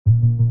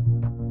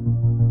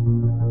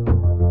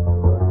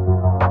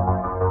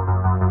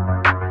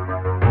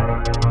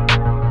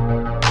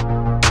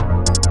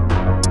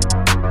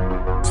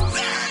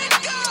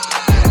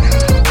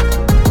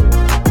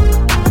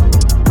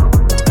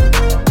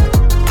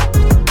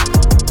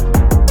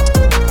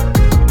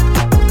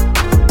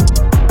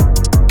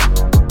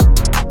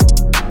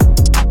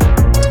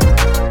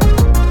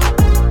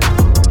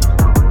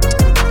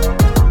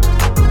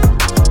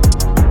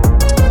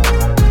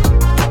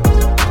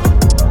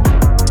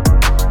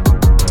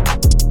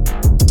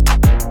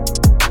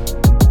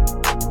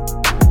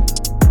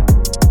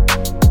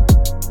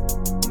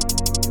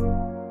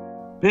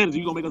Dennis,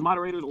 you gonna make us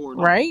moderators or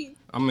no? Right?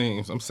 I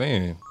mean, I'm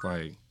saying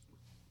like.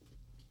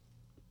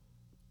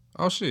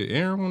 Oh shit,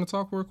 Aaron want to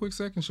talk for a quick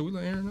second? Should we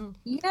let Aaron know?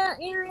 Yeah,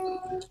 Aaron.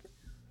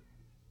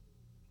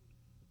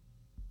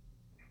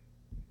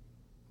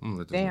 I'm gonna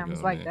let this Damn, nigga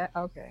it's go, like man. that.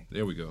 Okay.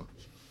 There we go.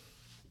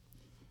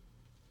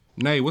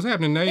 Nate, what's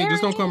happening, Nate?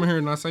 Just don't come in here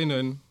and not say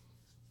nothing.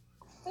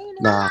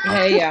 Nah,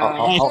 Hey,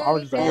 y'all. I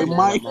was just Hey, ready to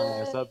Mike. let my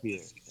ass up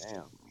here.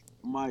 Damn.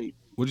 Mike,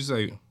 What'd you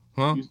say?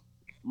 Huh?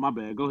 my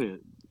bad. Go ahead.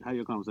 Have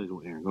your conversation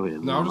with Aaron. Go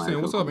ahead. No, I'm just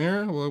saying, what's up,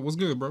 Aaron? Well, what's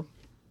good, bro?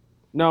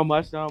 Not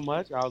much. I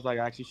was like,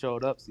 I actually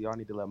showed up, so y'all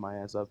need to let my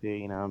ass up here.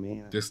 You know what I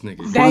mean? This nigga.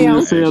 Funny Damn.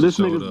 as hell. This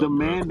showed nigga's up,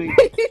 demanding.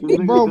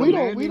 Bro, we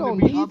don't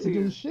need to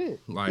do shit.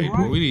 Like, Right.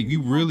 bro,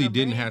 you really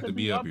didn't have to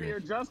be up here.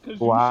 Just because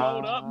Wow.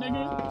 you showed up,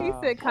 nigga. He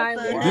said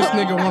kindly. This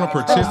nigga won a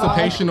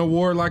participation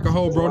award like a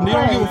hoe, bro. They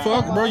don't give a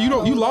fuck, bro.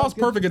 You lost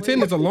perfect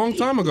attendance a long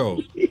time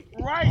ago.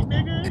 Right,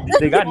 nigga.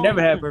 Nigga, I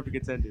never had perfect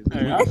attendance.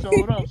 Hey, I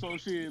showed up, so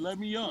shit, let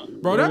me up.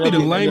 Bro, that'd be the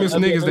lamest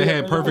niggas that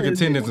had perfect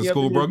attendance in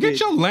school, bro. Get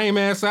your lame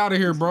ass out of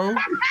here, bro.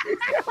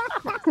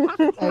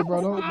 Hey,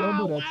 bro, don't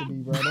do that to me,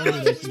 bro. Don't do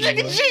that to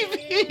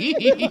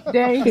me, bro.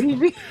 Dang,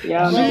 GB.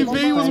 Y'all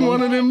GV was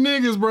one of them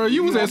niggas, bro.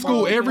 You was at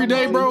school every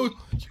day, bro.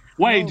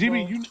 Wait, No,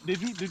 Jimmy, bro.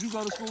 did you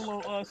go to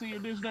school on senior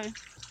dish day?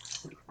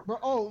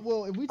 Bro,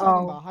 well, if we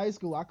talking about high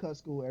school, I cut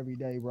school every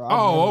day, bro.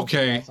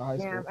 Okay. High school.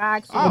 Damn,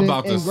 actually. I'm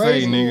about to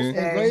say, nigga.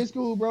 In grade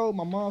school, bro,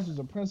 my mom was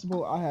a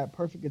principal. I had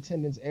perfect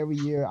attendance every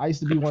year. I used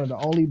to be one of the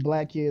only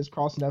black kids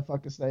crossing that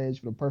fucking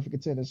stage for the perfect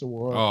attendance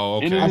award. Oh,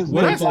 okay. It's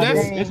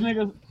It's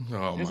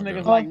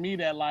niggas like me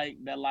that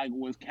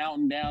was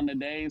counting down the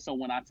days. So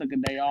when I took a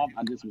day off,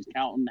 I just was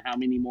counting how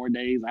many more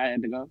days I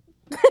had to go.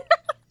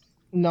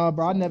 No,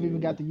 bro, I never even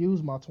got to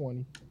use my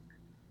 20.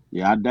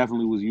 Yeah, I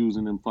definitely was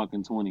using them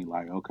fucking 20.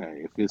 Like,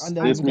 okay, if it's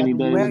this many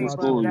days in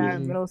school, yeah.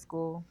 Middle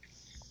school.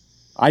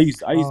 I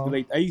used to be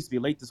late. I used to be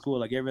late to school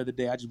like every other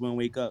day. I just wouldn't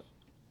wake up.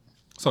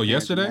 So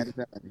yesterday?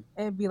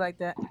 It'd be like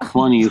that.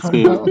 Funny as hell.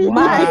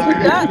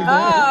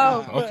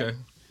 Okay.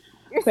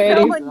 You're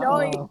so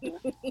annoying.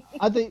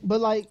 I think, but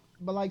like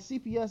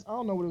CPS, I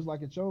don't know what it was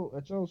like at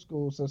your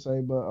school, Sensei,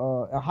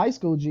 but at high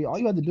school, G, all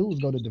you had to do was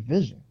go to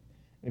division.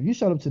 If you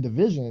showed up to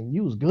division,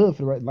 you was good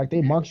for the rest. Like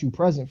they marked you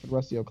present for the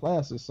rest of your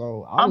classes.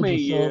 So I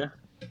would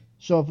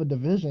show up for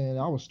division, and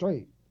I was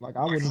straight. Like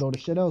I wouldn't go to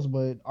shit else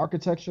but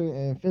architecture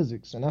and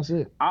physics, and that's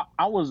it.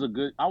 I was a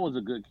good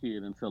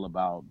kid until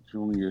about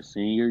junior,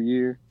 senior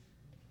year.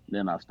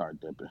 Then I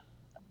started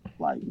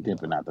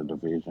dipping out the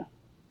division.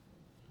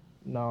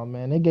 No,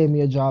 man, they gave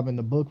me a job in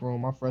the book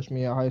room my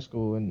freshman year of high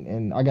school,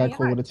 and I got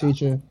cool with a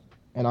teacher,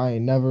 and I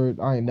ain't never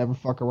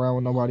fuck around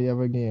with nobody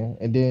ever again.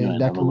 And then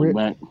that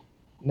career,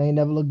 they ain't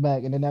never looked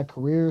back. And then that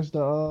careers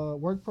the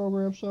work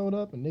program showed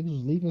up, and niggas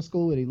was leaving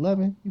school at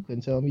 11. You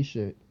couldn't tell me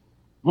shit.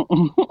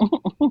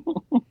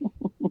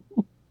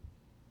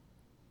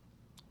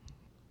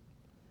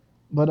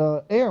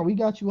 But Aaron, we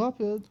got you up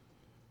here.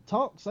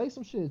 Say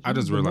some shit. I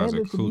just realized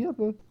it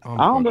cool. I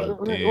don't know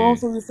what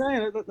you're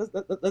saying.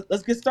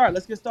 Let's get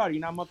started. You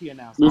know, I'm up here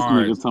now. So. This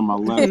nigga's talking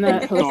about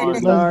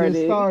let's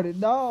get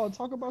started. No,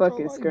 talk about fucking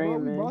your life,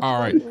 screaming. Bro. All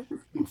right.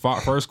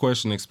 First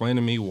question, explain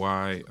to me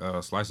why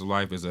Slice of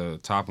Life is a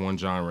top one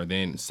genre.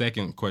 Then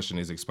second question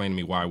is explain to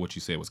me why what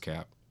you said was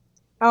cap.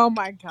 Oh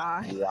my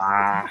god.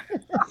 Wow.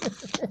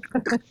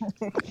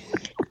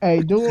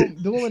 Hey, do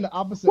them in the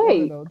opposite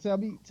order though. Tell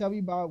me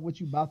about what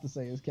you about to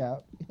say is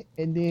cap,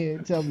 and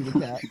then tell me the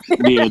cap.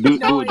 Yeah,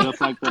 do it just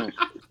like that.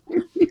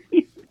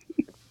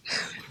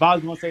 If I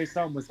was gonna say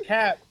something was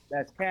cap,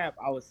 that's cap.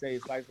 I would say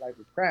Slice of Life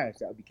is trash.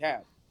 That would be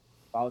cap.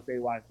 If I would say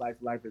why Slice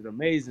of Life is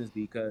amazing is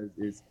because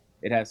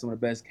it has some of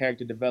the best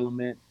character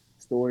development,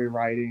 story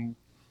writing,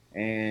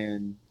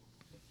 and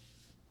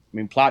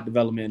plot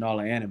development in all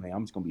the anime.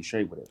 I'm just gonna be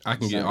straight with it. I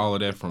can get all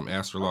of that from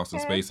Astro Lost in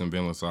Space and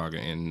Vinland Saga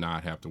and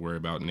not have to worry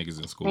about niggas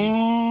in school.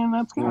 And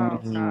that's cool.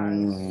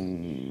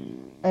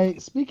 Hey,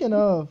 speaking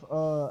of,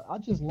 I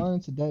just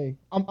learned today.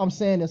 I'm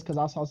saying this because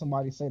I saw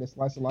somebody say that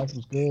Slice of Life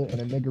was good,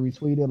 and a nigga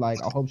retweeted like,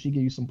 "I hope she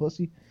give you some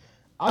pussy."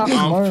 I'm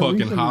fucking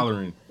recently,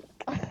 hollering.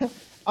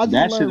 I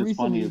just learned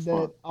recently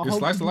that I is hope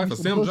Slice of Life a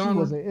simp genre?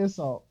 Was an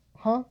insult,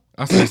 huh?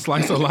 I said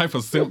Slice of Life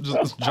a simp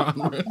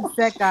genre.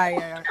 That guy,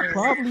 yeah.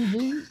 Probably,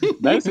 G.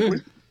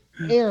 Basically.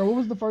 Aaron, what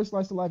was the first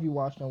Slice of Life you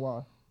watched and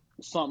why?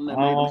 Something that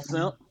made him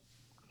simp.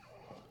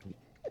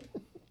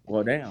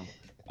 Well, damn.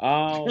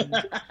 Don't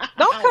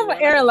come with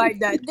Aaron like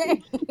that.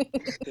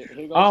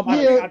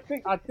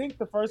 I think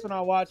the first one I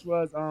watched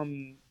was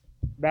that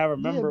I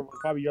remember was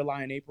probably Your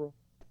Lie in April.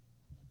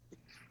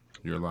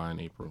 Your Lie in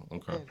April.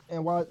 Okay.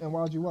 And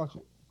why'd you watch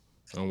it?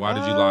 And why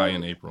did you lie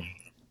in April?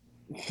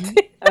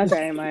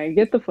 Okay, Mike,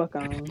 get the fuck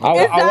on.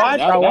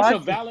 That's a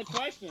valid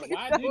question.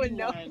 Why did you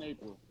lie in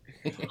April?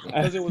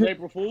 Because it was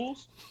April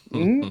Fool's? Oh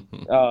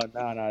no,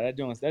 that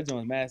joint's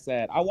mad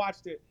sad. I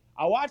watched it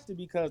I watched it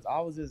because I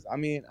was just, I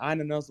mean, I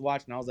didn't know else to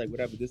watch, and I was like,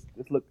 whatever. This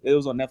look, it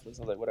was on Netflix.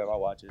 I was like, whatever, I'll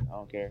watch it. I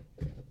don't care.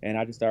 And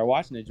I just started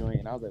watching the joint,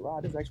 and I was like, wow,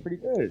 this is actually pretty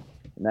good.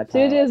 And that To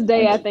time, this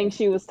day, I think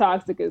she was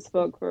toxic as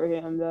fuck for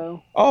him,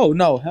 though. oh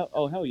no,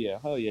 hell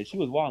yeah. She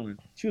was wilding.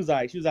 She was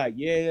like,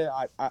 yeah,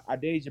 I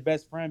dated your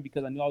best friend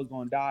because I knew I was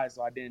gonna die,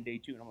 so I didn't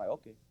date you. And I'm like,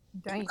 okay.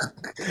 Damn.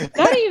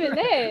 Not even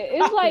that.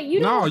 It's like you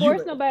don't No,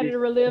 force nobody to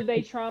relive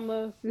their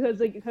trauma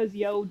because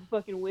yo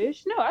fucking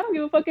wish. No, I don't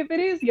give a fuck if it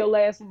is your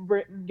last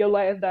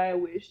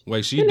dying wish.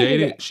 Wait, she You know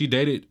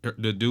dated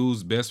the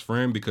dude's best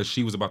friend because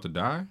she was about to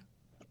die?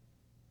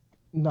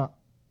 No.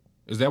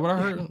 Is that what I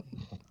heard?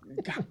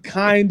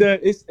 Kinda.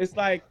 It's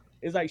like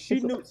she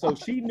knew. So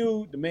she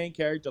knew the main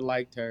character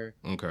liked her.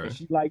 Okay. And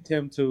she liked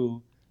him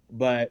too,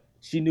 but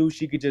she knew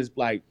she could just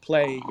like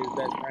play his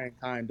best friend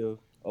kind of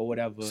or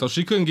whatever. So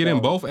she couldn't get in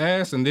both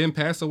ass and then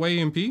pass away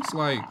in peace?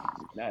 Like,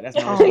 nah, that's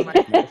not Oh my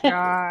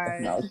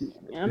god. No,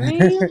 I mean,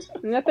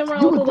 nothing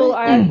wrong with a little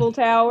Eiffel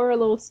Tower, a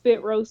little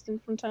spit roasting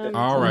from time to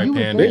all time. right, You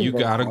would Panda, think, you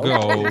bro. gotta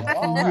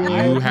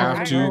go. You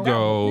have to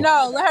go.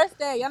 No, let her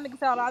stay. Y'all niggas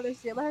tell all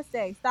this shit. Let her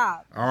stay.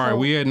 Stop. All right, So-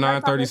 we at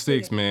Let's talk 9:36,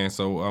 shit. man.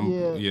 So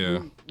yeah.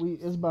 We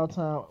it's about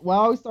time. Well,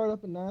 I always start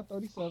up at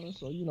 9:37,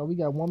 so we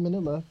got 1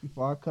 minute left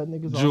before I cut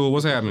niggas off. Jewel,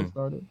 what's Get happening? shit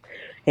started.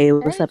 Hey,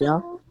 what's up,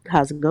 y'all?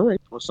 How's it going?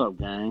 What's up,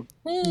 gang?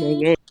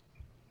 Yeah.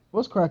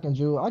 What's cracking,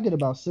 Jewel? I get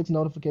about 6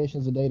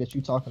 notifications a day that you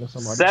talking to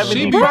somebody.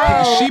 She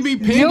be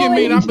pinging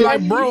me, and I'm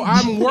like, bro,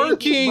 I'm Julie,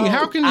 working.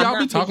 How can y'all I'm be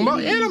not talking about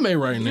pinging you.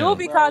 anime right now? You'll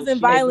be causing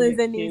violence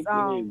in these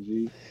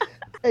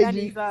Hey, in G,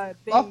 these my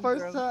things,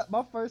 first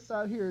bro.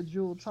 time hearing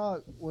Jewel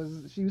talk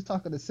was she was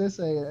talking to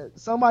Sensei.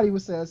 Somebody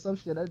was saying some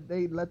shit.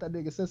 They let that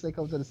nigga Sensei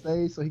come to the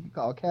stage so he could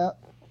call Cap.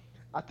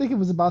 I think it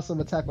was about some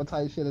Attack on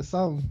Titan shit or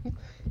something.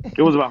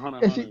 It was about Hunter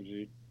And x Hunter,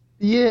 G.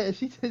 Yeah,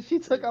 she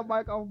took her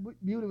mic off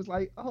mute and was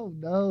like, "Oh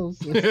no,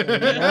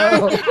 Sensei,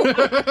 no."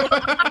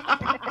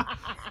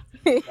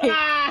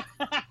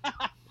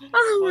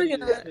 Oh my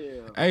god.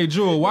 Hey,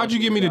 Jewel, why'd you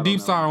give me the deep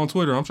side on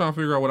Twitter? I'm trying to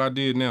figure out what I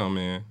did now,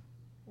 man.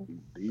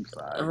 Deep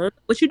side.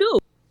 What you do?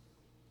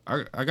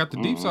 I got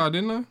the deep side,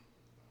 didn't I?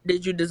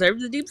 Did you deserve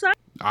the deep side?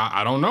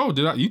 I don't know.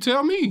 Did I? You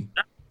tell me.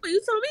 Well,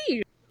 you told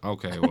me.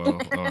 Okay,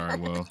 well, all right,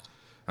 well,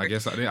 I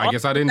guess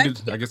I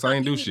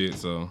didn't do shit.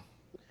 So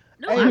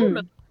No, Hey, I don't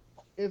know.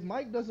 If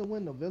Mike doesn't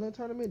win the villain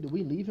tournament, do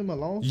we leave him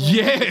alone?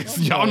 yes,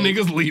 y'all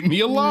niggas leave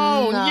me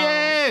alone. No.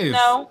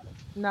 Yes.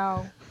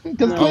 No.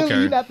 Because clearly Okay.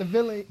 you're not the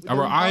villain. All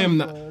right, I am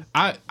not.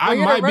 I Well,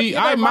 you're might the- be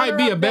you're the I might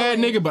be a runner-up bad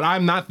villain. nigga, but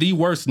I'm not the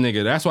worst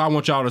nigga. That's what I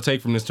want y'all to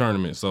take from this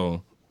tournament.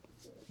 So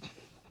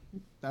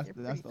That's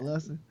the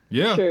lesson.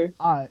 yeah. Sure.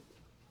 All right.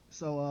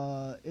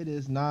 So it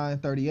is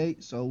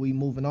 9:38. So we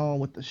moving on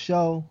with the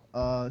show.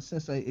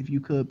 Sensei, if you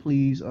could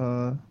please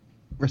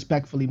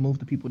respectfully move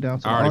the people down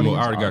to the I already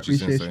audience. got you,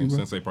 appreciate Sensei. bro.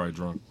 Sensei probably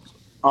drunk.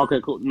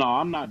 Okay, cool. No,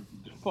 I'm not.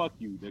 Fuck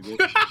you, nigga.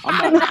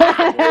 I'm not.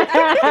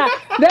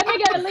 That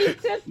nigga at least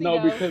tipsy No,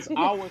 though. because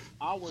I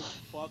was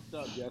fucked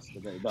up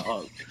yesterday. But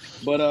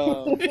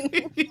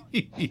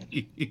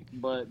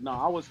no,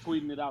 I was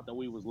tweeting it out that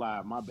we was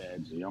live. My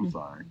bad, G. I'm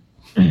sorry.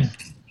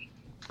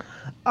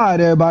 All right,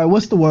 everybody.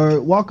 What's the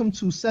word? Welcome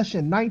to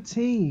session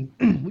 19.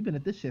 We've been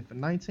at this shit for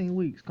 19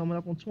 weeks. Coming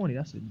up on 20.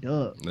 That's a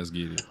dub. Let's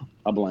get it.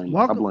 I blame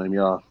Welcome.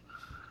 y'all.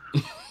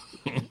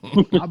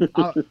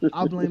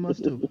 I'll blame us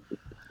too.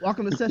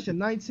 Welcome to session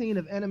 19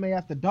 of Anime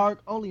After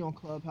Dark, only on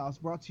Clubhouse,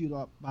 brought to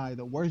you by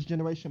the Worst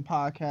Generation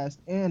Podcast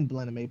and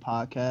Blenanime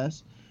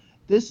Podcast.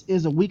 This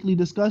is a weekly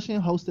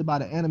discussion hosted by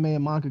the anime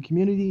and manga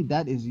community.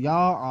 That is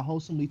y'all, our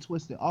wholesomely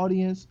twisted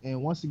audience.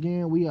 And once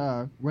again, we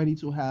are ready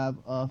to have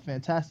a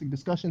fantastic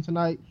discussion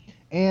tonight.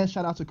 And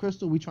shout out to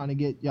Crystal. We trying to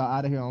get y'all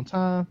out of here on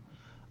time.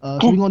 So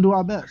we're going to do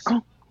our best.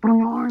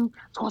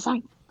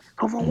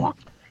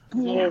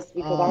 Yes,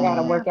 because I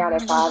gotta work out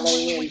at 5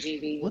 a.m.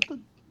 GB.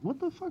 What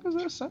the fuck is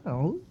that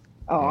sound?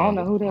 Oh, I don't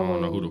know who that I was.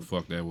 don't know who the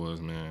fuck that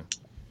was, man.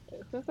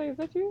 Sensei, is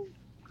that you?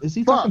 Is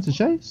he talking to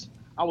Chase?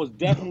 I was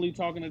definitely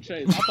talking to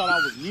Chase. I thought I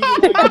was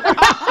muted.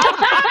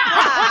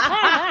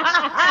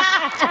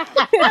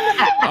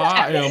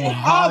 I am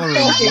hollering,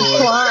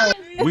 boy.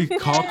 We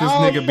caught this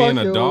nigga being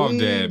a dog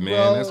dad,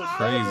 man. That's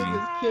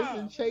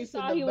crazy.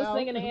 Thought he was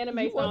singing an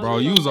anime song. Bro,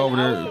 you was over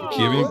there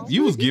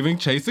giving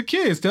Chase a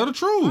kiss. Tell the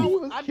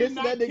truth. I did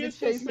not kiss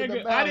this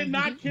nigga. I did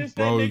not kiss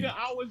that Bro. nigga.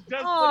 I was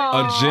just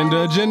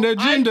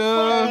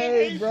Agenda.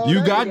 Hey, bro, You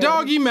that got nigga-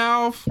 doggy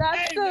mouth.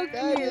 That's so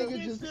That cute.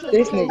 nigga just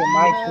This nigga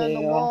Mike on the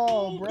Hill.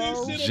 wall,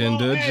 bro.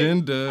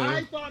 Agenda.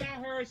 I thought I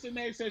heard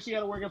Sinead say she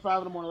had to work at 5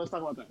 in the morning. Let's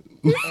talk about that.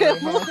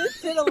 Move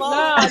this shit along.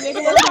 Nah, nigga,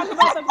 let's talk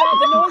about the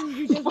noises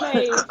you just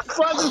made.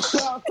 What is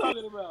y'all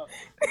talking about?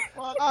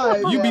 Fuck. All right,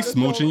 You bro, be let's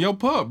smooching go. your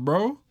pup,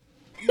 bro.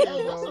 Yeah,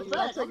 That's bro. a Y'all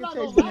fact. taking I'm not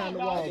Chase gonna behind the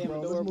lie, wall, goddamn,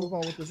 bro. dog. Let's move on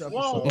with this episode.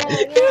 Whoa.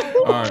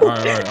 All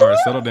right.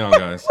 Settle down,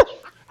 guys.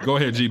 Go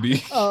ahead,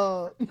 GB.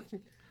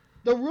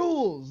 The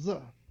rules.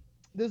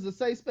 This is a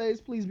safe space.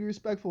 Please be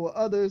respectful of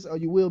others, or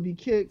you will be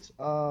kicked.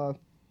 I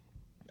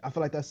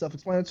feel like that's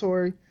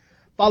self-explanatory.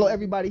 Follow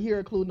everybody here,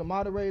 including the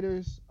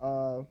moderators.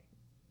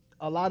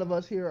 a lot of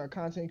us here are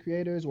content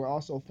creators. We're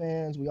also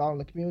fans. We all in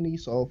the community.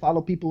 So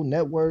follow people,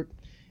 network,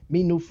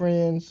 meet new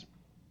friends,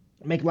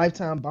 make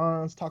lifetime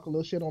bonds, talk a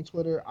little shit on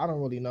Twitter. I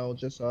don't really know.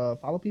 Just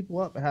follow people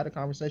up and have a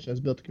conversation. Let's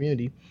build the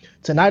community.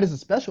 Tonight is a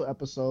special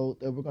episode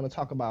that we're going to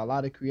talk about a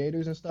lot of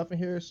creators and stuff in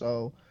here.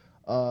 So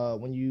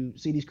when you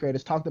see these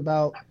creators talked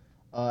about,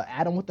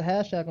 add them with the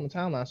hashtag on the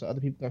timeline so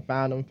other people can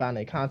find them, find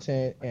their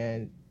content,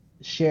 and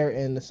share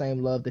in the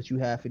same love that you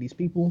have for these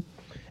people.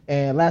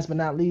 And last but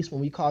not least,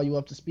 when we call you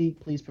up to speak,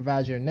 please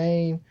provide your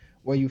name,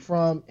 where you're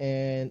from,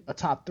 and a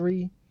top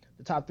three.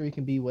 The top three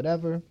can be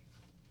whatever.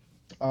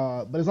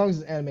 But as long as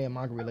it's anime and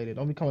manga related,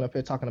 don't be coming up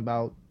here talking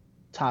about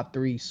top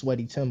three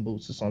sweaty Tim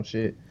boots or some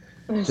shit.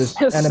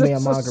 Just anime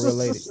and manga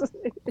related.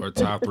 Or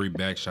top 3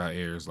 backshot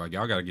airs. Like,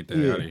 y'all gotta get that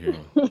Yeah. out of here.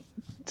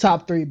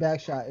 Top 3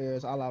 backshot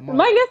airs, a la Mike.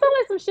 Mike, that sounds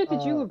like some shit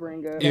that you would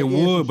bring up. It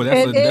would, but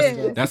It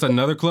is. that's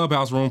another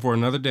clubhouse room for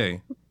another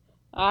day.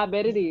 I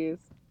bet it is.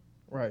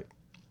 Right.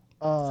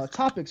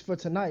 Topics for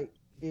tonight.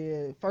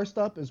 First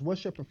up is,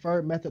 what's your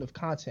preferred method of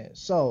content?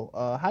 So,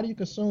 how do you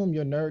consume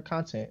your nerd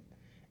content?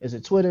 Is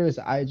it Twitter? Is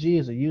it IG?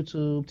 Is it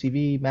YouTube,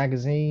 TV,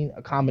 magazine?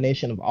 A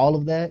combination of all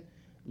of that?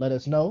 Let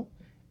us know.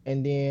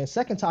 And then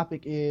second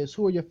topic is,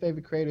 who are your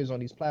favorite creators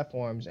on these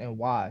platforms and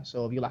why?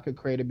 So if you like a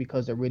creator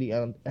because they're really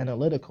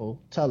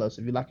analytical, tell us.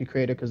 If you like a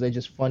creator because they're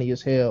just funny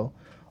as hell,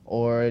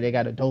 or they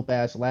got a dope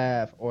ass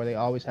laugh, or they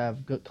always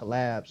have good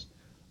collabs,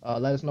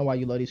 let us know why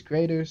you love these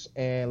creators.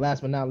 And last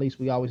but not least,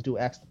 we always do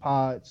Ask the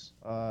Pods,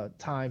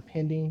 time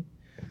pending.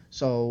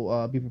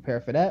 So be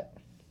prepared for that.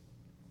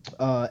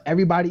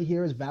 Everybody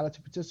here is valid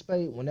to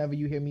participate. Whenever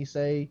you hear me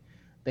say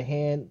the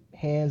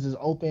hands is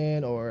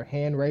open or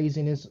hand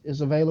raising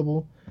is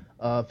available,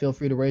 feel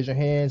free to raise your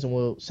hands,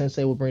 and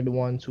Sensei will bring the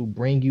one to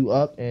bring you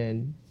up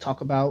and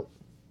talk about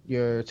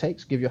your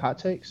takes, give your hot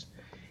takes.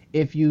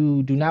 If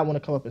you do not want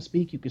to come up and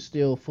speak, you can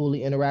still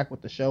fully interact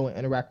with the show and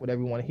interact with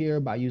everyone here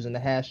by using the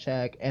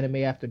hashtag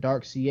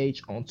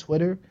AnimeAfterDarkCH on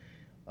Twitter.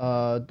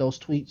 Those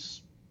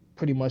tweets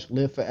pretty much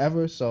live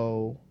forever,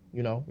 so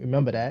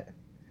remember that.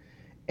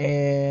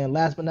 And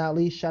last but not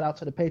least, shout out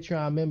to the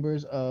Patreon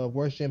members of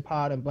Worst Gen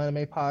Pod and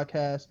Blaname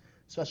Podcast.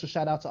 Special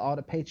shout out to all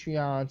the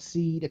Patreon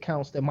seed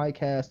accounts that Mike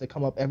has that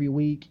come up every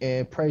week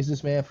and praise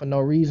this man for no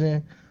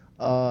reason.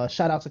 Shout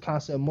out to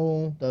Concept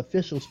Moon, the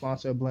official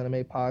sponsor of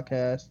Blaname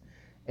Podcast.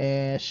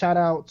 And shout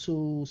out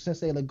to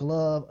Sensei the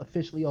Glove,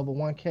 officially over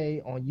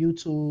 1K on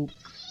YouTube.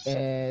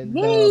 And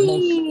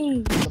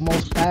the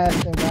most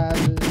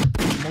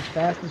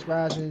fastest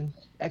rising,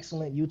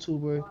 excellent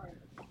YouTuber.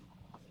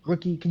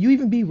 Rookie, can you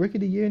even be Rookie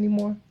of the Year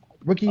anymore?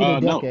 Rookie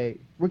of the Decade.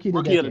 No. Rookie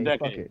of the Decade.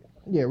 Fuck it.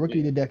 Yeah, Rookie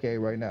of the Decade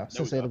right now.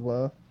 Sensei the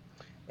Glove.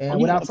 And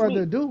without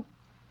further ado.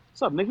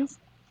 What's up, niggas?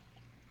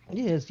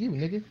 Yeah, it's you,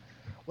 nigga.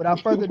 Without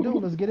further ado,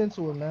 let's get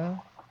into it, man.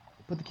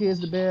 Put the kids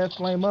to bed,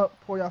 flame up,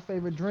 pour your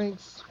favorite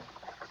drinks,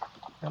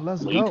 and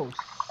let's go.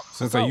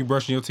 Sensei, you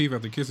brushing your teeth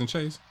after kissing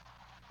Chase?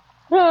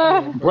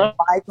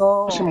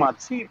 Brushing my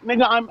teeth.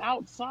 Nigga, I'm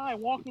outside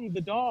walking the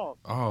dog.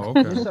 Oh,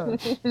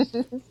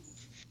 okay.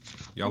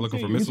 Y'all looking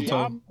for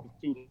mistletoe?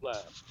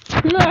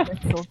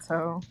 Mistletoe.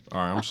 All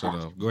right, I'm shut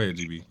up. Go ahead,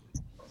 GB.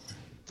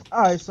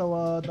 All right,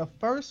 so the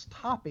first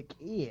topic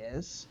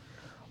is,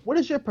 what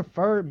is your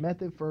preferred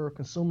method for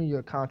consuming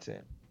your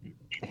content?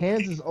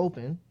 Hands is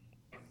open,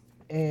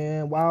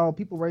 and while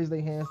people raise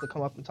their hands to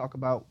come up and talk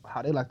about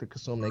how they like to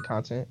consume their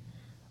content,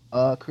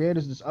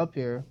 creators that's up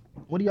here,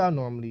 what do y'all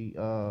normally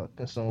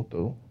consume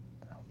through?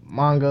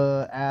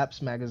 Manga,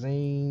 apps,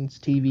 magazines,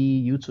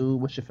 TV, YouTube?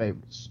 What's your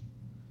favorites?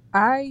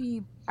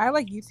 I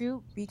like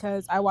YouTube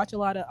because I watch a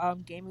lot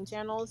of gaming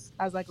channels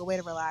as like a way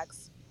to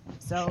relax.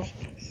 So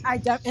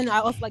and I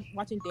also like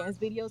watching dance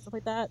videos, stuff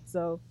like that.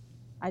 So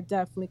I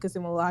definitely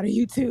consume a lot of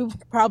YouTube,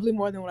 probably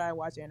more than what I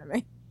watch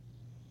anime.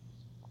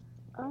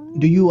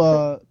 Do you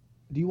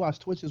watch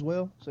Twitch as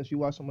well, since you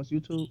watch so much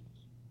YouTube?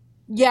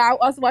 Yeah, I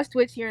also watch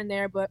Twitch here and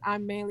there, but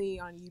I'm mainly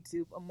on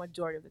YouTube a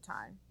majority of the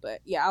time.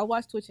 But yeah, I'll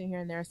watch Twitch here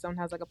and there.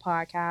 Sometimes like a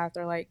podcast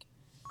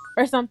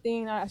or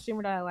something, a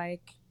streamer that I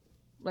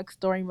like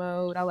Story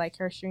Mode. I like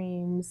her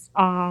streams.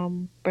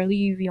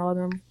 Berleezy, all of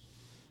them.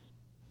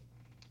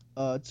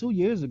 2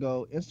 years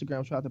ago,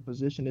 Instagram tried to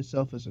position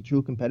itself as a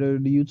true competitor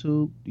to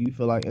YouTube. Do you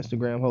feel like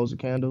Instagram holds a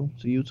candle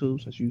to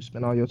YouTube since you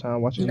spend all your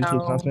time watching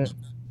YouTube content?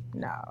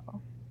 No.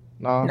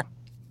 No.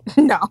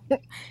 No.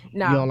 You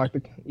don't like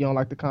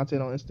the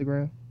content on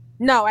Instagram?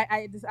 No,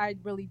 I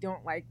really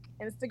don't like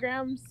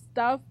Instagram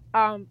stuff.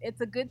 It's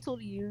a good tool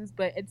to use,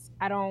 but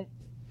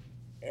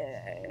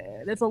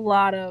there's a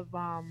lot of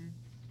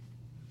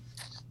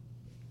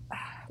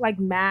like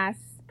mass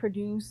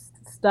produced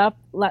stuff.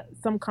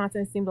 Some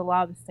content seems a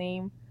lot of the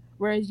same,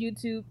 whereas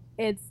YouTube,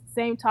 it's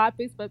same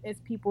topics, but it's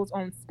people's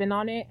own spin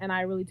on it, and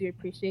I really do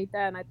appreciate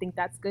that, and I think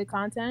that's good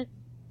content.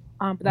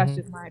 But that's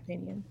just my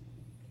opinion.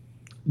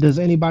 Does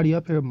anybody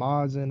up here,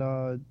 mods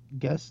and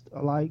guests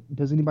alike,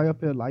 does anybody up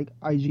here like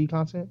IG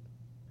content?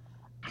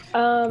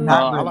 I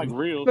like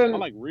Reels. I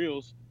like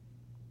Reels.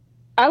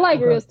 I like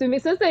Reels too.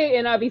 Since they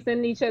and I be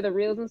sending each other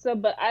Reels and stuff,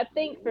 but I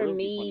think for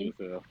me,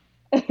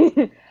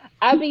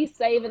 I be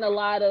saving a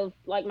lot of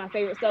like my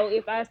favorite. So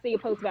if I see a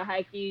post about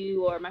Haikyuu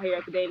or My Hero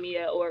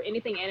Academia or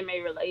anything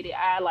anime related,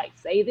 I like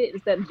save it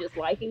instead of just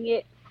liking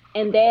it.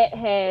 And that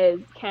has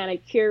kind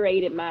of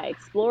curated my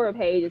Explorer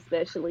page,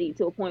 especially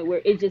to a point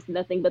where it's just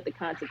nothing but the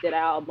content that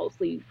I'll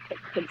mostly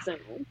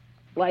consume.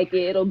 Like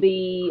it'll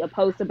be a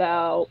post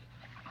about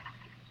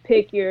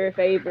pick your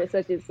favorite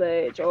such and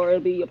such, or it'll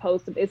be a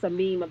post. It's a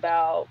meme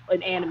about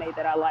an anime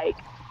that I like.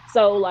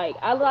 So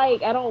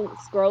I don't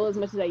scroll as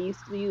much as I used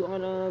to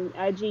on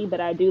IG, but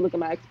I do look at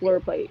my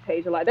Explorer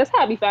page a lot. That's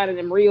how I be finding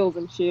them reels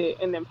and shit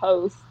and them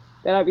posts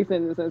that I be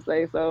sending to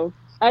Sensei. So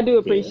I do Yeah.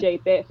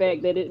 appreciate that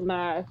fact that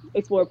my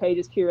Explorer page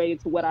is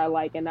curated to what I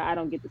like, and I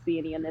don't get to see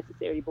any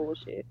unnecessary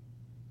bullshit.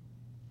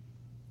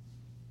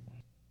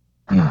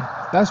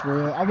 That's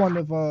real. I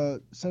wonder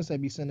if Sensei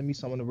be sending me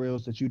some of the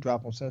reels that you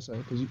drop on Sensei,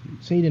 because you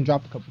see he didn't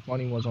drop a couple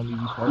funny ones on me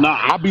before. Nah,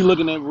 I be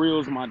looking at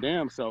reels my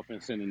damn self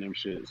and sending them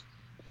shits.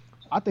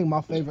 I think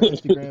my favorite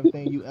Instagram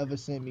thing you ever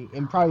sent me,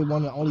 and probably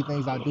one of the only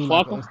things I do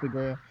like Fuck on 'em.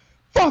 Instagram,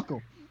 fuck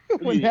them.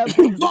 When Yeah. that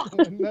bitch Fuck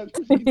was going nuts,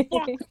 she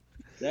fuck 'em.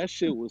 That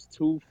shit was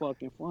too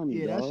fucking funny,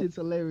 Yeah, that dog. shit's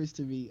hilarious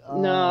to me.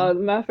 No,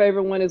 my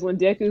favorite one is when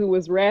Deku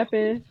was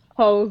rapping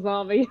whole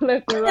zombie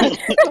left and right.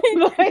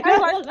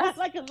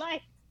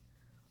 Like,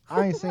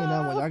 I ain't seen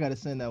that one. I gotta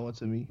send that one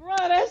to me. bro,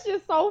 that's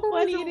just so Who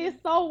funny. is It it?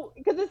 is so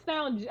because it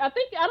sounds. I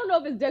don't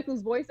know if it's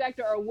Deku's voice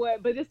actor or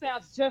what, but it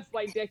sounds just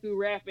like Deku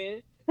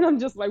rapping, and I'm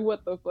just like,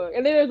 what the fuck?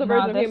 And then there's a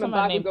version of that's him and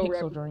somebody named Bakugo Pixel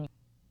rapping. Drink.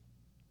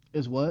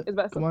 Is what? It's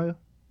about some- Kamaya?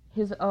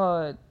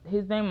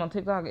 His name on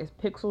TikTok is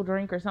Pixel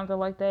Drink or something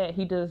like that.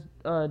 He does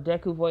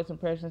Deku voice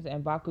impressions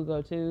and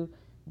Bakugo too.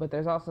 But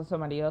there's also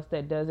somebody else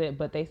that does it,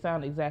 but they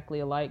sound exactly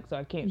alike, so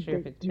I can't sure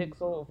if it's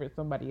Pixel or if it's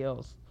somebody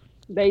else.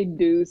 They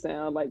do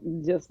sound like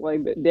just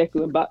like the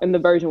Deku and the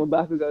version with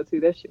Bakugo too.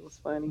 That shit was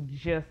funny.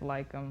 Just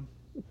like him.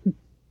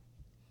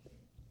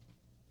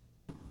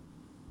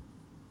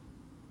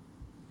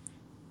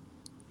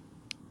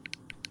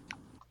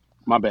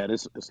 My bad.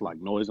 It's like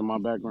noise in my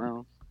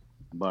background.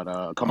 But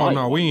come Oh on.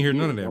 no, we ain't hear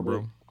none of that,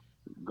 bro.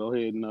 Go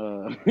ahead and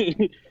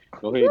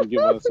go ahead and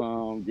give us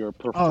your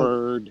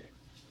preferred.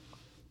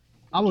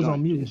 I was Joint.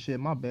 on mute and shit.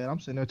 My bad. I'm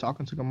sitting there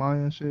talking to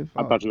Kamaya and shit. I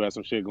Fuck. thought you had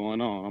some shit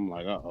going on. I'm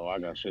like, oh, I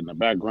got shit in the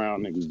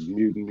background. Niggas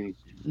muting me.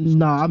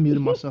 Nah, I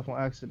muted myself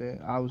on accident.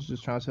 I was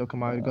just trying to tell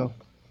Kamaya to go.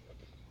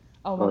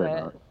 Oh, Go my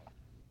ahead,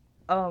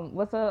 bad.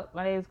 What's up?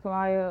 My name is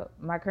Kamaya.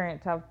 My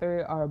current top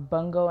 3 are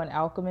Bungo and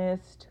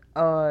Alchemist,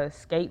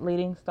 Skate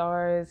Leading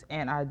Stars,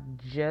 and I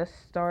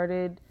just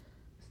started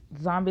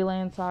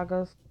Zombieland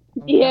Saga.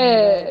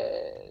 Yeah.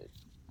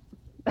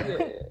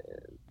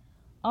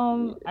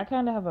 I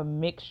kind of have a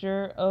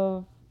mixture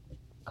of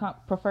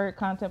preferred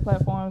content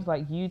platforms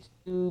like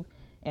YouTube,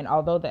 and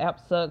although the app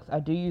sucks, I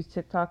do use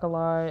TikTok a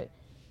lot,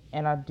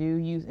 and I do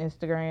use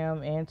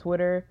Instagram and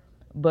Twitter,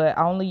 but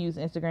I only use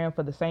Instagram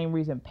for the same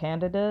reason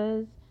Panda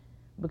does,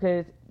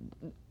 because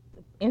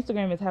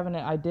Instagram is having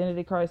an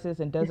identity crisis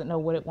and doesn't know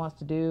what it wants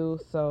to do.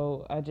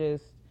 So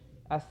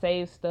I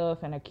save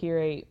stuff and I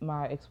curate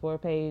my Explore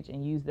page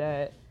and use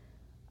that.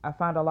 I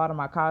find a lot of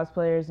my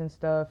cosplayers and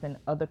stuff and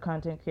other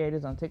content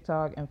creators on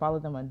TikTok and follow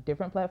them on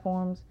different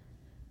platforms.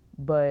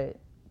 But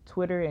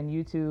Twitter and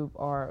YouTube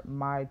are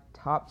my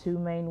top 2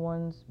 main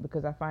ones,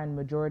 because I find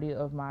majority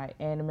of my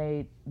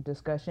anime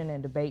discussion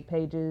and debate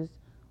pages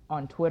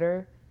on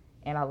Twitter,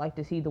 and I like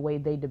to see the way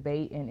they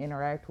debate and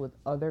interact with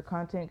other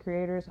content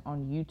creators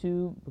on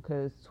YouTube,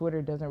 because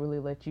Twitter doesn't really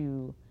let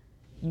you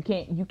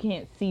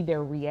can't see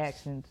their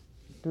reactions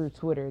through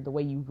Twitter the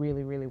way you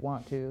really, really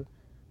want to.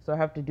 So I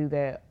have to do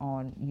that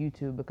on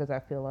YouTube because I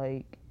feel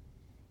like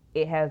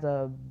it has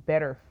a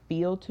better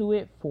feel to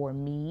it for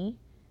me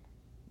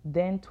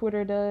than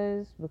Twitter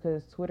does,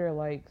 because Twitter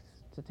likes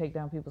to take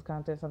down people's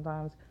content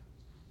sometimes,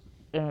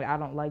 and I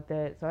don't like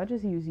that. So I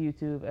just use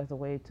YouTube as a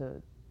way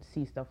to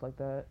see stuff like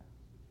that.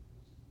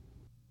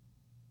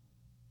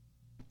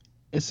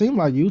 It seemed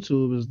like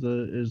YouTube is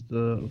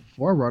the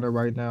forerunner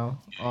right now.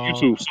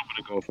 YouTube's super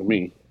to go for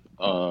me.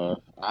 I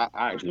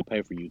actually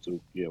pay for YouTube.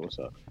 Yeah, what's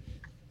up?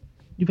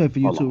 You pay for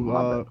Hold on, YouTube,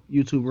 my bad.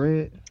 YouTube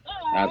Red.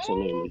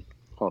 Absolutely.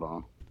 Hold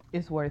on.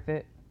 It's worth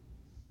it.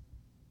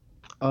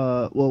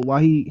 Well, while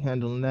he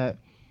handling that,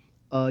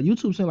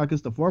 YouTube seems like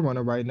it's the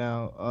forerunner right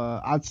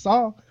now.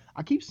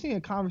 I keep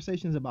seeing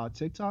conversations about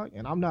TikTok,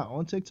 and I'm not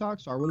on TikTok,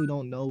 so I really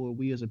don't know where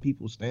we as a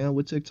people stand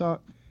with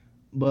TikTok.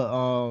 But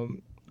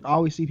I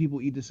always see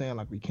people either saying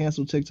like we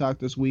canceled TikTok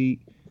this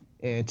week,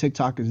 and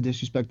TikTok is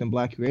disrespecting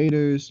Black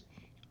creators.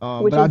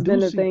 Which but I has do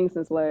been a see, thing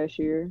since last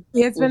year.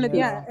 Yeah, it's been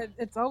Yeah.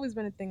 it's always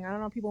been a thing. I don't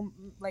know, people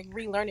like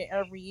relearn it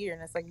every year,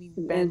 and it's like we've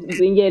And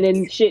been yeah,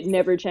 and shit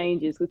never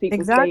changes because people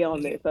stay Exactly.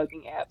 on their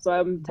fucking app. So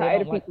I'm They tired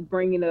don't of like- people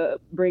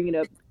bringing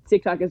up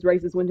TikTok as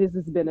racist when this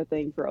has been a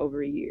thing for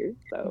over a year.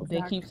 So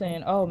They keep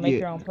saying, "Oh, make Yeah.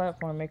 your own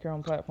platform, make your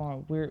own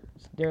platform."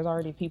 There's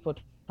already people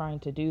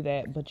trying to do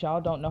that, but y'all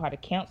don't know how to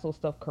cancel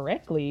stuff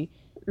correctly.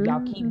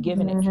 Y'all keep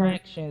giving it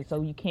traction,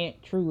 so you can't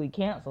truly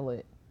cancel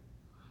it.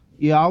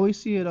 yeah, I always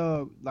see it.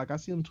 Like I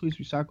see them tweets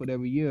recycled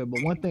every year.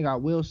 But one thing I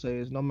will say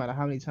is, no matter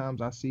how many times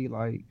I see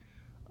like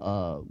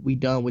we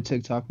done with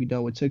TikTok,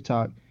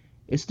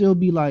 it still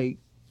be like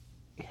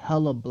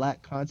hella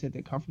black content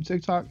that come from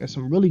TikTok and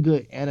some really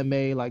good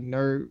anime, like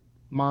manga,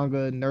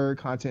 nerd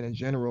content in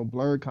general,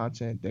 blurred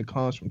content that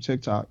comes from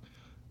TikTok.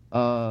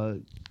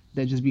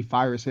 That just be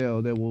fire as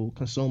hell that will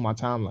consume my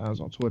timelines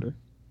on Twitter.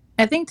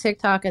 I think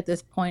TikTok at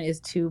this point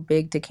is too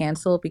big to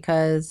cancel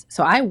because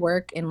so I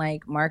work in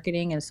like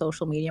marketing and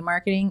social media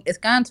marketing. It's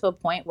gotten to a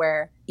point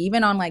where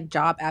even on like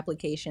job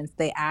applications,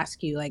 they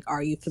ask you like,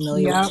 are you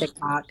familiar with Yep.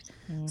 TikTok?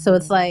 So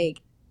it's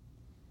like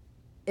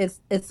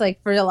it's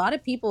like for a lot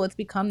of people it's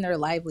become their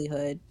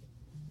livelihood.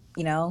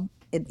 You know,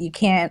 you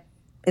can't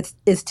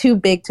it's too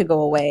big to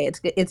go away.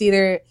 It's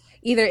either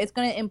it's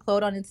going to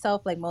implode on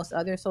itself like most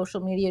other social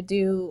media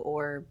do,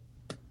 or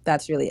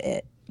that's really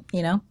it,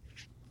 you know?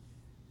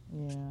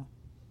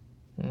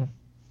 Yeah.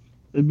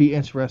 It'd be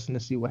interesting to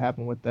see what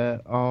happened with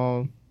that.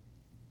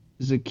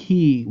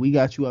 Zaki, we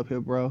got you up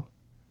here, bro.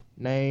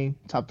 Name,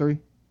 top 3?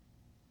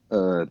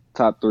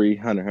 Top 3,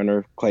 Hunter x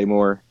Hunter,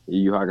 Claymore,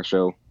 Yu Yu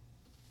Hakusho.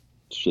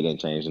 Shit ain't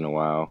changed in a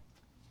while.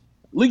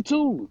 League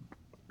 2.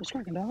 What's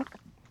cracking, dog?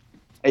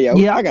 Hey,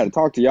 Yeah. I gotta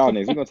talk to y'all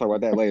niggas. We're gonna talk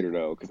about that later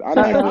though, because I'm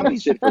not doing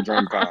shit for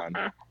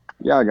DreamCon.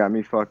 Y'all got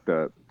me fucked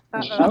up.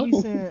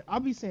 I'll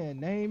be saying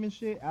name and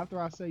shit after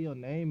I say your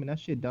name, and that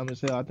shit dumb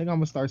as hell. I think I'm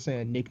gonna start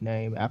saying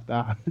nickname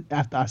after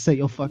I say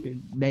your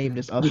fucking name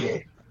this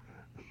other.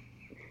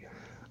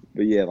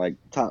 But yeah, like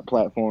top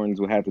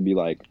platforms would have to be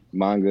like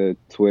manga,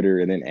 Twitter,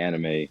 and then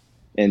anime,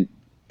 and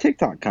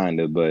TikTok kind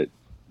of. But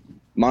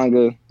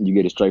manga, you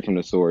get it straight from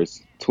the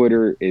source.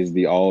 Twitter is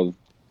the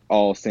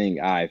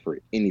all-seeing eye for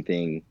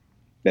anything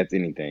that's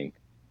anything.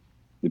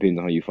 Depends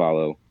on who you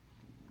follow.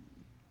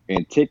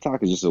 And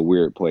TikTok is just a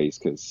weird place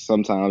because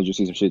sometimes you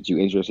see some shit you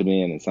interested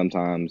in, and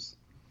sometimes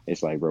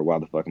it's like, bro, why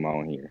the fuck am I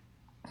on here?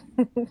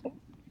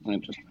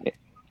 Interesting.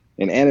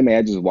 In anime,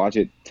 I just watch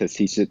it to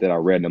see shit that I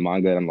read in the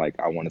manga, and I'm like,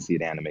 I want to see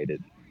it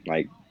animated.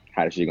 Like,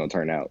 how the shit gonna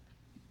turn out?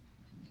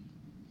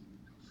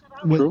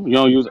 True. You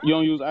don't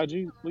use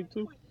IG League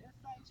 2?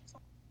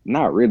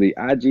 Not really.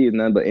 IG is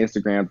nothing but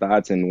Instagram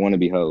thoughts and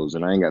wannabe hoes,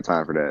 and I ain't got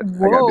time for that.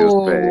 I got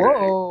bills to pay.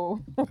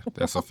 Whoa.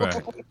 That's a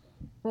fact.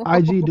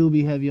 IG do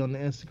be heavy on the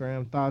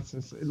Instagram thoughts,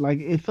 and like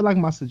it feel like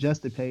my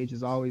suggested page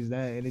is always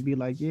that, and it'd be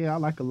like, yeah, I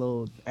like a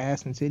little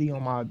ass and titty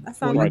on my. That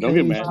sounds For Right, You don't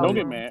get page, mad. but Don't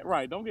get mad.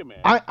 Right, don't get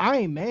mad. I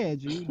ain't mad,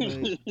 G,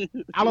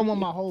 but I don't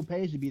want my whole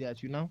page to be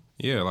that, you know.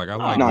 Yeah, like I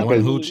like Nah, one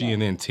 'cause- hoochie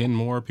and then 10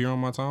 more appear on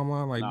my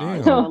timeline. Like,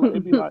 Nah, damn.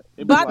 it'd be like,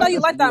 But I thought you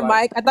liked that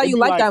mic. I thought you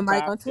liked that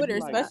mic five- on Twitter,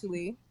 it'd be like-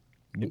 especially.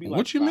 it'd be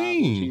What you 5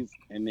 mean? hoochies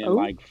And then Oh.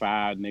 like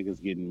 5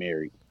 niggas getting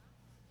married.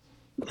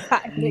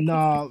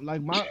 No,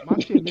 like my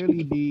shit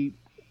literally be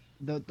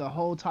the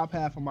whole top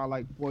half of my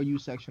like For You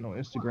section on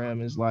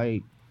Instagram is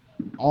like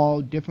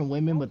all different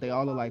women, but they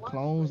all look like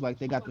clones. Like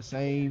they got the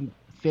same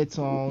fits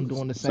on,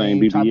 doing the Same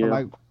same type of BBL.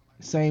 like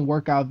same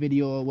workout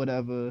video or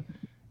whatever,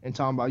 and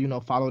talking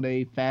about follow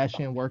their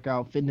fashion,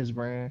 workout, fitness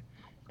brand.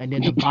 And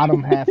then the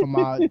bottom half of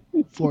my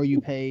For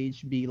You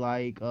page be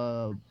like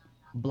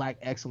black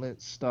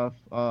excellence stuff.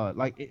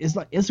 Like it's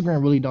like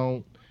Instagram really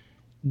don't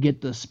get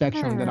the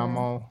spectrum that I'm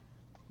on.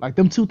 Like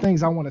them two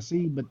things I want to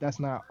see, but that's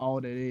not all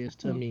that is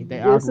to me. The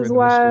This algorithm is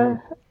why. screwed.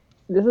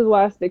 This is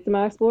why I stick to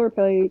my Explore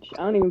page.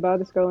 I don't even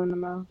bother scrolling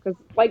them out because,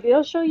 like,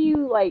 they'll show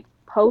you like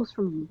posts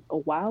from a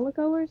while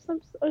ago or some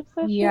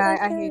shit Yeah,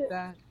 like I hate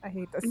that. I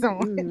hate that so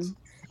much.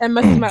 It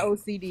messes my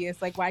OCD. It's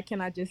like, why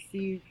can't I just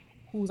see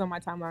who's on my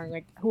timeline?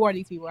 Like, who are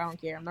these people? I don't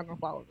care. I'm not gonna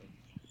follow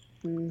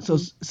them. So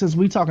since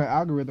we talking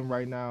algorithm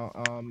right now,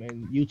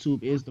 and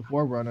YouTube is the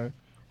forerunner,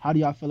 how do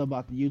y'all feel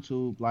about the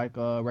YouTube like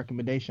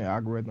recommendation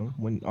algorithm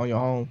when on your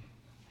home?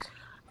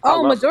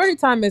 Oh, love majority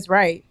time is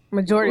right.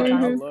 Majority Right,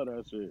 I time. love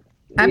that shit.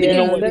 I be Yeah,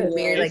 getting that- really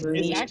weird, like It's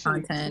niche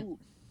actually content.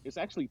 it's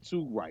actually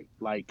too right.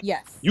 Like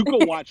Yes. you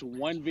could watch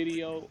one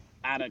video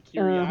out of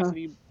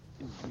curiosity,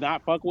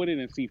 not fuck with it,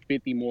 and see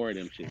 50 more of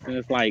them shits. And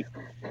it's like,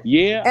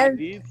 yeah, I And-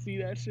 did see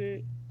that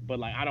shit, but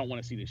like I don't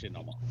want to see this shit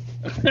no more.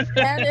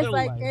 And it's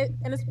like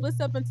it splits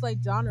up into like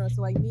genres.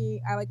 So like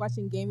me, I like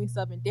watching gaming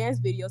stuff and dance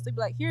videos. So it'd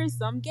be like, here's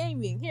some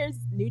gaming, here's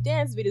new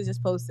dance videos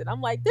just posted.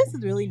 I'm like, this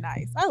is really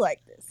nice. I like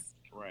this.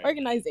 Right.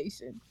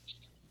 Organization.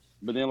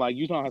 But then like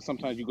you know how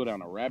sometimes you go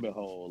down a rabbit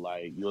hole,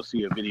 like you'll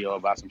see a video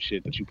about some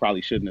shit that you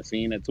probably shouldn't have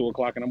seen at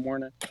 2:00 in the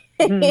morning.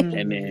 And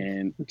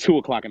then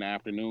 2:00 in the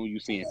afternoon, you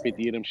seeing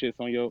 50 of them shits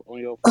on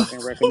your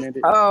fucking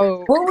recommended.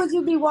 Oh, What would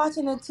you be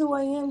watching at 2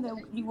 a.m. that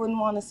you wouldn't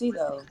want to see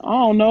though? I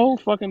don't know,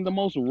 fucking the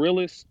most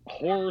realest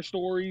horror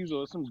stories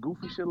or some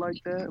goofy shit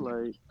like that.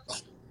 Like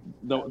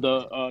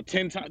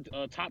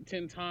the top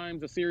 10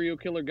 times a serial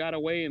killer got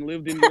away and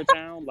lived in your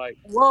town. Like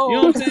whoa. you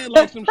know what I'm saying?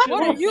 Like some shit.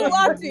 What like are you that.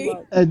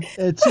 watching?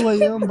 At 2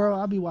 a.m., bro,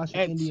 I'll be watching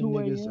At Indian 2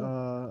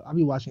 niggas. I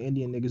be watching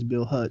Indian niggas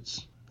build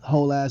huts,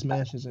 whole ass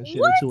mansions and shit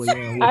at 2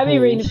 a.m. with I be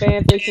reading pools.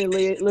 fan fiction,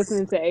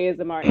 listening to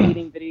ASMR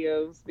eating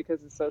videos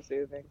because it's so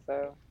soothing.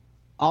 So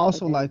I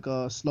also like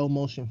slow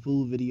motion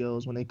food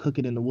videos when they cook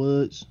it in the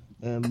woods.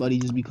 and Buddy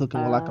just be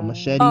cooking with like a Oh,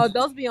 machete.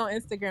 those be on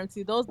Instagram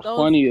too. Those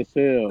Funny as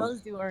hell.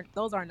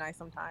 those are nice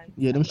sometimes.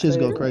 Yeah, them shits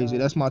go But crazy.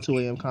 That's my 2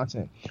 a.m.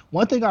 content.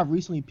 One thing I've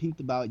recently peeped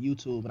about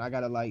YouTube, and I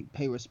gotta like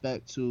pay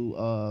respect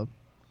to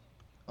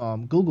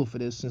Google for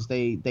this since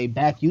they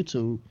back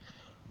YouTube.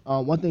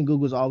 One thing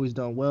Google's always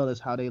done well is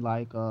how they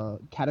like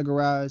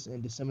categorize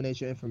and disseminate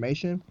your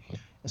information.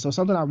 And so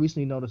something I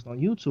recently noticed on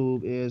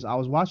YouTube is I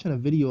was watching a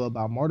video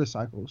about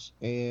motorcycles,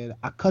 and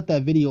I cut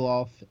that video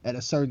off at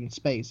a certain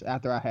space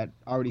after I had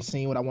already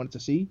seen what I wanted to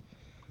see.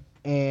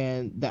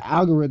 And the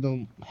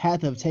algorithm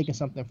had to have taken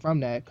something from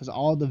that because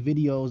all the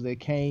videos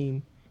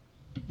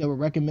that were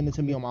recommended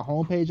to me on my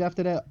homepage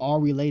after that all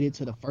related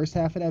to the first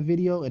half of that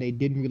video, and they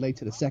didn't relate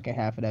to the second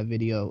half of that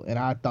video. And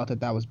I thought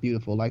that was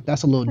beautiful. Like,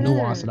 that's a little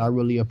nuance that I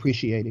really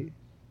appreciated.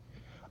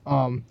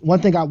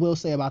 One thing I will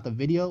say about the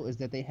video is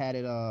that they had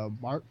it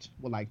marked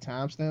with like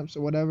timestamps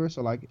or whatever.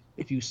 So like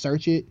if you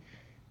search it,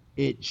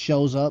 it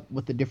shows up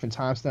what the different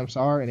timestamps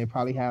are, and it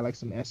probably had like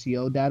some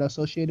SEO data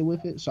associated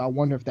with it. So I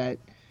wonder if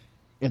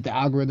the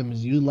algorithm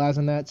is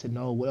utilizing that to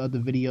know what other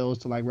videos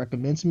to like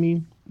recommend to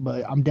me.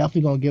 But I'm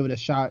definitely gonna give it a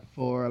shot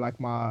for like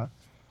my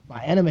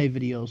anime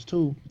videos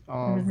too.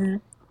 I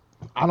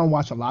don't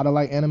watch a lot of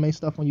like anime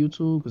stuff on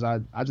YouTube because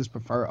I just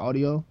prefer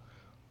audio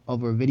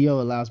over video.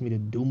 It allows me to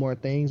do more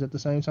things at the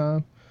same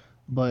time.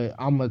 But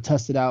I'm gonna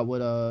test it out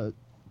with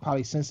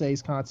probably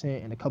Sensei's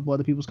content and a couple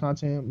other people's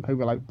content.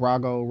 People like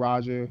Brago,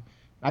 Roger.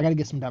 I gotta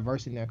get some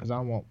diversity in there because I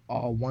don't want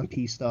all One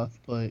Piece stuff.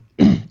 But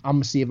I'm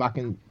gonna see if I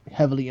can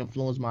heavily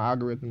influence my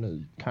algorithm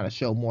to kind of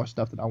show more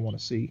stuff that I want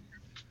to see.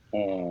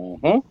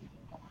 Well,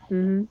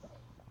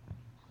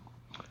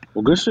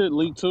 good shit,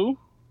 League 2.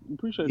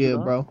 Appreciate you, Yeah,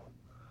 dog. bro.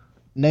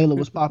 Naylor,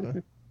 what's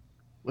popping?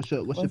 What's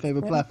your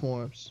favorite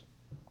platforms?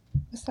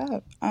 What's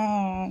up?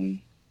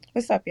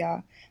 What's up,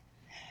 y'all?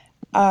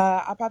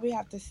 I'll probably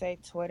have to say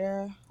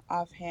Twitter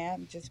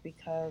offhand, just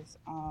because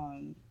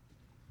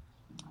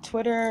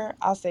Twitter.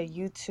 I'll say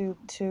YouTube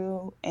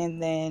too,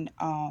 and then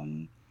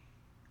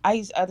I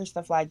use other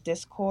stuff like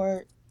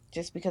Discord,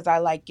 just because I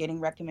like getting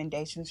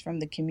recommendations from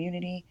the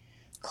community.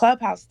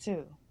 Clubhouse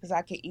too, because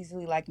I could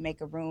easily like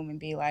make a room and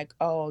be like,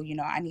 oh,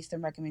 I need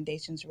some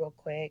recommendations real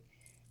quick,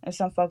 and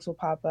some folks will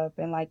pop up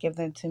and like give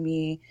them to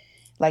me.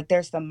 Like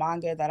there's some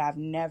manga that I've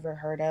never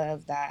heard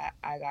of that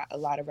I got a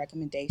lot of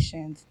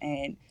recommendations,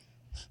 and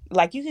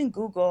like you can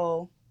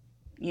Google,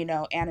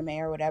 anime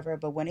or whatever,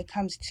 but when it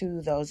comes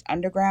to those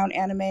underground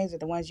animes or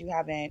the ones you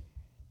haven't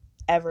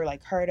ever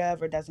like heard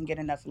of or doesn't get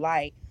enough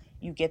light,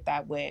 you get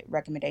that with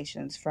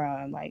recommendations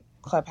from like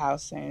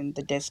Clubhouse and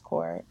the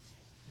Discord.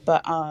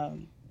 But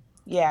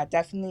yeah,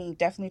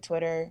 definitely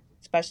Twitter,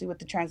 especially with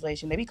the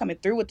translation. They be coming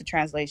through with the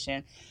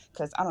translation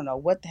because I don't know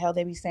what the hell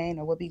they be saying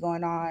or what be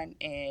going on,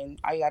 and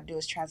all you gotta do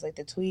is translate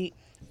the tweet,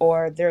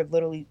 or there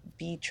literally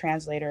be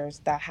translators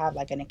that have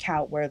like an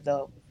account where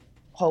the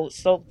whole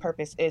sole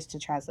purpose is to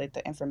translate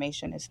the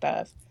information and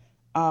stuff.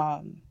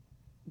 But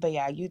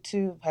yeah,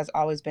 YouTube has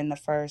always been the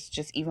first,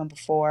 just even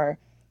before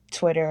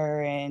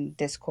Twitter and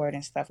Discord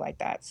and stuff like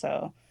that.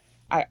 So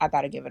I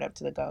gotta give it up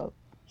to the GOAT.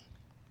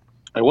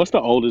 Hey, what's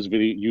the oldest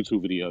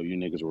YouTube video you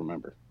niggas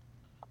remember?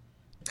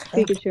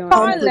 Pikachu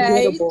on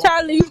Unforgettable.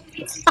 Charlie.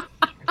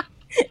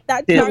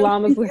 That The Charlie.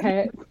 llamas with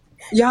hats.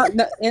 Y'all,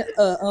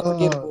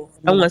 Unforgettable.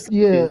 I want to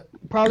Yeah,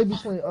 probably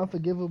between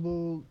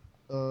Unforgivable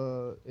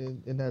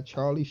and that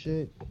Charlie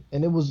shit.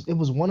 And it was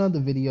one other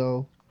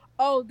video.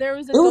 Oh, there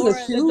was It was a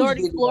the huge Dora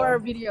video. Explorer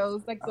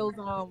videos, like those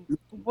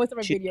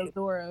voiceover videos,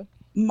 Dora.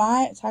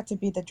 Mine had to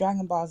be the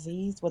Dragon Ball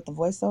Z's with the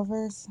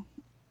voiceovers.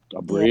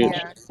 A bridge.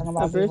 Yeah. Dragon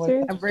Ball Z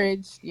voice. A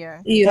bridge,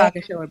 yeah. You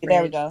talking show a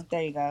There we bridge. go.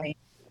 There you go.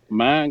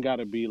 Mine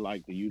gotta be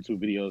like the YouTube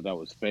videos that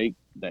was fake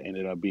that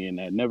ended up being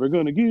that never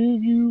gonna give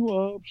you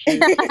up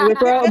shit.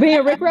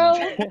 Being Rickroll.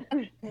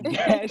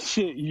 That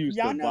shit used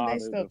Y'all to know bother they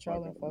still the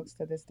trolling fuck folks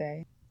to this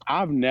day. I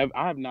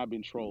have not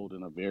been trolled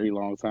in a very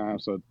long time,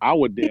 so I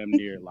would damn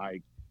near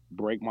like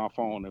break my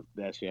phone if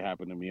that shit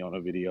happened to me on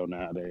a video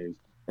nowadays.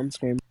 I'm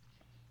screaming.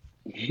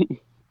 Shit.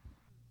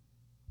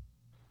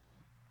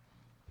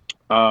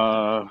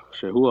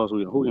 Who else?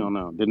 Who we on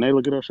now? Did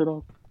Naylor get that shit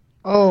off?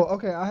 Oh,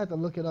 okay. I had to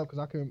look it up because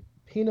I couldn't.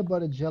 Peanut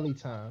butter jelly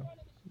time.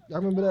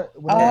 Y'all remember that?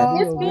 When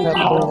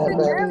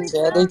Oh,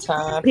 Jelly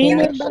time.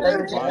 Peanut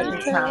butter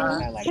jelly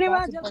time.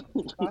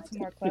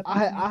 Baltimore Club.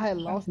 I had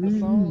lost the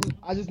song.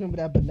 I just remember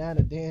that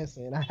banana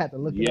dancing. I had to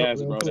look it up. Yes,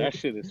 real bro. quick. That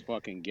shit is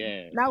fucking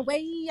gas. Now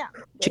way out.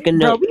 Chicken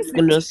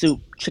noodle soup.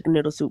 Chicken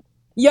noodle soup.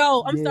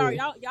 Yo, I'm Yeah. sorry.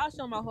 Y'all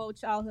show my whole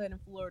childhood in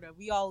Florida.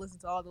 We all listen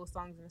to all those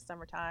songs in the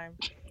summertime.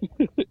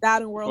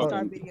 That and World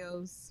Star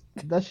videos.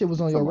 That shit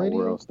was on your Talking about radio?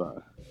 World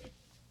Star.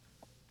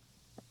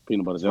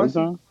 Peanut butter jelly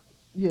time?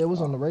 Yeah, it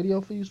was on the radio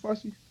for you,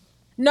 Spicy?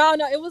 No,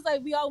 it was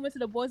like we all went to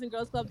the Boys and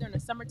Girls Club during the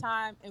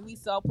summertime, and we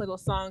saw play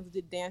those songs,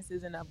 did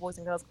dances in the Boys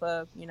and Girls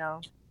Club.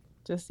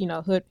 Just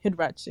hood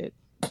rat shit.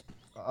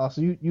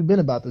 So you've been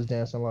about this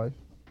dancing life.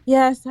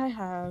 Yes, I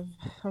have.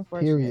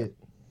 Unfortunately.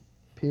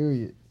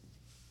 Period.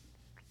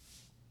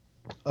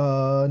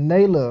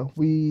 Naylor,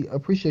 we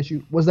appreciate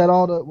you. Was that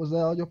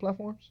all your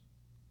platforms?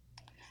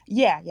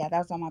 Yeah, that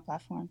was on my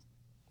platform.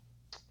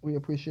 We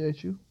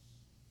appreciate you.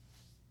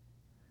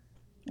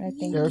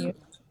 Thank Erica, you.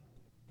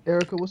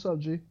 Erica, what's up,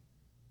 G?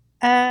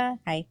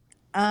 Hi.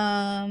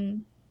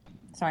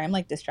 Sorry, I'm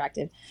like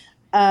distracted.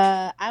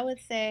 I would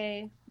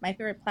say my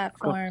favorite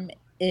platform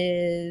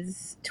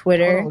is Hold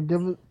Twitter.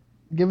 on,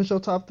 give us your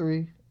top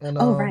 3, and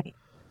Oh, right.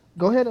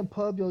 go ahead and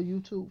pub your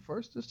YouTube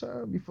first this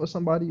time before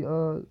somebody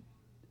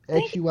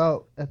X you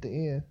out at the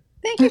end.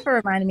 Thank you for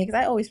reminding me because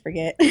I always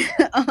forget.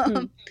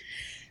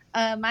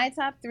 My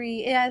top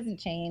 3, it hasn't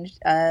changed.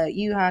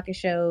 Yu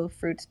Hakusho,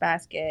 Fruits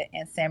Basket,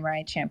 and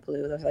Samurai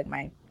Champloo. Those are like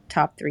my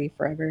top 3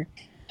 forever.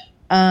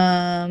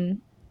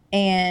 And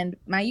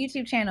my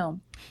YouTube channel.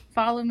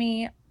 Follow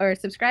me or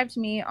subscribe to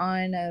me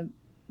on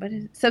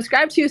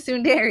subscribe to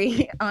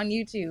Sundari on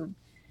YouTube.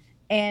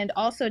 And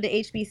also to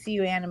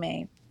HBCU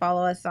Anime.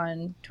 Follow us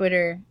on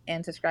Twitter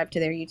and subscribe to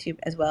their YouTube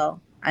as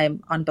well.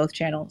 I'm on both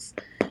channels.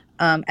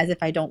 As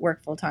if I don't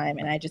work full time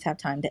and I just have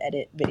time to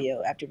edit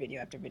video after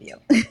video after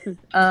video.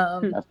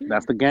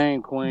 That's the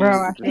game, Queen.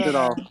 Bro, Get your shit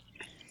off.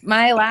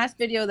 My last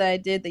video that I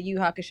did, the Yu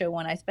Hakusho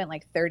one, I spent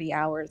like 30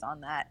 hours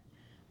on that.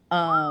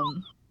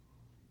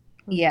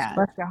 Yeah.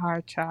 Bless your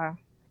heart, child.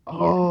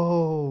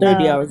 Oh,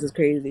 30 hours is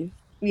crazy.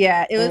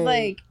 Yeah, it was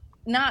like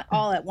not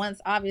all at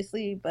once,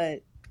 obviously,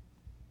 but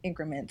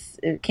increments.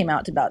 It came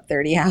out to about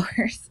 30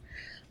 hours.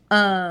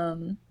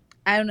 I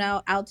don't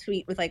know. I'll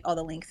tweet with like all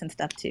the links and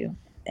stuff too,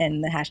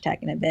 and the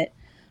hashtag in a bit.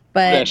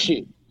 But That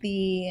shit.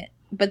 the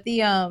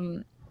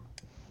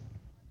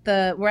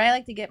where I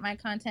like to get my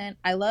content,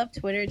 I love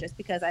Twitter just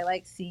because I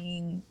like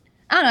seeing.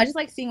 I don't know. I just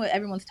like seeing what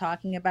everyone's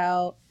talking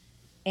about.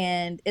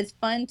 And it's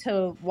fun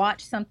to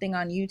watch something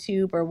on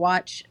YouTube or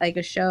watch like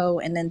a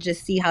show and then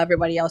just see how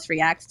everybody else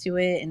reacts to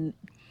it and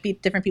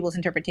different people's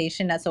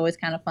interpretation. That's always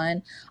kind of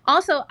fun.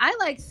 Also, I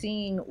like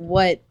seeing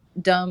what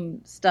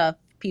dumb stuff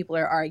people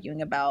are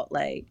arguing about,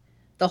 like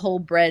the whole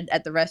bread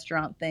at the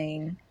restaurant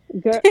thing.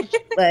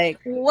 Like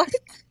what?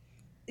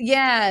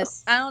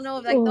 Yes, I don't know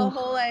if like the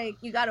whole like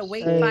you gotta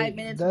wait 5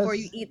 minutes before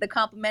you eat the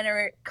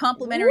complimentary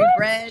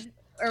bread.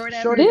 Or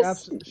whatever.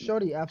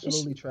 Shorty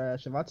absolutely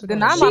trash. If I took She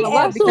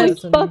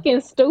absolutely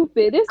fucking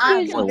stupid. This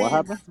bitch. What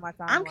happened?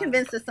 I'm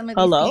convinced that some of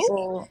these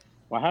people.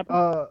 What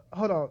happened?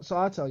 Hold on. So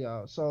I'll tell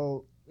y'all.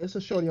 So it's a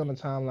shorty on the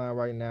timeline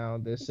right now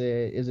that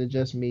said, "Is it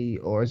just me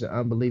or is it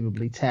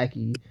unbelievably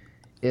tacky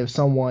if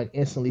someone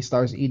instantly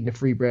starts eating the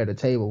free bread at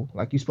the table?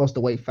 Like you're supposed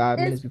to wait 5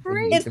 minutes before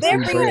you eat the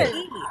free bread."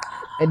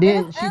 And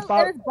then she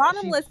followed. It's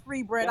bottomless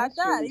free bread. I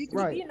got it. You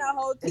can eat that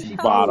whole tea.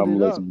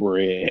 Bottomless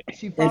bread.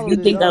 She If you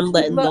think I'm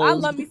letting Look, I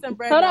those, love me some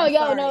bread. Hold but on, I'm yo,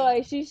 sorry. no,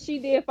 like, she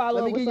did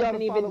follow up with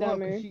something even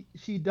dumber.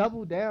 She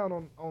doubled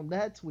down on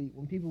that tweet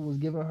when people was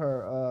giving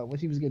her when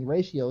she was getting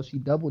ratios. She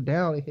doubled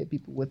down and hit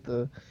people with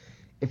the,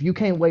 if you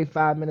can't wait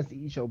 5 minutes to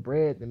eat your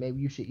bread, then maybe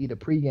you should eat a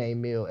pregame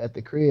meal at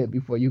the crib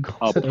before you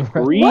go to the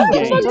restaurant. What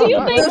the fuck do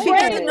you think She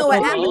doesn't know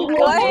what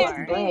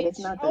happened. Bread, it's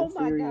not that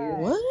serious.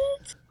 what?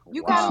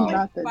 You Wow.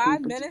 gotta wait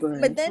 5 minutes.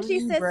 But then she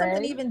said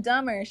something even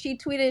dumber. She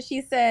tweeted,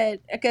 she said,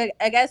 okay,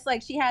 I guess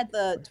like she had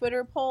the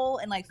Twitter poll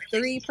and like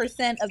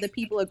 3% of the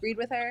people agreed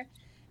with her.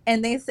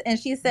 And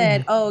she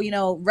said, oh, you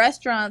know,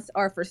 restaurants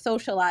are for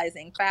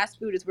socializing. Fast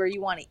food is where you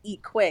want to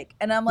eat quick.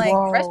 And I'm like,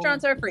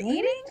 restaurants are for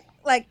eating?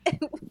 Like,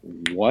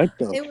 What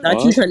the Not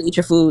fuck? you trying to eat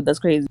your food. That's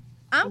crazy.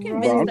 I'm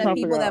convinced that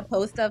people that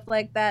post stuff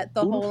like that,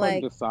 the Who whole the fuck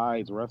like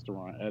decides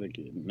restaurant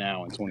etiquette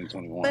now in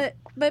 2021?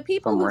 But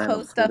people Some who random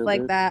post stuff Twitter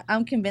like bitch? that,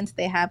 I'm convinced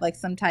they have like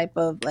some type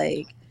of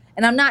like,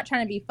 and I'm not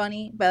trying to be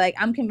funny, but like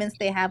I'm convinced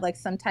they have like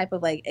some type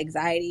of like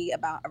anxiety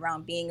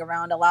around being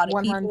around a lot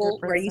of people,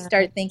 where you 100%.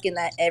 start thinking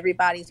that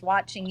everybody's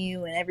watching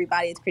you and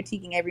everybody's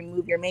critiquing every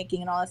move you're making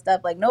and all that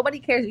stuff. Like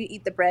nobody cares if you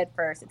eat the bread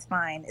first. It's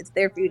fine. It's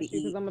there for you to eat.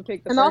 Because I'm gonna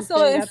pick the And first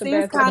also, thing it after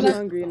seems basket if I'm kind of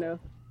hungry enough.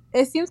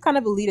 it seems kind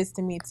of elitist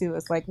to me too.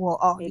 It's like, well,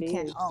 oh, It you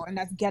can't. is. Oh, and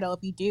that's ghetto if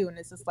you do. And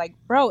it's just like,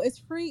 bro, it's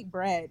free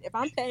bread. If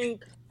I'm paying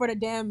for the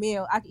damn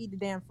meal, I can eat the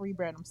damn free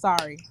bread. I'm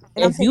sorry.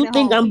 And If you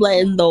think I'm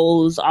letting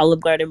those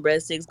Olive Garden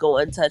breadsticks go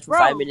untouched for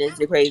 5 minutes,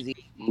 you're crazy.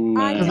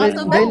 I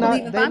also best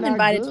believe if I'm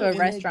invited to a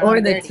restaurant, Or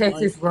I'm the there to eat.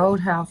 Texas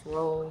Roadhouse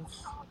rolls.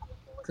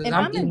 Because If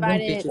I'm I'm eating them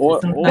invited, bitches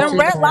with some hot them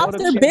Red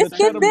Lobster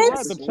biscuits,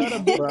 bitch. The cheddar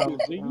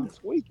biscuits, G, you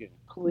tweaking.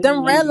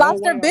 Them Red Ain't no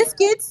Lobster way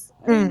biscuits.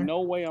 Ain't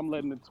no way I'm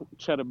letting the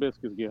cheddar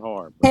biscuits get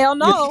hard, bro. Hell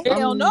no.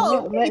 Hell I'm no.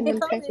 not letting them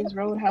Texas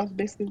Roadhouse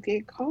biscuits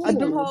get cold.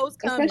 Them hoes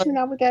coming. Especially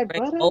not with that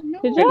butter.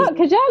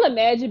 Could y'all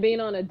imagine being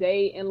on a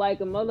date and like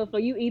a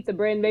motherfucker, you eat the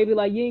bread and they be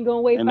like, you ain't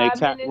gonna wait And 5 they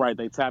tap minutes?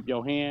 they tap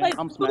your hand. Like,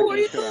 I'm who smacking are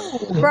the you? shit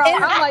out of you. Bro,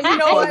 I'm like, you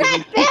know what?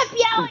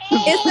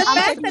 It's the I'm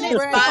fact taking that the it's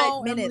bread 5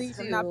 home and minutes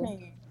I'm not too.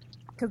 paying.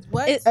 Cause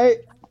what? Hey,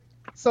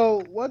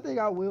 so one thing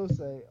I will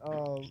say,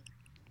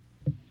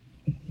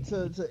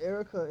 to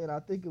Erica, and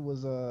I think it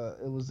was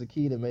the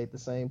key to make the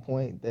same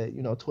point that,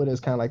 you know, Twitter is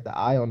kind of like the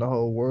eye on the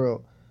whole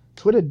world.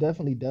 Twitter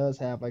definitely does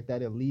have like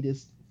that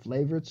elitist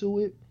flavor to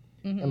it,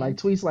 and like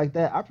tweets like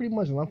that, I pretty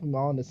much lump them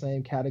all in the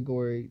same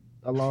category,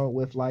 along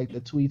with like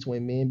the tweets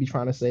when men be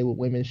trying to say what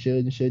women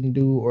should and shouldn't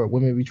do, or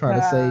women be trying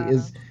to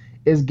say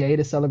is gay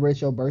to celebrate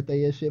your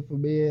birthday and shit for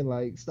men,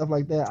 like stuff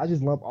like that. I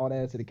just lump all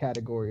that into the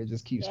category and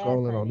just keep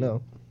scrolling on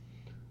them.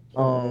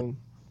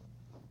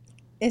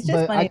 It's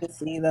just funny to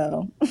see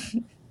though.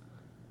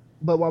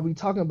 But while we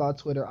talking about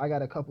Twitter, I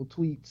got a couple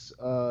tweets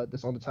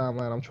that's on the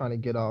timeline I'm trying to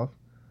get off.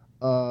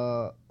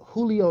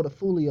 Julio the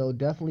Fulio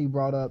definitely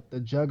brought up the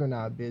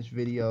Juggernaut bitch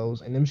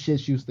videos, and them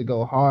shits used to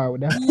go hard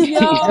with that.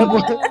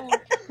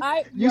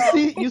 You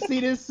see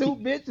this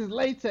suit, bitch, is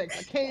latex.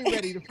 I came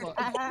ready to fuck.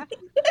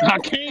 I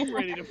came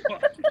ready to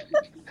fuck.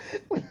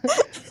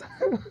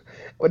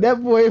 when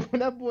that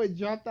boy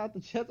jumped out the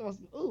chest, I was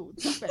like, ooh,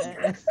 tough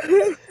ass.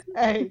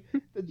 Hey,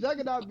 the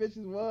Juggernaut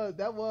bitches was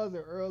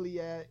an early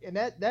ad, and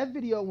that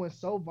video went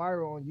so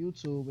viral on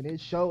YouTube, and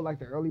it showed like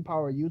the early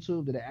power of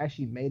YouTube that it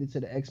actually made it to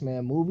the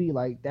X-Men movie.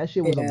 Like that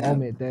shit was a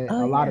moment that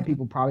a lot of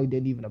people probably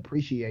didn't even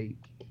appreciate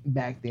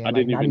back then. I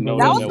didn't even know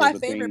that was my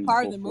favorite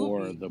part of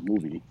the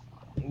movie.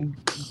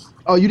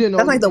 Oh, you didn't know?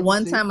 That's like the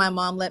one time my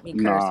mom let me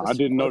curse. Nah, I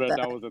didn't know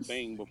that was a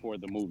thing before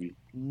the movie.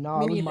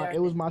 No,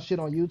 it was my shit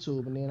on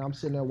YouTube, and then I'm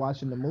sitting there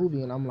watching the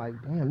movie, and I'm like,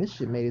 damn, this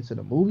shit made it to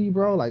the movie,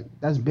 bro. Like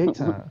that's big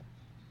time.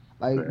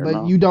 Like,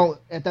 but you don't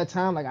at that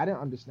time. Like, I didn't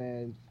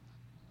understand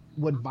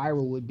what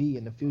viral would be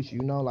in the future.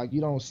 You know, like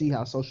you don't see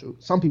how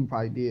some people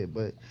probably did,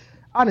 but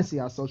I didn't see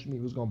how social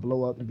media was gonna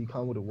blow up and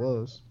become what it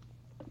was.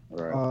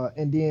 Right.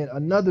 And then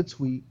another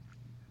tweet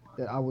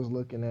that I was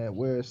looking at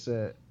where it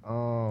said,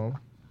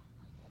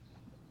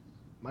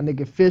 my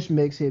nigga Fish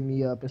Mix hit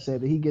me up and said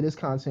that he get his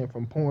content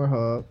from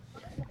Pornhub.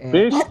 And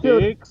Fish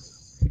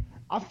Sticks.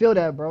 I feel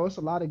that, bro. It's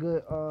a lot of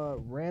good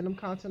random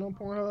content on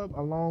Pornhub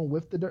along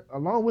with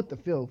the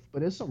filth, but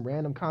there's some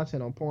random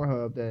content on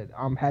Pornhub that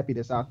I'm happy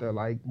that's out there,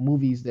 like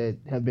movies that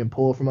have been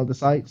pulled from other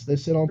sites that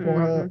sit on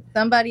Pornhub.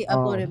 Somebody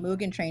uploaded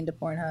Mugen Train to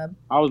Pornhub.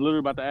 I was literally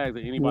about to ask,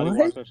 did anybody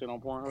watch that shit on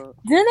Pornhub?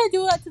 Didn't they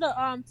do that to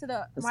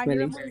the My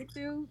Hero movie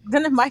too?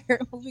 Didn't the My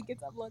Hero movie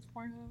get uploaded to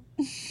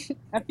Pornhub?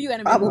 A few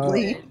anime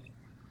Probably.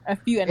 A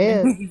few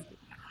anime movies.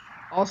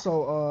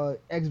 Also,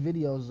 X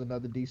Videos is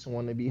another decent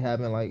one to be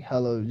having like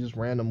hella just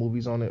random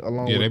movies on it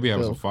along. Yeah, with they be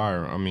having filth. some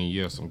fire. I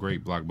mean, some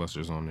great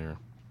blockbusters on there.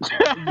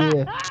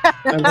 Yeah.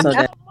 I'm so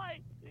down.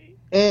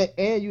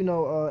 And you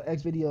know,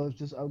 X Videos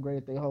just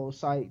upgraded their whole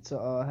site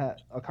to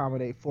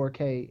accommodate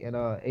 4K and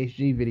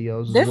HD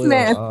videos. This as well.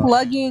 man is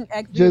plugging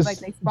X Videos like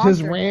they sponsor.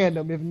 Just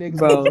random if niggas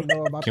don't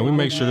know about. Can we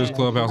make sure this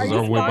clubhouse is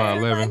over with by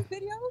 11?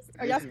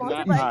 Are y'all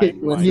sponsored by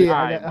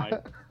Yeah.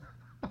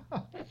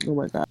 Oh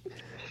my god.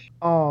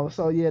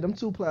 So yeah, them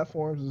two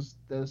platforms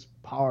that's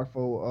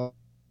powerful.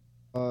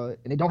 And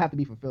they don't have to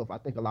be for filth. I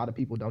think a lot of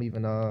people don't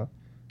even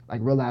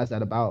like realize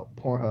that about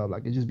Pornhub.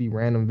 Like it just be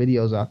random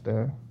videos out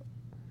there.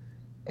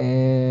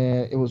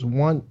 And it was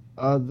one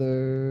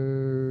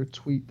other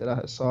tweet that I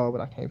had saw,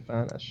 but I can't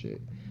find that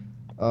shit.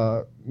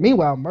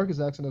 Meanwhile, Merc is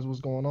asking us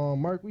what's going on.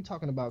 Merc, we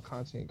talking about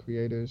content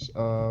creators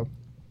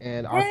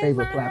and our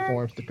favorite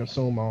platforms to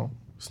consume on.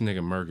 This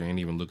nigga Merc ain't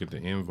even look at the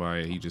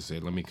invite. He just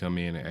said, let me come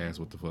in and ask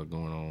what the fuck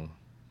going on.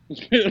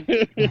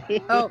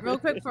 Oh, real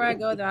quick before I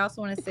go, though, I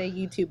also want to say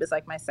YouTube is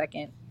like my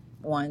second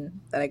one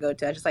that I go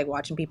to. I just like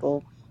watching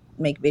people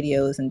make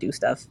videos and do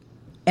stuff.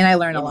 And I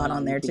learn a lot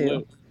on there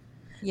too.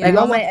 Yeah, like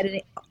all my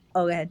editing.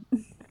 Oh, go ahead.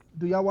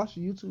 Do y'all watch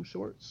the YouTube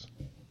shorts?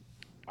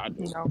 I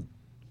do. No.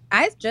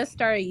 I just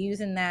started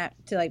using that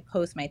to like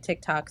post my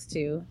TikToks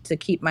too, to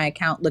keep my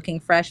account looking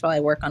fresh while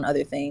I work on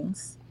other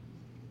things.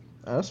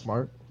 That's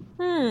smart.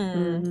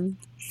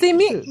 See,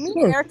 me and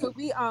Erica,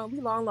 we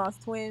long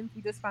lost twins.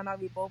 We just found out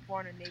we both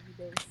born on Navy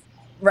base.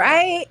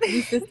 Right?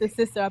 We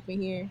sister up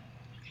in here.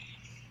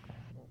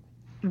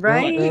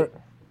 Right? Well,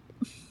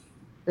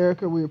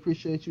 Erica, we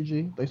appreciate you,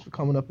 G. Thanks for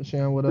coming up and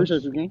sharing with us.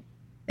 Appreciate you, G.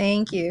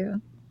 Thank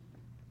you.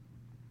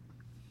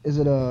 Is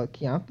it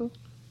Keonta?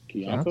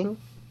 Keonta?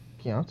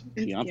 Keonta?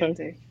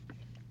 Keonta?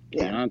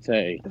 Yeah.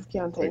 Keonta. It's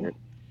Keontae.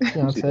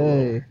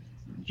 Keontae.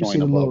 You see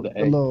the little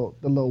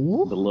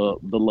woo? The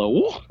little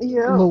woo?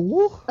 Yeah. The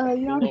woo?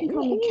 Y'all can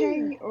call me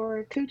K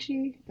or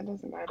Coochie. It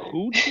doesn't matter.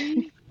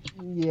 Coochie?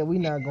 Yeah, we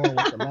not going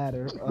with the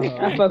latter.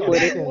 I fuck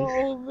with it.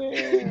 Whoa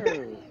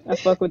there. I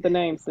fuck with the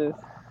name, sis.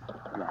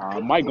 Nah,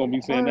 Mike gonna be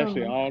saying that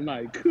shit all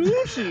night.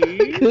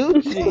 Coochie.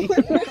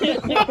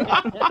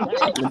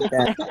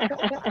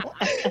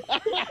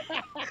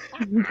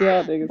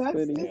 Y'all niggas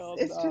funny.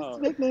 It's just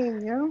a nickname,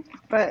 yo.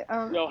 But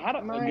yo, how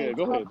do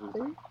go ahead,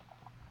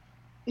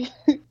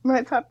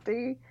 my top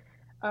three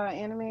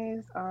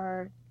animes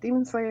are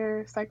Demon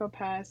Slayer, Psycho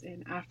Pass,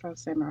 and Afro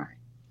Samurai.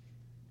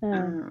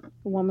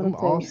 Woman I'm of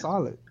all Taste.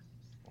 solid.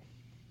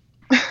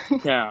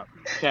 Cap.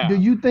 Do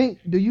you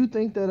think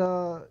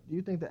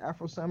that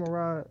Afro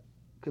Samurai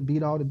could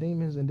beat all the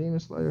demons in Demon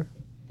Slayer?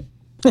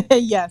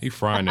 Yes. He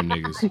frying them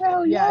niggas.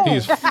 Hell yeah.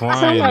 He's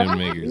frying them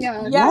niggas.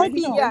 Yeah,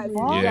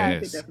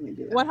 yes.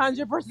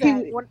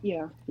 100%.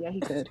 Yeah, he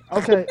could.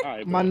 Okay.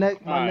 Right, my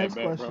next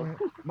bro. question.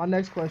 My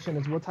next question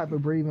is, what type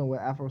of breathing would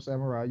Afro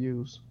Samurai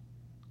use?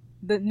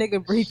 The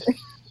nigga breathing.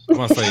 I'm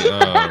gonna say,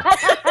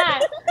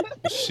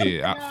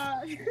 shit.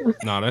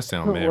 No, that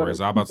sounds mad.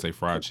 Rez. I was about to say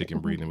fried chicken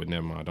breathing, but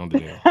never mind. Don't do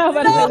that. I was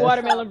about to say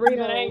watermelon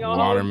breathing. I ain't gonna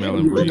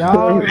Watermelon breathing.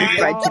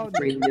 Fried chicken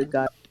breathing, you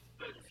got.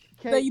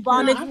 So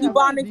Ebonics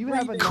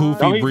breathing.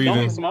 Koofy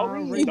breathing.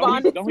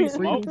 Don't he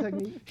smoke?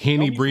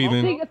 Henny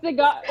breathing.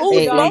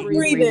 Ooh, smoke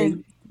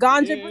breathing.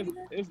 Ganja Yeah, breathing?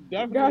 it's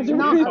definitely Ganja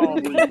menthol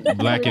breathing. breathing.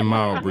 Black and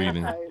mild Air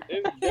breathing. type.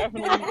 It's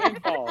definitely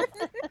menthol.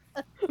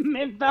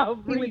 Menthol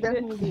He would breathing.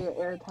 definitely be an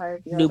air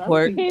type. Yeah,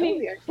 Newport. that would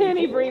be actually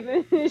Henny cool.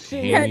 breathing.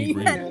 Shit. Henny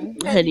breathing.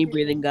 Honey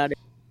breathing got it.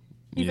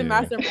 He's a Yeah.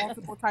 master of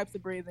multiple types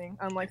of breathing,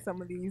 unlike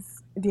some of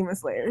these demon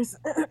slayers.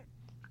 Bro,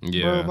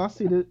 Yeah. if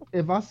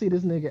I see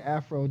this nigga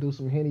Afro do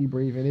some Henny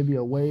breathing, it'd be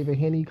a wave of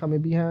Henny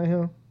coming behind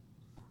him.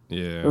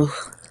 Yeah.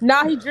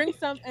 Nah, he drinks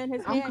some in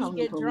his I'm hand. He calling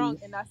the get drunk,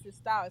 police. and that's his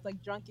style. It's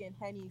like drunken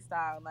Henny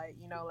style, like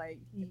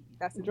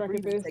that's his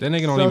Drunken breathing fist. That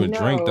technique. nigga don't So- even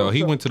drink though.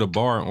 He so- went to the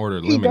bar and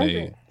ordered He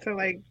lemonade. doesn't. So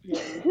like,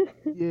 yeah.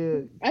 Yeah.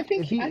 I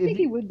think If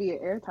he would be an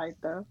air type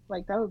though.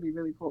 Like that would be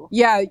really cool.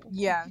 Yeah,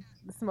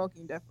 the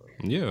smoking definitely.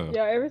 Yeah.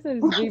 Yo, ever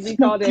since GB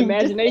called it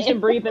imagination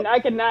breathing, I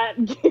cannot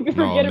forget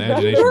No, about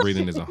imagination it.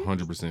 breathing is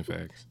 100%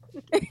 facts.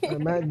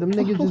 Them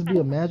niggas just be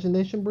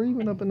imagination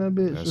breathing up in that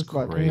bitch. That's just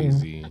like,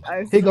 crazy.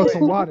 I Here goes swear.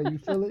 some water. You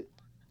feel it?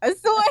 I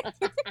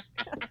swear.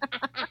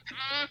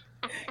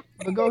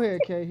 But go ahead,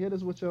 Kay. Hit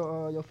us with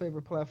your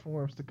favorite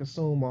platforms to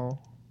consume on.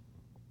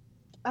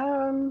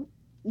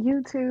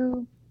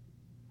 YouTube.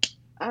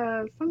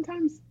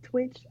 Sometimes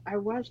Twitch. I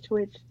watch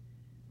Twitch,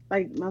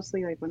 like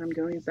mostly like when I'm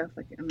doing stuff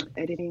like I'm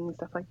editing and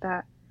stuff like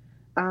that.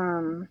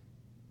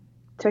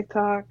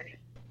 TikTok,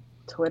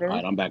 Twitter. All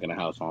right, I'm back in the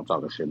house, so I'm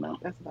talking shit now.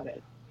 That's about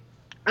it.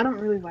 I don't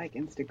really like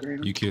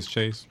Instagram. You kiss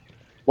Chase?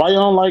 Why you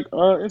don't like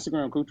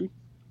Instagram, Coochie?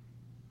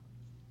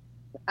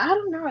 I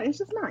don't know. It's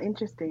just not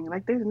interesting.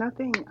 Like, there's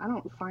nothing. I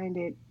don't find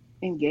it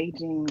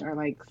engaging or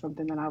like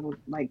something that I would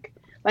like.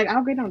 Like,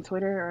 I'll get on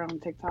Twitter or on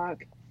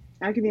TikTok.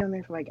 I could be on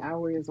there for like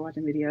hours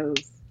watching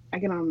videos. I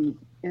get on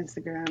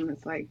Instagram.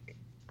 It's like,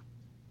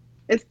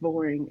 it's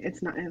boring.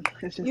 It's not.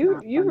 It's just You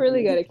not you fun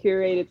really for got me. to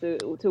curate it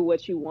to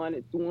what you want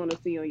to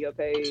see on your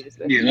page.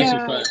 Especially. Yeah, that's a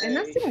Yeah, fact. and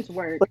that's too much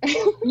work.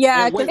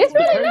 Yeah, And wait, It's the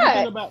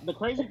really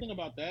crazy not. thing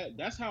about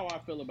that's how I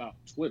feel about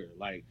Twitter.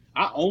 Like,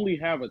 I only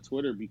have a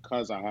Twitter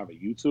because I have a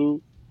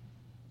YouTube.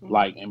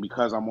 Like, and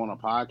because I'm on a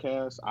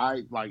podcast,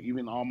 I like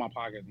even all my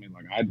podcasts. Man,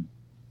 like, I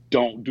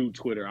don't do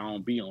Twitter. I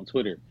don't be on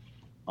Twitter.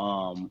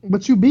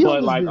 But you be But on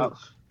this like, bitch.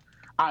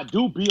 I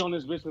do be on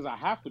this bitch because I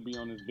have to be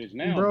on this bitch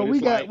now. Bro, but we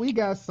it's got like, we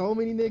got so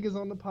many niggas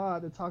on the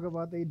pod that talk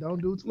about they don't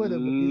do Twitter,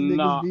 but these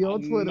niggas be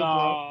on Twitter,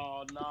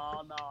 bro.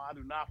 No, I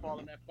do not fall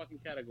in that fucking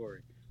category.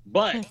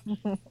 But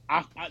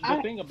the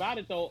thing about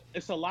it though,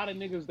 it's a lot of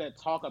niggas that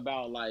talk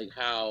about like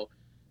how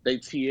they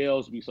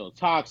TLs be so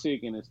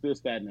toxic and it's this,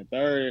 that, and the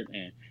third,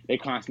 and they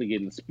constantly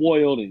getting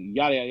spoiled and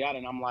yada yada yada.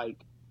 And I'm like,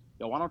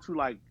 yo, why don't you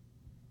like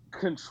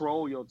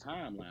control your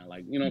timeline?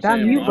 Like, you know what I'm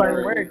Damn, saying? you Moderate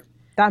burn your- work.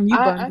 Damn, you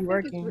I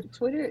burn be think working.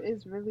 Twitter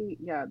is really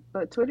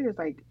but Twitter is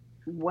like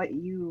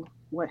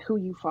who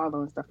you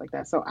follow and stuff like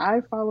that. So I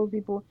follow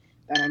people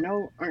that I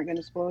know aren't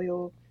gonna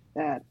spoil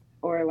that,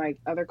 or like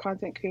other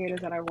content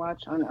creators that I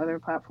watch on other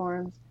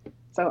platforms.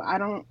 So I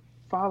don't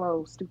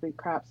follow stupid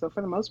crap. So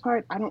for the most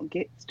part, I don't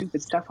get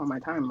stupid stuff on my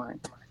timeline.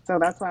 So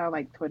that's why I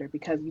like Twitter,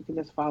 because you can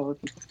just follow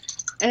people.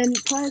 And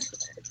plus,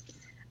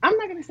 I'm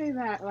not gonna say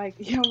that like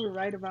y'all were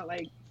right about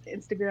like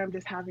Instagram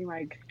just having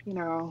like,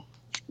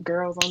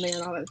 girls on there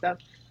and all that stuff.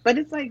 But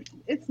it's like,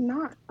 it's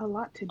not a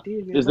lot to do.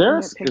 You're Is there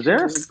looking at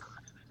pictures.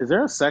 is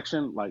there a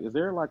section like is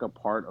there like a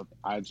part of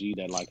IG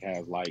that like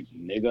has like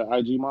nigga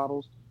IG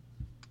models?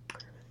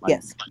 Like,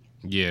 Yes.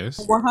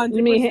 Yes. 100%.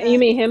 You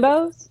mean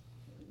himbos?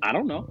 I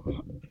don't know.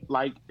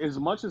 Like, as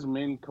much as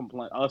men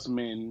complain, us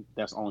men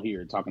that's on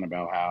here talking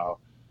about how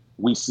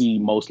we see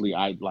mostly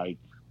like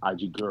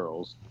IG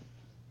girls.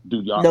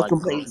 Do y'all No like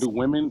complaints. do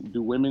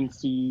women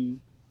see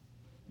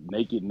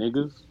naked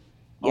niggas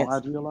Yes. on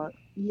IG a lot?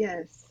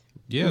 Yes.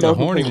 Yeah, No the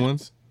horny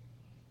complaints.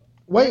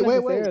 ones. Wait.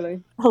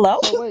 Necessarily. Hello?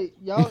 So wait,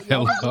 y'all be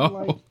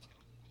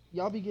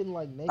getting Hello.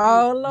 like naked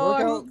Oh,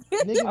 Lord.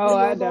 workout nigga Oh,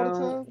 I videos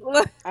all the don't.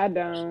 time? I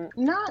don't.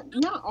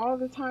 Not all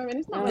the time, and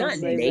it's not I like don't Not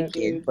say that, naked,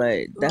 dude.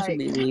 but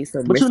definitely like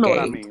some But you know what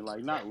I risque. mean,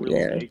 like not really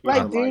Yeah. naked,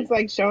 like but dudes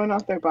like showing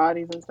off their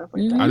bodies and stuff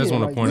like I that. just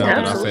want to like, point out that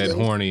I absolutely. said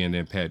horny and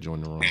then Pat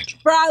joined the room.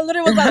 Bro, I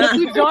literally was like, if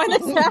you join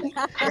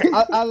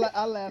us.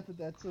 I laughed at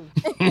that too.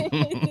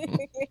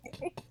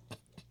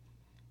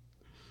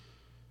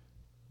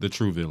 The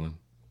true villain.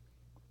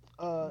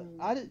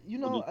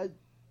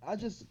 I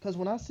just because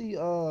when I see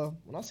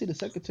the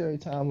secretary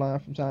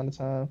timeline from time to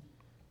time,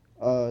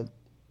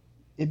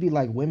 it'd be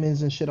like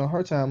women's and shit on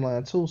her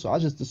timeline too. So I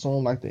just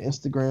assumed like the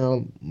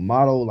Instagram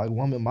model, like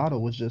woman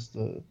model, was just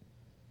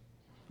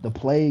the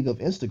plague of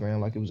Instagram,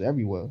 like it was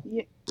everywhere.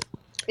 Yeah,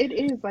 it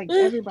is like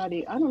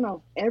everybody. I don't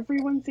know if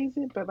everyone sees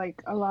it, but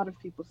like a lot of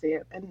people see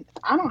it, and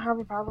I don't have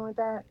a problem with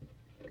that.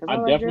 'Cause I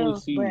like definitely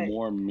girls, see but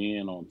more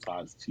men on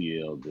Todd's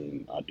TL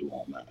than I do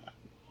on mine.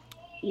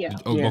 yeah.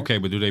 Oh, Yeah. okay,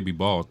 but do they be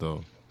bald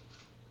though?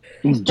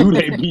 Do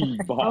they be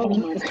Oh bald?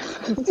 my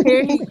god.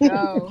 Here you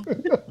go.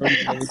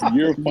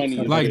 You're funny.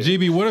 as Like hell.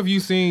 GB, what have you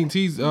seen?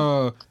 T's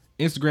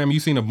Instagram. You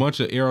seen a bunch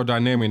of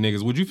aerodynamic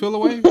niggas. Would you feel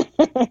away?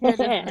 Here this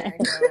man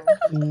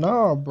go.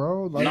 No,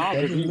 bro. Like Nah,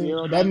 that, but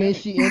he's that means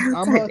she is.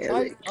 I'm her Damn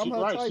type. it. I'm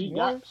her Right, type she one,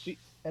 got she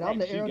and I'm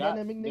the right, she got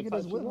aerodynamic the nigga type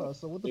that's she with her. wants.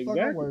 So what the fuck I'm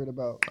Exactly. worried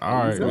about? All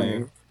right, Exactly.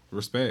 man.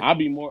 Respect. I'd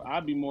be more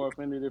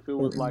offended if it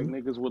was like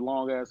niggas with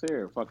long ass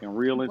hair, fucking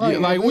real and Yeah,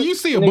 shit. like when you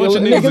see a bunch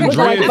of niggas in look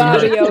like dreads,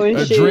 Fabio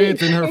and shit.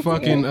 dreads in her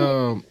fucking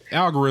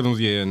algorithms.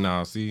 Yeah,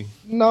 nah. See,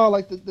 No,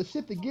 like the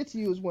shit that gets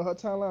you is when her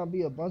timeline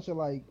be a bunch of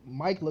like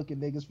Mike looking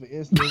niggas, for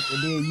instance,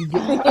 and then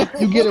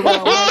you get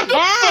around Mike.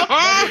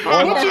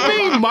 what you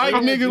mean, Mike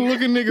nigga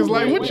looking niggas?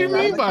 Like, what you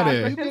mean by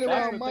You that? get That's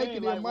around the Mike thing,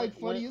 and then like, Mike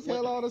when- funny as when-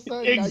 hell all of a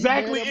sudden.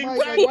 Exactly, Now you mad at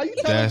Mike. Like, why you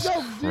telling That's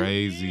jokes, G?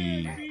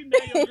 crazy.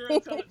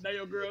 Now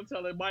your girl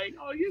telling Mike,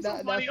 "Oh, you so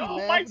Now funny. she Oh,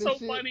 laughing Mike's so and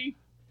shit. funny."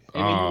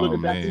 And then you look Oh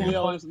at that man,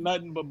 video, it's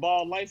nothing but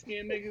bald, light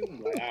skinned niggas.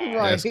 Like, all right.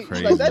 Right. That's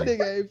Like that crazy.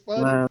 nigga ain't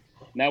funny. Wow.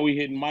 Now we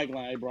hitting Mike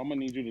like, hey, bro, I'm gonna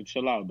need you to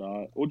chill out,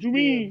 dog. What you Yeah,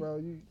 mean?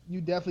 bro.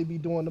 You definitely be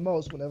doing the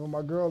most whenever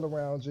my girl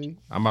around, G.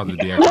 I'm about to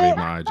deactivate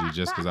my IG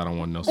just because I don't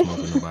want no smoke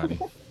with nobody.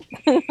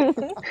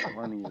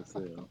 Funny as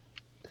hell.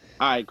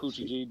 All right,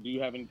 Coochie G, do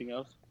you have anything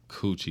else?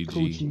 Coochie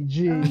G. Coochie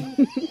G.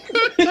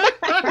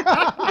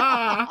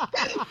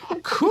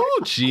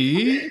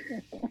 Coochie.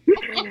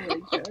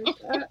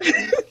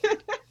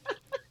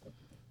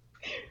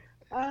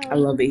 I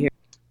love it here.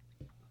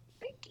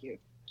 Thank you.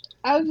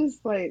 I'll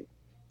just like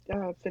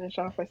finish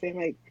off by saying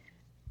like,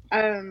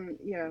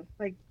 yeah,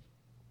 like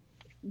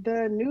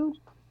the new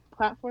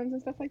platforms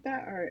and stuff like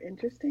that are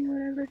interesting, or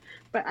whatever.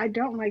 But I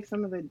don't like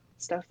some of the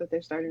stuff that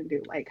they're starting to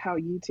do, like how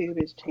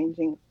YouTube is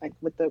changing. Like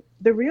with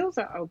the reels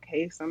are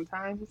okay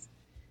sometimes,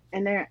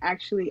 and they're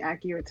actually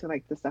accurate to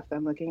like the stuff that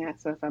I'm looking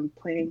at. So if I'm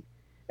playing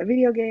a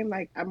video game,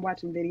 like I'm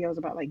watching videos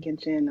about like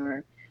Genshin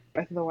or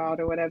Breath of the Wild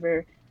or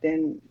whatever,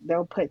 then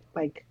they'll put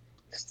like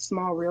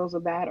small reels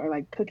of that or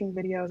like cooking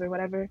videos or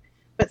whatever.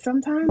 But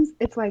sometimes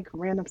it's like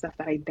random stuff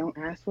that I don't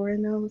ask for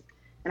in those,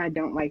 and I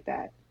don't like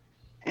that.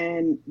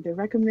 And the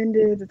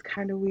recommended is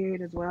kind of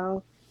weird as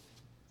well.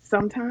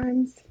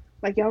 Sometimes,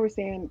 like y'all were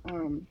saying,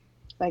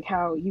 like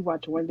how you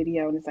watch one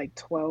video and it's like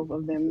 12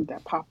 of them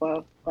that pop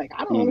up. Like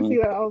I don't want to see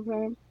that all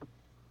the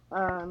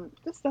time.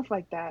 Just stuff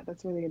like that.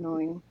 That's really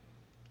annoying.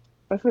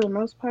 But for the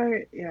most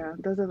part, yeah,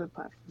 those are the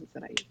platforms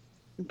that I use.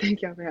 And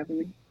thank y'all for having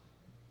me.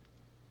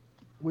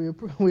 We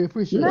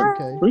appreciate Yeah, it,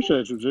 Kay.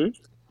 appreciate you, G.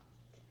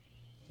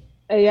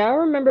 Hey, I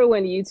remember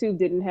when YouTube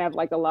didn't have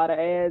like a lot of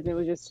ads and it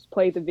was just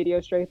play the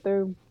video straight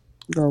through.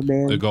 Oh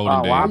man. The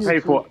golden Well, I days. pay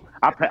for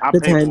I The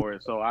pay time. for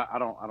it, so I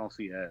don't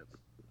see ads.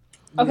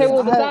 Okay, Yeah,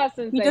 well, I had- besides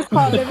Sensei, He just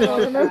called living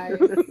on everyone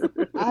the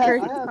guys. I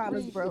Curtis had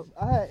Thomas free, broke.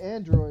 I had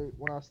Android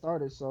when I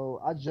started,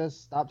 so I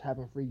just stopped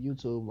having free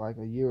YouTube like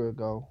a year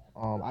ago.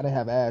 I didn't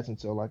have ads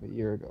until like a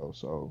year ago,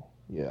 so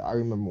yeah, I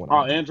remember when Oh,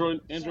 I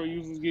Android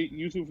users get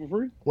YouTube for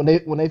free? when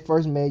they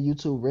first made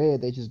YouTube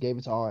Red, they just gave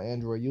it to all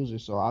Android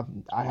users. So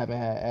I haven't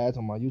had ads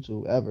on my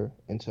YouTube ever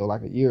until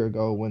like a year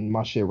ago when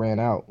my shit ran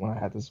out when I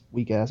had this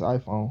weak ass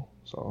iPhone.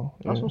 So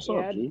yeah. That's what's up,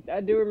 Yeah, G.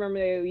 I do remember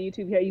that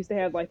YouTube used to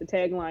have like the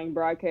tagline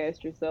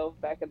 "Broadcast yourself"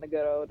 back in the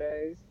good old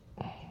days.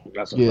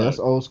 That's a Yeah, fact. that's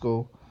old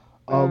school.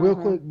 Real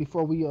Uh-huh. quick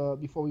before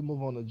we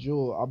move on to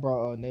Jewel, I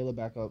brought Nayla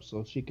back up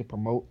so she could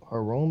promote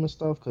her room and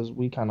stuff because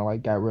we kind of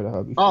like got rid of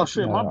her before Oh she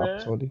shit, had my an bad.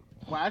 opportunity.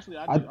 Well, actually,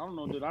 I I don't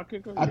know. Did I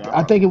kick her? I, Yeah,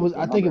 I think it was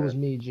my it bad. was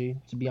me, G.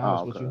 To be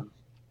honest Oh, with okay. you.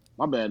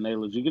 My bad,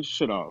 Nayla. G, get your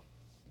shit off.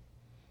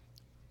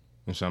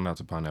 And shout out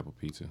to Pineapple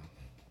Pizza.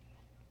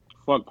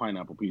 Fuck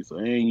pineapple pizza.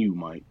 And you,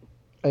 Mike.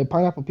 Hey,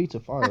 pineapple pizza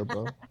fire,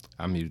 bro.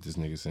 I muted this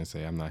nigga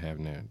Sensei. I'm not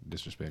having that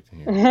disrespect in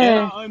here. And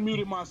I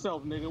unmuted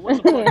myself, nigga.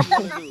 What the fuck you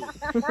wanna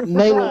do?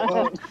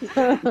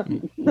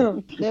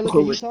 Nayla,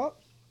 can you talk?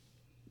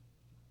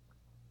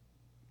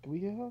 Can we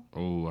hear her?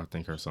 Oh, I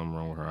think there's something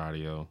wrong with her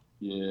audio.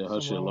 Yeah, her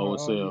Something shit wrong low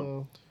with as her hell.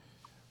 audio.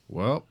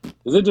 Well,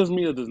 Is it just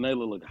me or does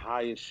Nayla look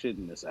high as shit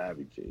in this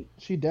Abby, G?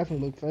 She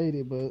definitely looked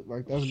faded, but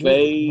like that's good.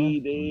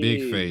 Faded.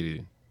 big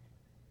faded.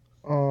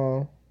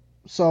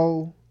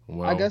 So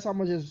Well, I guess I'm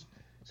gonna just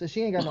since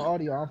she ain't got no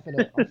audio, I'm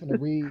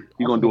finna read.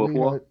 You gonna do it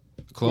for her?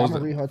 Close I'm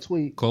gonna read her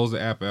tweet. Close the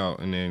app out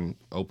and then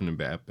open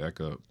the app back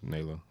up,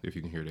 Nayla, if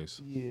you can hear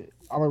this. Yeah,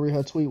 I'm gonna read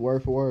her tweet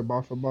word for word,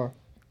 bar for bar.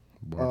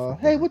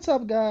 Hey, what's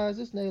up, guys?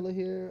 It's Nayla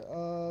here.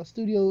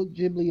 Studio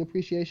Ghibli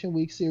Appreciation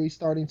Week series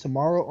starting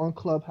tomorrow on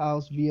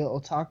Clubhouse via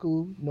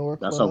Otaku Nora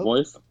Club. That's her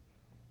voice?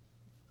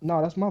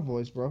 No, that's my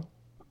voice, bro.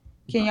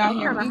 Can y'all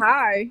hear Kind of me?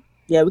 high.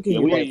 Yeah, we can Yeah,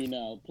 hear we that. hear you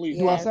now. Please.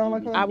 Do I sound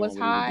like her? I was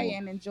high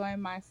and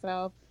enjoying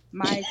myself.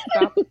 Mike,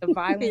 stop the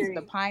violence,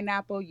 the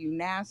pineapple. You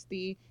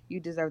nasty. You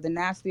deserve the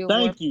nasty award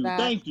Thank for you. that.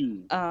 Thank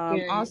you.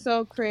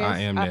 Also, Chris, I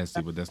am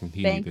nasty, but that's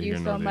he thank neither you here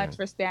so nor much there.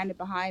 for standing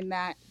behind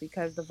that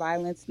because the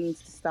violence needs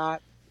to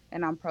stop.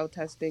 And I'm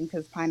protesting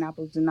because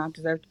pineapples do not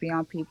deserve to be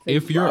on pizza.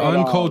 If you're At all,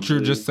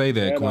 uncultured, G. just say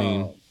that, At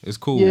Queen. all. It's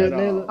cool. Yeah, At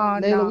Nayla, all. Oh,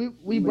 Nayla, no.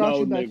 we brought No,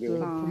 you back nigga.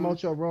 to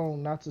promote your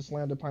room, not to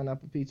slander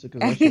pineapple pizza,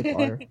 because that shit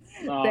fire.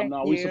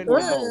 No, we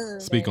support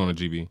both. Speak on it,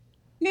 GB.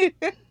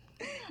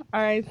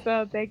 All right,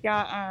 so thank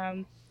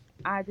y'all.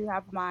 I do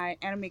have my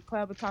anime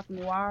club of Talk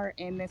Noir,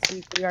 and this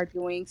week we are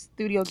doing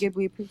Studio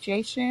Ghibli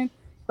Appreciation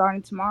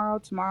starting tomorrow.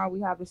 Tomorrow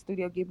we have the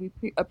Studio Ghibli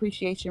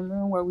Appreciation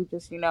Room where we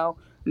just,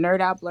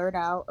 nerd out, blurt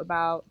out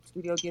about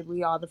Studio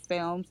Ghibli, all the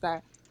films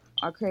that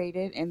are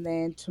created, and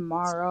then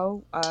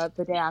tomorrow,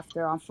 the day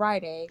after, on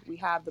Friday, we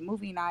have the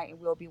movie night, and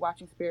we'll be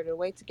watching Spirited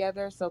Away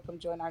together. So come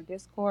join our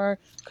Discord,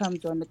 come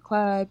join the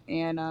club,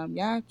 and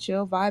yeah,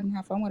 chill, vibe, and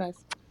have fun with us.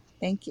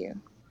 Thank you.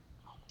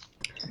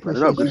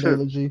 Appreciate you, Appreciate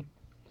Baylor G.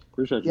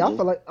 Appreciate you, Yeah, G.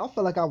 I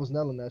feel like I was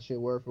nailing that shit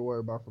word for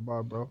word, bar for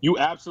bar, bro. You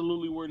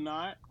absolutely were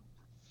not.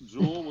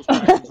 Jewel was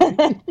cracking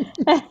G.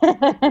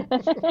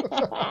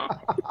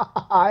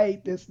 I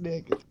hate this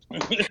nigga.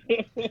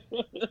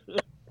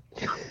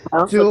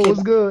 Also, Jewel okay,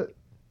 was good.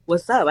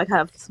 what's up? I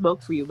have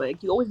smoke for you,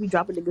 Mike. You always be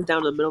dropping niggas down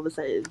in the middle of a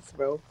sentence,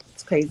 bro.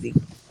 It's crazy.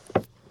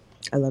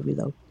 I love you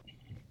though.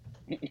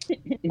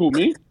 Who,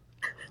 me?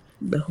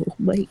 No,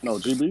 Mike. No,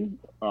 GB? He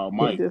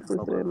Mike. definitely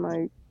Okay. said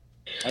Mike.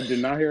 I did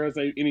not hear her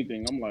say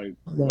anything. I'm like,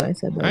 No, I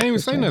said I Mike. didn't even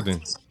for say sure.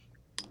 nothing.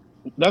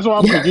 that's why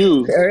I'm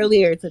confused.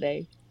 Earlier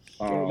today.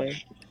 Never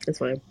mind. It's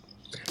fine.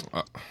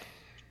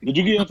 Did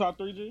you get your top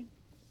 3, G?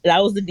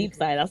 That was the deep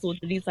side. That's what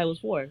the deep side was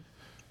for.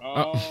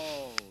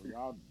 Oh,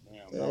 y'all,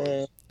 damn. That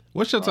was,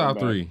 What's your my top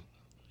bad. 3?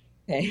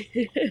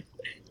 Okay.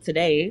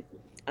 Today,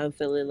 I'm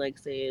feeling like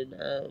saying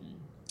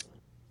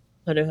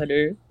Hunter x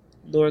Hunter,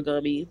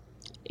 Noragami,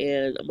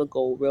 and I'm gonna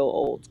go real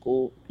old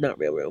school. Not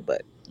real,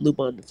 but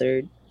Lupin the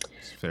Third.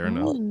 Fair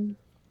enough.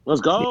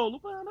 Let's go.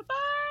 Lupin the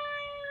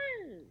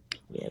Third.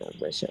 Yeah, that's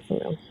my shit for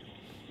real.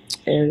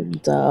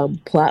 And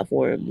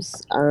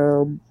platforms.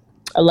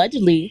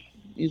 Allegedly,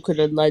 you could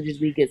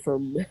allegedly get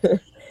some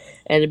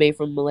anime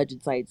from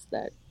alleged sites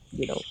that,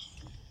 you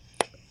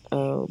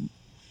know.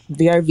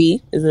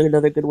 VRV is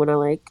another good one I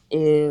like,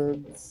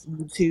 and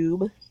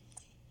YouTube.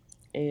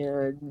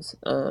 And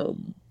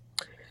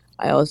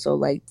I also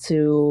like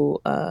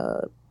to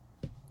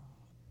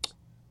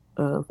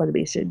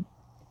Funimation.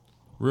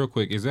 Real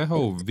quick, is that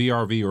whole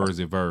VRV or is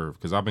it Verve?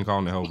 Because I've been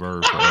calling it whole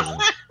Verve forever.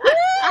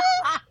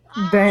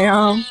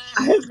 Damn.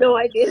 I have no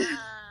idea.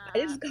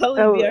 I just call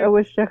it I VRV.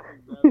 wish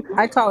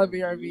I call it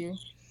VRV.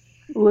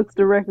 looks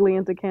directly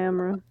into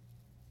camera.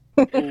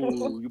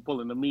 Ooh, you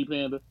pulling the meat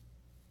panda?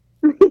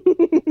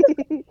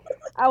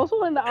 I was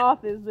in the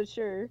office, but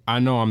sure. I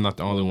know I'm not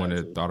the only one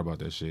that thought about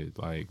that shit.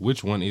 Like,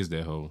 which one is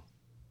that hoe?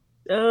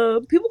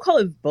 People call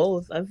it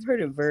both. I've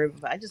heard of Verve,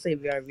 but I just say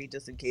VRV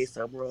just in case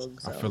I'm wrong.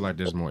 So. I feel like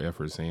there's more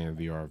effort saying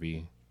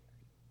VRV.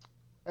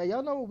 Hey,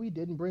 y'all know what we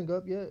didn't bring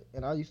up yet?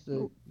 And I used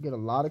to get a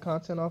lot of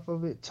content off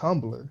of it?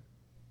 Tumblr.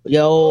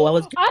 Yo, I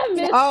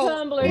miss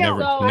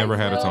Tumblr. Never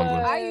had a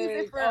Tumblr. I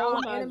use it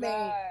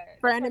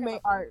for anime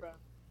art.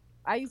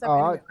 I use that for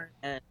anime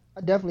art. I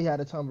definitely had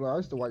a Tumblr. I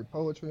used to write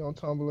poetry on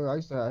Tumblr. I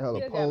used to have hella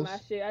Still got my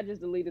posts. shit. I just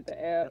deleted the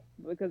app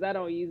because I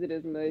don't use it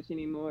as much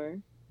anymore.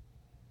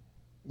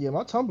 Yeah,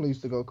 my Tumblr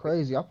used to go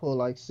crazy. I pulled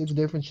like 6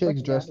 different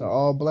chicks dressed in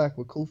all black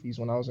with koofies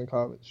when I was in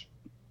college.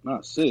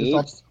 Not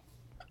 6.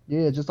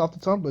 Just off the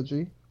Tumblr,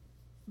 G.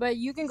 But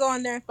you can go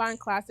on there and find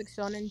classic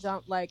Shonen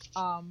Jump like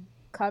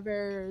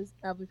covers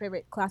of your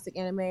favorite classic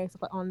anime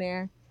stuff on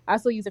there. I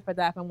still use it for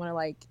that if I want to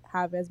like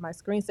have it as my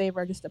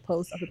screensaver, just to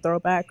post as a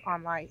throwback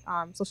on my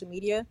social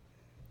media.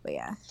 But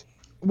yeah.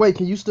 Wait,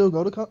 can you still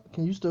go to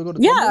Tumblr?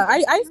 Yeah,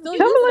 I still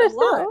use it a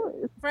lot.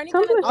 For any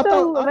kind of I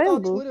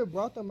thought Twitter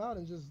brought them out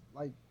and just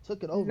like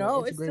took it over. No,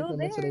 and it's still integrated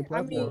them into their there.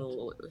 I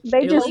platform. mean,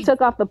 They just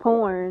took off the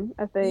porn,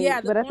 I think.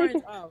 Yeah, but I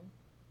think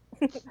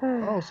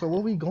Oh, so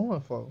what we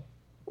going for?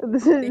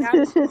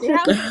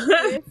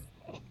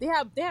 they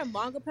have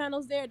manga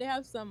panels there. They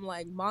have some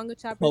like manga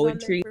chapters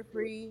Poetry. on there for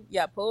free.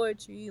 Yeah,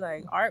 poetry,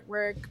 like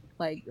artwork,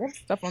 like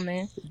stuff on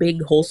there.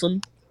 Big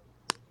wholesome.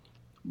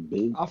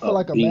 I feel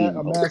like a mass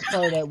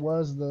part of that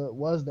was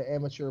the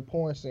amateur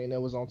porn scene that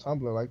was on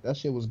Tumblr. Like that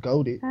shit was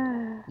goated.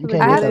 You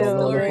can't get that on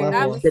no other I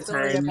have platform. a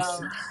story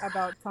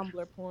about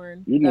Tumblr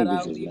porn You that niggas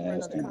I'll is leave for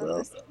nasty, another bro.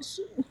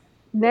 conversation.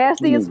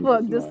 nasty as You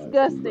fuck, niggas is nasty,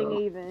 disgusting bro.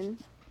 even.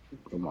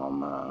 Come on,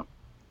 man.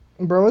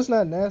 Bro, it's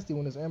not nasty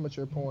when it's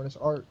amateur porn. It's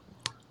art.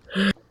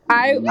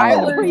 I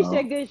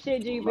appreciate good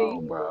shit,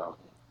 GB.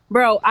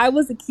 Bro, I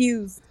was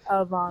accused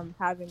of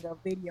having a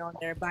video on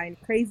there by a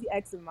crazy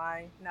ex of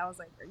mine, and I was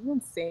like, "Are you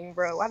insane,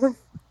 bro? Why the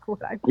fuck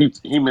would I?"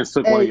 He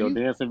mistook one of your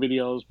dancing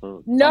videos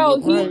for No,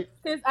 Tumblr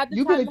because at the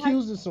You've time been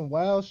accused of some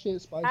wild shit,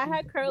 Spicy. I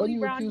had curly Wasn't you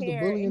brown accused hair.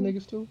 of bullying and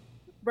niggas too?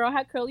 Bro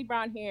had curly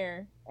brown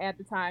hair at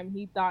the time.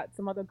 He thought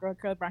some other girl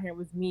curly brown hair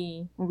was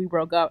me when we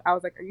broke up. I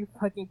was like, "Are you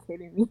fucking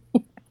kidding me?"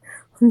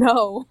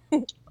 No.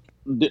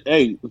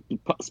 Hey,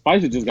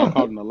 Spicy just got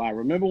caught in a lie.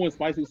 Remember when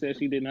Spicy said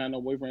she didn't have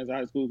no boyfriends in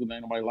high school because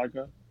ain't nobody like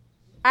her?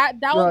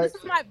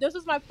 This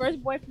was my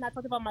first boyfriend I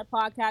talked about on my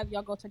podcast.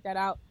 Y'all go check that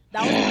out.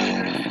 That was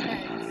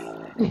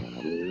my first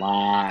ex.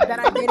 Lie. That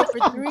I dated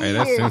for 3 Hey,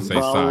 years. that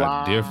sensei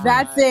side different.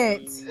 That's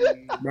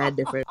it. Mad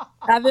different.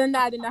 Other than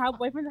that, I didn't have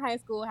boyfriends in high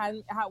school.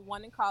 I had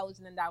one in college,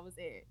 and then that was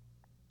it.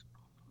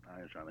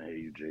 I ain't trying to hear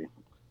you, G.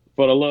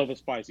 For the love of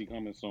Spicy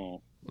coming soon.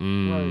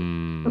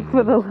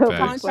 For the love of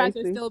Contracts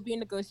Spicy. are still being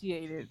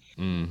negotiated.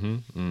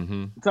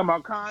 Mm-hmm. Talking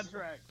about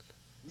contracts.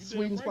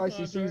 Sweet and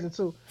Spicy season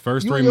 2.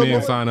 First You 3 and your men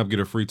lawyer- sign up, get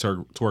a free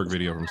twerk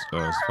video from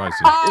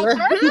Spicy.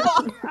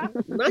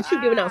 Not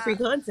you giving out free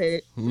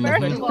content.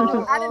 First of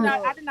all,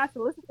 I did not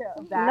solicit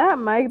that. Not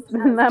Mike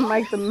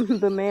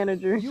the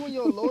manager. You and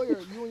your lawyer.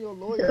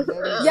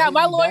 Never Yeah,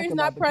 my hit me back lawyer's about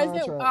not the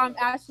present. contract.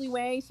 Ashley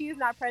Wayne, she is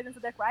not present,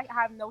 so therefore I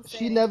have no say.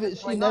 She never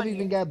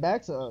even got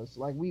back to us.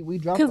 Like we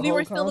dropped the because we whole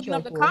were still looking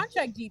up the contract for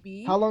her. contract.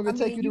 GB. How long did it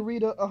take you to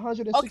read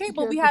 160? Okay,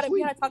 but we had to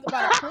talk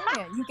about a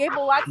plan. You gave a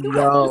lot to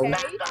Yo.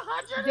 us. Okay,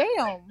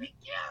 damn.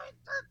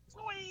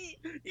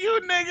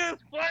 You niggas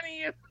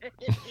funny as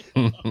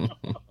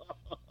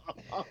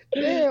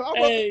Damn, I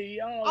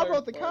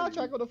wrote the funny.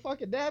 contract on the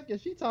fucking napkin.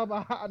 She talking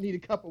about I need a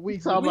couple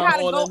weeks. Talking I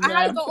about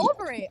had to go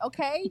over it.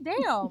 Okay,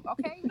 damn.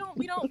 Okay,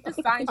 we don't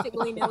just sign shit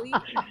willy nilly.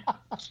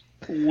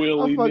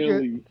 Willy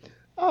nilly.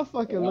 I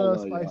fucking love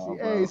love Spicy. y'all,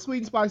 Hey, bro. Sweet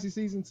and Spicy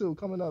season 2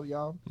 coming up,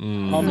 y'all.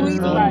 Sweet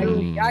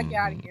Spicy. I get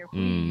out of here,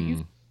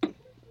 please.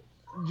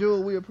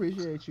 Jewel, we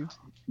appreciate you.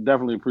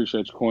 Definitely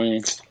appreciate you,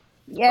 Queen.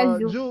 Yes,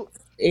 Jewel.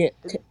 Yeah.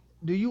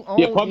 Do you own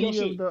pub your any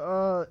shit. of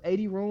the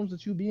 80 rooms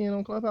that you be in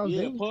on Clubhouse?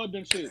 Yeah, daily? pub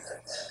them shit.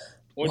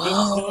 Or just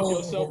plug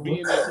yourself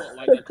being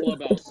like a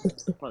Clubhouse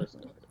person.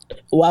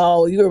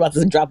 Wow, you were about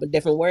to drop a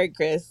different word,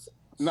 Chris.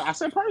 No, I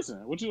said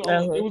person. What you?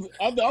 Uh-huh. It was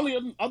the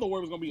only other word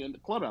was gonna be in the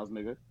Clubhouse,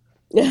 nigga.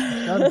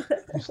 You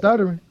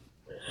stuttering.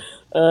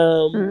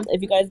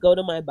 If you guys go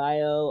to my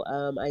bio,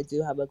 I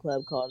do have a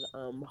club called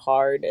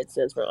HARD. It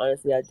stands for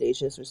Honestly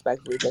Audacious,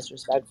 Respectfully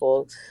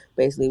Disrespectful.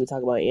 Basically, we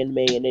talk about anime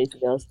and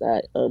anything else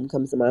that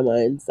comes to my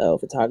mind. So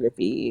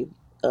photography,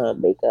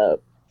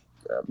 makeup,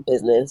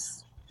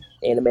 business,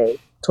 anime,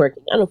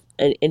 twerking, I don't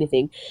know,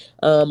 anything.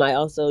 I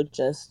also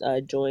just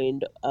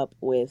joined up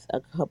with a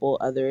couple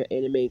other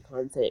anime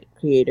content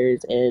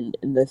creators, and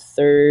in the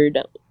third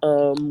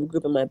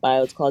group in my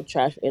bio, it's called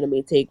Trash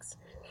Anime Takes.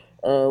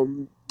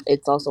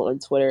 It's also on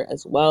Twitter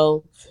as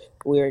well.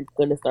 We're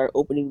going to start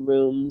opening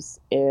rooms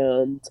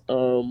and,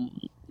 doing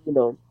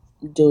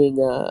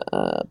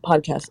a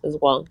podcast as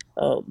well.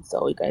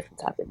 So you guys can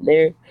tap in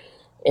there.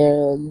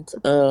 And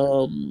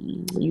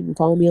you can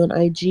follow me on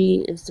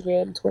IG,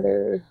 Instagram,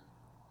 Twitter,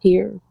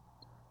 here,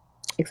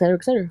 etc.,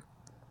 etc.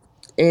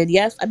 And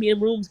yes, I be in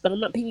rooms, but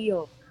I'm not pinging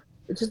y'all.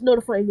 It's just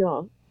notifying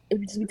y'all. It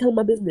would just be telling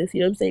my business.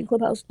 You know what I'm saying?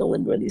 Clubhouse, no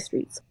one run these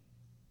streets.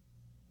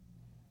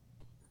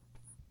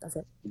 That's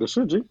it. Good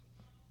shit, G.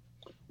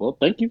 Well,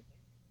 thank you.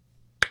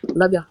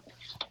 Love y'all.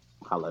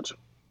 Holla at you.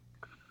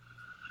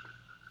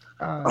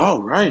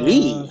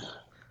 Alrighty.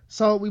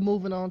 So we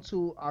moving on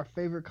to our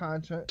favorite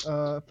content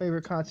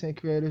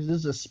creators. This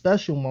is a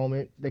special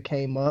moment that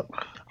came up.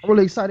 I'm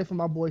really excited for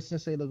my boy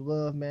Sensei the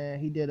Glove, man.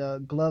 He did a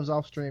gloves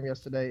off stream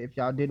yesterday. If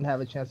y'all didn't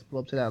have a chance to pull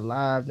up to that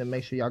live, then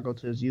make sure y'all go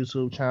to his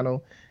YouTube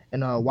channel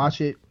and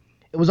watch it.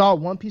 It was all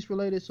One Piece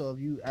related, so if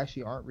you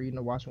actually aren't reading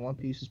or watching One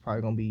Piece, it's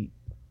probably gonna be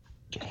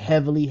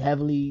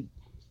heavily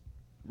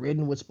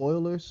written with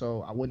spoilers,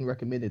 so I wouldn't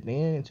recommend it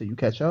then until you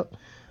catch up.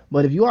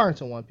 But if you are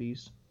into One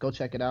Piece, go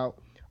check it out.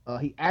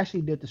 He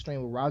actually did the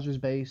stream with Rogers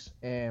Base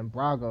and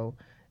Brago,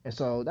 and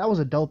so that was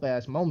a dope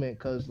ass moment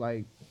because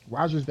like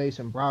Rogers Base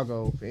and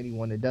Brago, for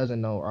anyone that doesn't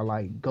know, are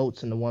like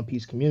goats in the One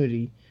Piece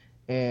community,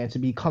 and to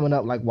be coming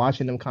up like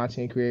watching them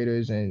content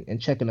creators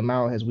and checking them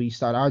out as we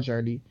start our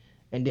journey,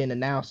 and then to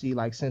now see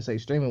like Sensei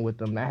streaming with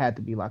them, that had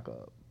to be like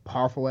a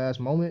powerful ass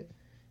moment.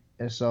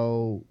 And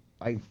so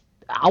like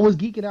I was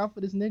geeking out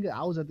for this nigga.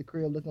 I was at the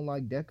crib looking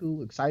like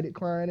Deku, excited,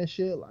 crying and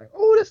shit. Like,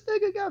 oh, this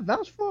nigga got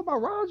vouched for by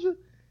Roger.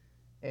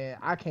 And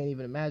I can't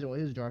even imagine what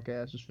his drunk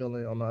ass was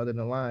feeling on the other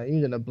line. He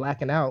ended up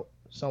blacking out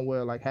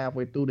somewhere like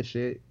halfway through the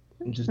shit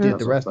and just did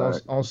the rest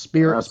on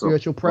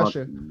spiritual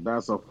pressure.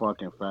 That's a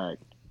fucking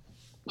fact.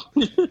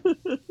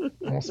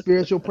 On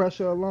spiritual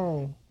pressure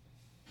alone.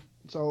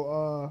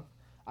 So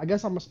I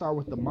guess I'm gonna start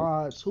with the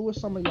mods. Who are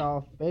some of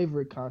y'all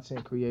favorite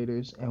content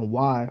creators and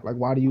why? Like,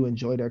 why do you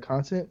enjoy their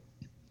content?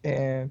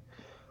 And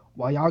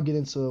while y'all get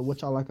into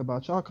what y'all like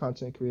about y'all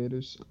content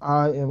creators,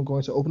 I am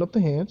going to open up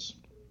the hands.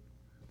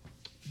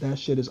 That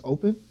shit is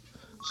open.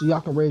 So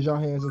y'all can raise your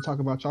hands and talk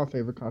about y'all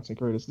favorite content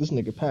creators. This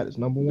nigga Pat is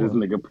number one. This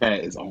nigga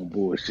Pat is on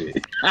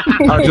bullshit.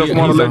 I just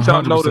want to let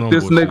y'all know that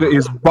this nigga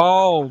is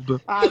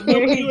bald.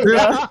 Here he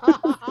goes.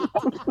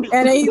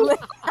 And then he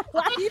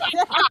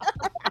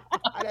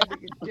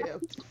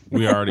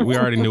We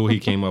already knew he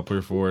came up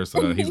here for,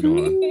 so he's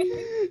going.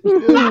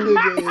 This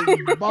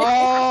nigga is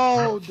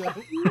bald.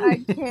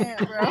 I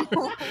can't, bro.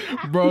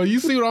 Bro, you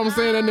see what I'm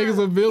saying? That nigga's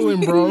a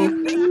villain, bro.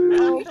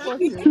 Oh,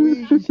 fucking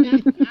weak.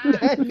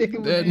 That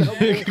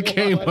nigga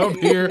came up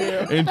here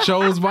and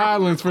chose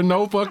violence for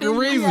no fucking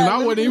reason.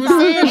 I wasn't even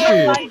saying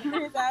shit.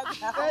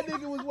 That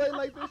nigga was waiting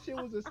like this shit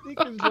was a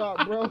sneakers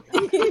drop, bro.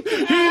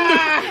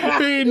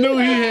 He knew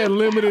he had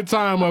limited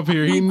time up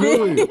here. He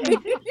knew it.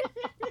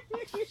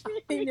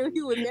 He knew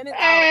he was in it.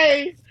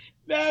 Hey,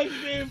 that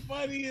shit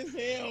funny as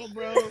hell,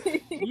 bro.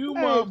 You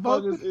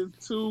motherfuckers is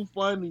too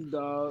funny,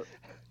 dog.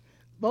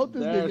 Both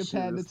this nigga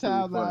Pat the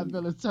timeline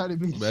villain turning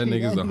me. That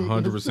nigga's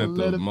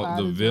 100%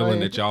 the villain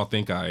that y'all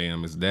think I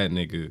am. Is that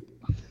nigga?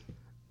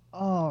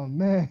 Oh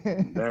man.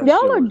 That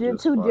Y'all shit are was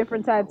just two fucking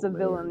different types of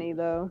hilarious. villainy,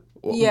 though.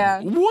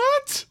 Yeah,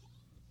 What?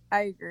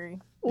 I agree.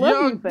 What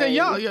do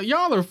Y'all, you think?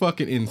 y'all are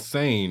fucking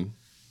insane.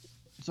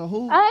 So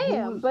who I who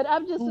am, was but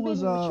I'm just who's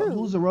spitting the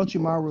who's truth.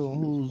 Orochimaru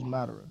and who's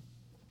Madara?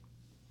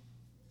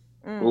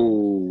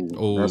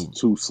 Oh, that's Oh,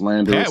 two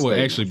slanderous Pat would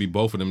statements. actually be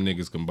both of them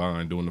niggas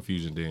combined doing the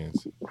fusion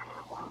dance.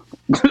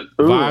 Ugh,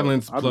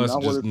 Violence I do plus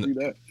not just want to see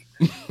that.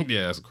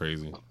 yeah, that's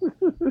crazy.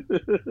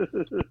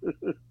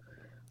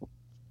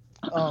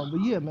 But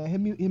yeah, man, hit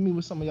me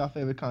with some of y'all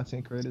favorite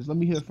content creators. Let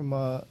me hear from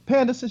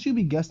Panda, since you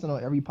be guesting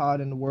on every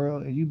pod in the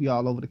world and you be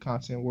all over the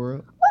content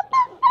world.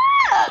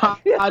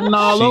 Hiding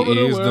all She over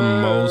the is the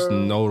most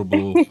world.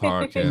 notable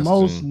podcasting.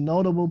 Most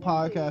notable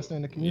podcaster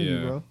in the community,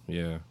 Yeah, bro.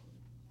 yeah.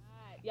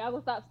 Y'all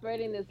gonna stop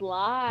spreading this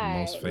lie.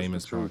 Most It's the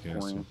famous truth, podcaster.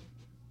 Queen.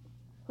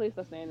 Please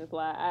stop saying this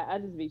lie. I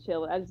just be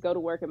chilling. I just go to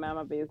work and mind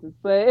my business.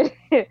 But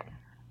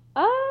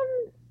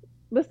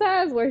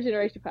besides Worst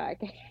Generation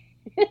Podcast,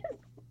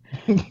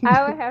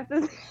 I would have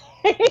to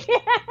say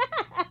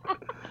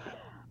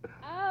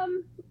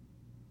hard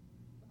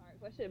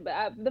question.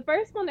 But the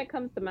first one that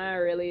comes to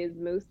mind really is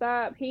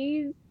Musab.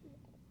 He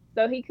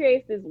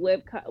creates this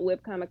web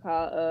comic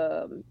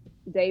called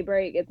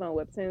Daybreak. It's on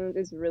Webtoons.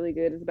 It's really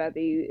good. It's about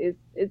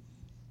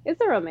it's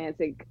a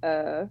romantic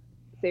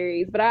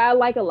series, but I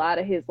like a lot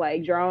of his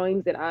like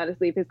drawings. And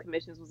honestly, if his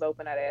commissions was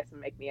open, I'd ask him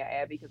to make me an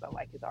ad because I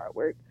like his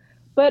artwork.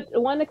 But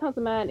the one that comes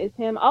to mind is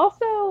him.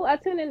 Also, I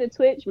tune into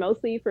Twitch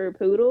mostly for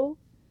Poodle.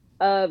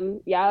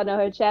 Y'all know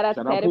her. Shout out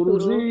to Patty Poodle.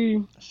 G.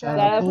 Shout Shout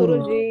out Poodle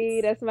Poodle.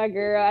 G. That's my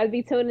girl. I'd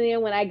be tuning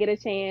in when I get a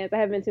chance. I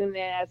haven't been tuning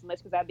in as much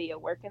because I be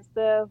at work and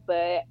stuff,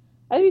 but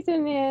I'd be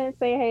tuning in,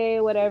 say hey,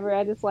 whatever.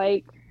 I just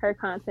like her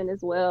content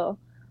as well.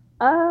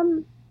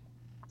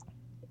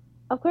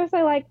 Of course,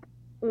 I like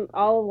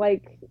all of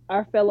like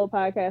our fellow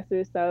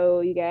podcasters.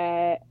 So you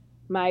got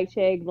Mike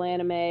Check,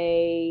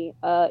 Blaname,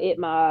 It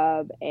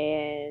Mob,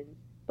 and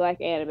Black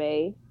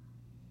Anime.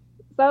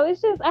 So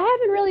it's just I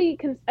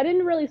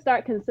didn't really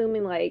start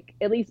consuming like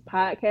at least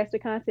podcaster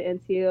content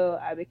until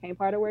I became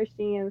part of Worst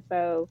Gen.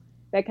 So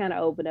that kind of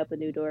opened up a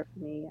new door for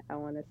me. I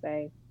want to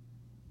say,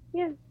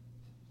 yeah.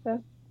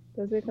 So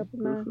those are a couple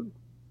of mine.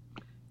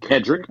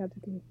 Kedrick.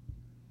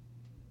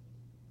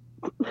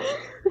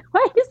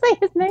 Why you say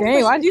his name?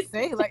 Dang, why'd you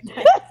say it like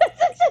that?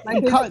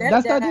 Like his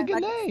That's that stepdad, nigga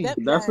like name. his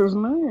That's stepdad. his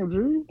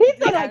name, He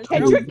said Yeah, like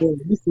trouble.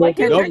 Kedrick, like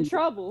he's in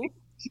trouble.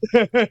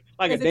 Like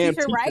a Is the damn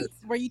teacher teacher. right?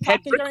 Were you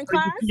talking during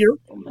class? G.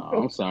 No,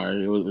 I'm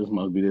sorry. This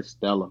must be this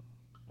Stella.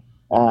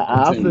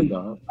 I feel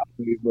Continue,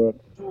 you, dog.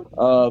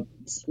 bro.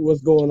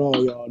 What's going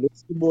on, y'all? This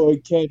is your boy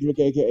Kendrick,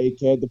 aka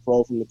Ked the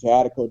Pro from the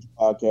Chaotic Culture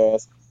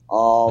Podcast.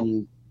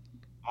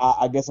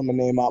 I guess I'm gonna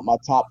name out my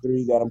top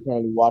 3 that I'm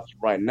currently watching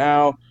right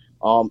now.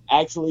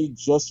 Actually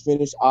just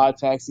finished Odd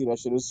Taxi. That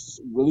shit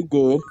is really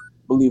good.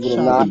 Believe it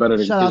or not.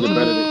 Is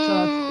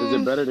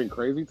it better than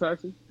Crazy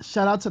Taxi?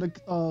 Shout out to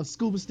the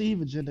Scuba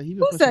Steve agenda. He been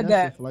Who pushing said that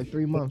that? shit for like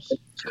 3 months.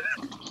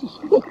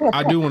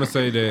 I do want to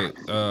say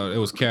that it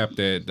was Cap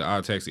that the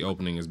Odd Taxi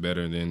opening is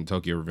better than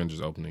Tokyo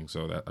Revengers opening.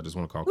 So that I just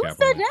want to call Who Cap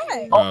said on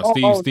that.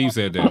 that? Steve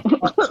said that.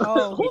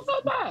 Oh, Who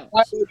said that?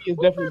 That movie is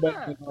definitely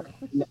better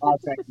than the Odd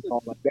Taxi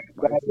song. Like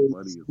that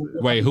is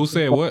Wait, who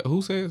said what?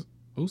 Who said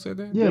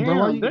that? Yeah, bro.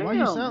 Why Damn,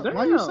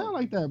 you sound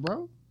like that,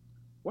 bro?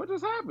 What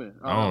just happened?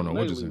 I don't know they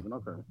what just leaving.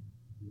 Okay.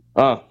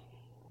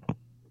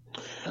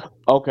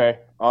 Okay.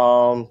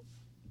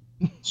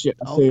 Shit.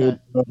 I said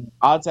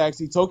Odd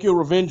Taxi, Tokyo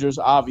Revengers,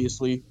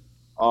 obviously.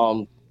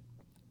 And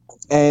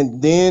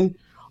then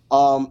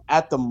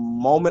at the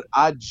moment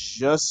I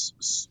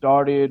just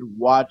started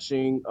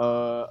watching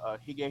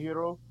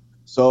Higehiro.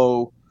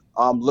 So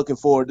I'm looking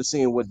forward to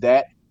seeing what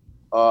that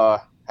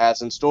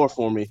has in store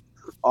for me.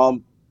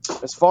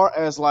 As far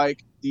as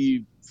like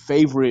the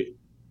favorite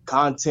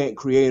content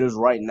creators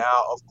right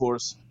now, of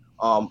course,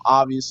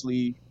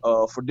 obviously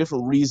for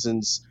different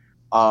reasons,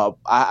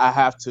 I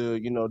have to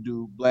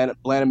do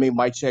Blaname,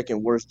 Mike Check,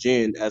 and Worst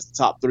Gen as the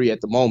top 3 at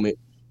the moment.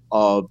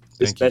 Thank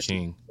you, Especially,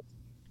 King.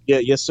 yeah,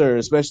 yes sir.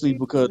 Especially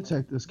because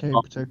Protect this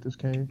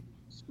cane.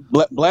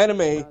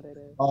 Blaname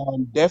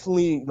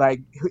definitely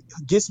like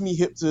gets me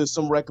hip to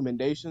some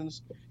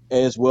recommendations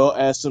as well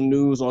as some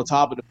news. On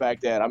top of the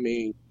fact that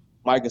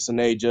Mike and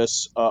Sine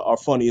just are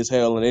funny as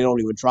hell and they don't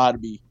even try to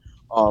be.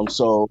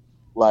 So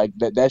like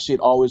that shit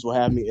always will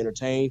have me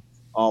entertained.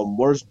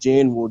 Worst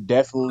Gen will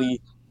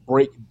definitely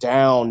break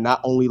down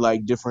not only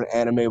like different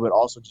anime but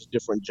also just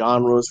different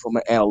genres from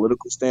an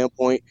analytical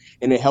standpoint,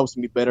 and it helps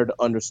me better to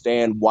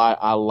understand why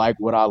I like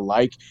what I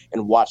like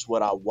and watch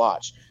what I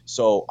watch.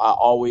 So I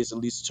always at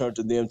least turn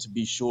to them to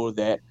be sure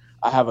that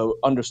I have an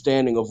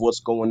understanding of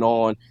what's going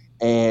on,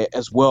 and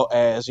as well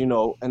as an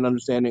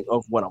understanding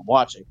of what I'm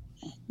watching.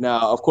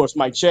 Now, of course,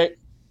 Mike Check,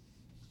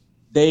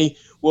 they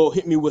will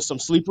hit me with some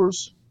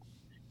sleepers,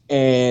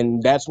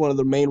 and that's one of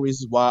the main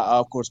reasons why I,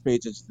 of course, pay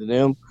attention to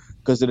them,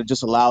 because it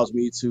just allows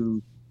me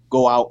to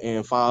go out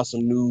and find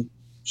some new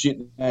shit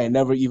that I had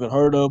never even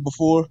heard of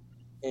before,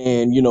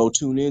 and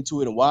tune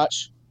into it and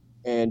watch,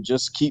 and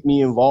just keep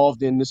me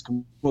involved in this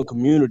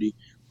community.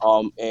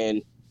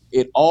 And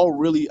it all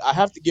really, I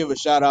have to give a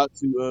shout out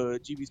to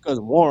GB's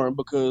cousin Warren,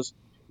 because,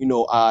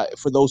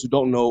 for those who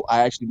don't know, I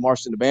actually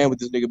marched in the band with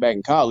this nigga back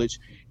in college,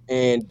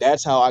 and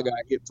that's how I got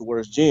hip to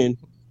Where's Jen.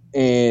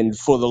 And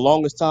for the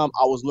longest time,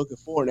 I was looking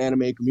for an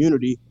anime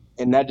community,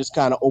 and that just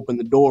kind of opened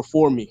the door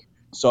for me.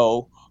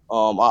 So I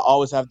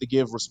always have to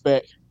give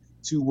respect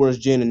to Where's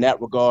Jen in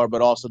that regard,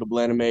 but also to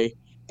Blanime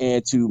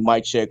and to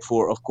Mike Check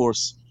for, of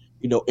course,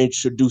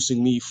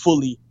 introducing me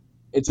fully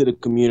into the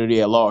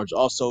community at large.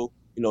 Also,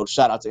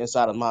 shout out to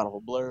Inside of Mind of a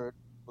Blurred,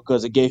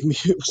 because it gave me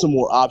some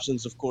more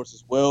options, of course,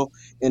 as well,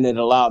 and it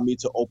allowed me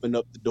to open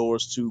up the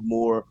doors to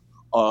more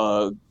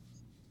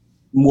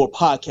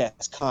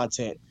podcast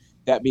content.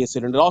 That being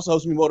said, and it also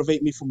helps me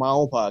motivate me for my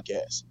own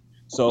podcast.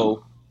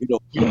 So,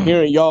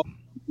 hearing y'all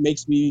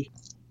makes me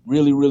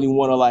really, really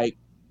want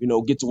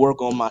to get to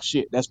work on my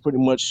shit. That's pretty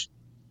much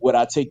what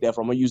I take that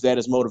from. I use that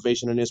as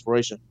motivation and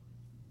inspiration.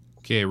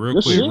 Okay,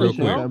 real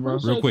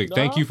quick.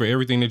 Thank you for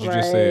everything that you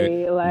just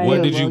said.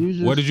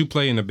 What did you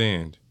play in the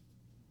band?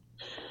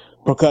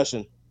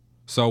 Percussion.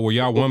 So were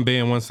y'all one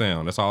band, one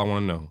sound? That's all I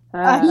want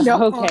to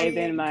know. Okay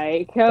then,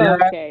 Mike.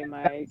 Okay,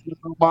 Mike.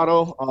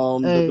 Motto.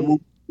 The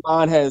movie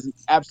line has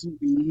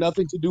absolutely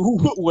nothing to do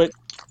with what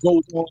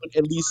goes on,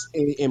 at least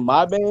in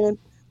my band.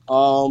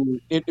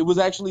 It was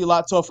actually a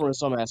lot tougher in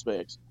some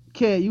aspects.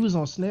 Okay, you was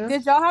on snare.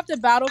 Did y'all have to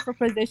battle for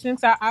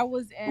positions? I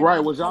was in. Right,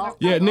 was y'all?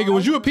 Yeah, nigga,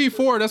 was you a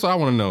P4? That's what I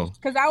want to know.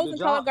 Because I was in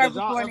color guard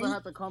before. Did y'all ever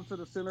have to come to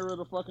the center of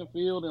the fucking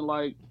field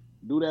and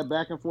do that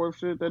back and forth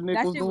shit that Nick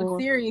was doing? That shit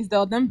was serious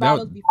though. Them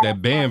battles before.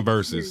 That band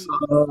versus.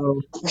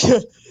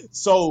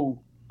 So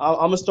I'm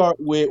gonna start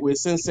with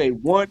Sensei.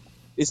 One,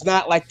 it's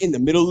not like in the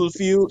middle of the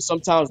field.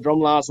 Sometimes drum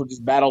lines will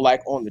just battle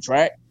on the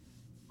track.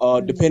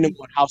 Depending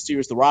on how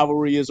serious the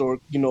rivalry is, or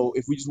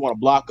if we just want to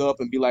block up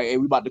and be like, hey,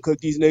 we about to cook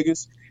these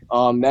niggas.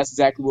 That's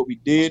exactly what we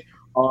did.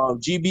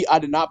 GB, I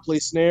did not play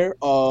snare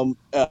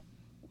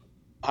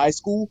high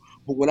school,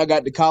 but when I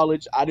got to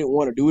college, I didn't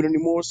want to do it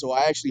anymore, so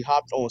I actually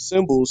hopped on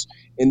cymbals,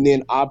 and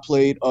then I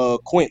played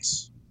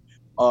quints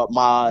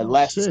my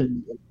last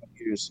 2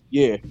 years.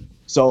 Yeah.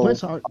 So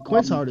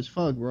quints hard as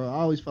fuck, bro.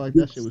 I always felt like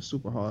that shit was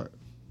super hard.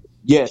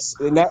 Yes,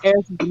 and that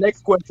answers the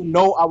next question.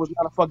 No, I was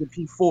not a fucking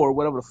P4,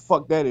 whatever the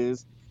fuck that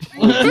is.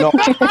 No.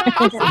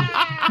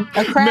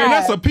 Man,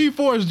 that's a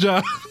P4's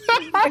job.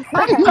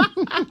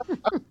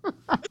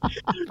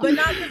 But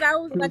not because I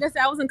was, like I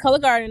said, I was in color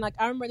guard, and I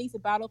remember they used to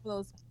battle for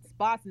those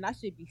spots, and that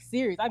shit be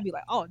serious. I'd be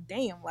like, oh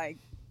damn,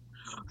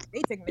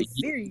 they taking it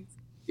serious.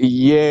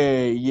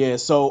 Yeah.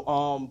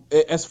 So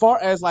as far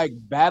as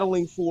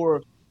battling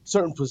for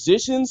certain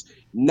positions,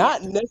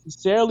 not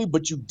necessarily,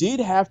 but you did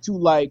have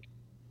to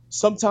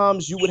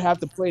sometimes you would have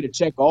to play to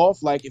check off.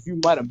 If you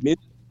might have missed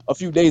a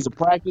few days of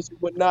practice and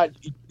whatnot,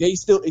 they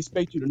still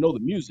expect you to know the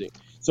music.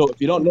 So if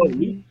you don't know the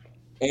music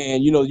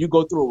and you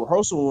go through a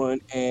rehearsal run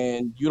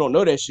and you don't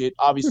know that shit,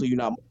 obviously you're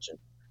not marching.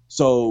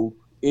 So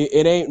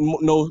it ain't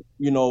no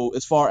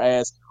as far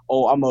as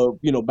I'm a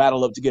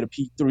battle up to get a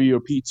P3 or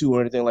P2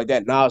 or anything like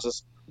that. Now it's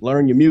just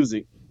learn your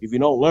music. If you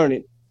don't learn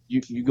it,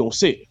 you gonna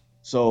sit.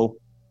 So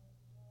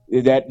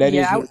that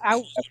is.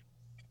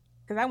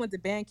 Because I went to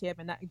band camp,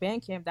 and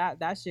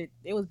that shit,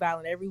 it was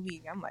battling every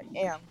week. I'm like,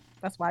 damn,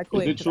 that's why I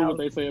quit. Is it true what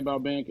they say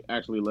about band?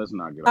 Actually, let's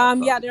not get off.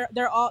 Yeah,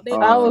 they're all they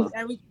sleep with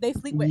everyone. They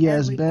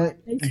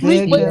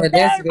sleep with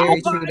that's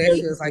very true. That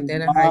shit was like that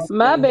in high school.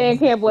 My band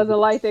camp wasn't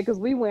like that because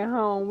we went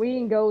home. We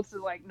didn't go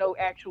to no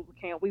actual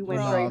camp. We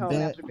went straight home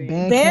after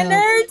band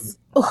nerds.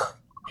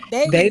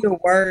 They the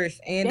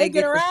worst, and they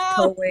get the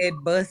co-ed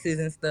buses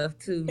and stuff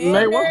too.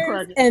 Nate, what's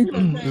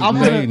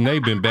cracking?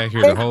 Nate been back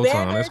here the whole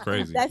time. That's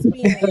crazy.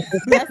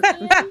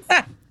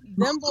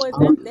 Them boys,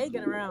 they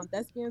get around.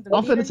 Thespians.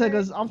 I'm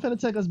finna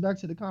take us back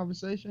to the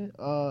conversation.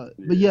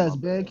 But yes,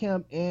 band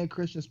camp and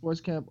Christian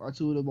sports camp are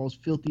two of the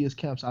most filthiest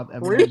camps I've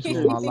ever been to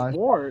in my life.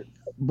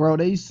 Bro,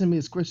 they used to send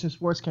me to Christian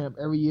sports camp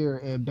every year,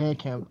 and band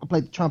camp. I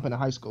played the trumpet in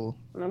high school.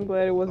 I'm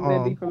glad it wasn't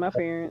that deep for my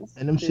parents.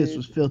 And them shits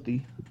was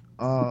filthy.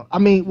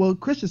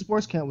 Christian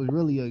sports camp was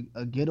really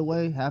a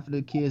getaway. Half of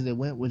the kids that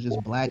went was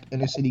just black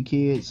inner city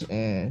kids,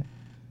 and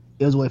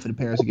it was a way for the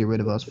parents to get rid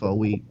of us for a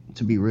week.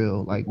 To be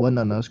real, wasn't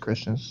none of us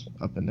Christians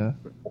up in there.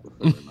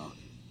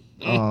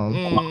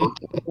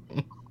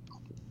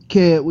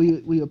 Kid,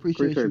 we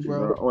appreciate you,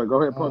 bro. Oh, wait,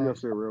 go ahead and pub your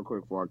shit real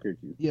quick before I kick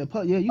you. Yeah,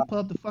 you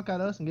pub the fuck out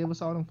of us and gave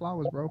us all them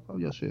flowers, bro. Pub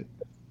your shit.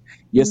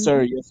 Yes,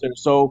 sir.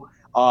 So,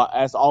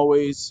 as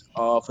always,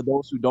 for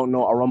those who don't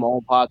know, I run my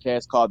own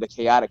podcast called the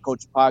Chaotic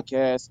Culture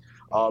Podcast.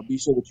 Be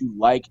sure that you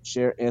like,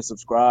 share, and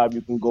subscribe.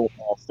 You can go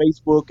on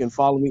Facebook and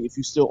follow me if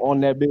you're still on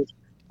that bitch.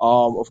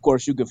 Of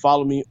course, you can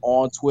follow me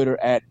on Twitter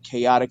at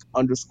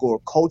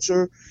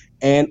chaotic_culture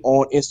and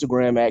on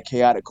Instagram at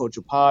chaotic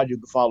culture pod. You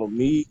can follow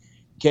me,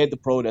 Ked the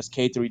Pro, that's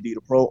K3D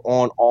the Pro,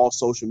 on all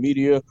social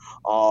media.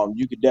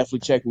 You can definitely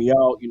check me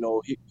out.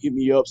 Hit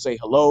me up, say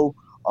hello.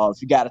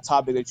 If you got a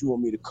topic that you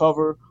want me to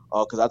cover,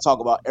 because I talk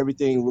about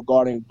everything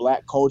regarding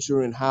Black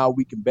culture and how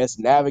we can best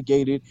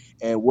navigate it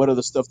and what are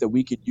the stuff that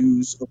we could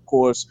use, of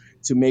course,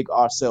 to make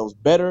ourselves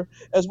better,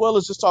 as well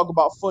as just talk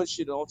about fun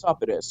shit on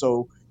top of that.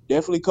 So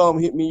definitely come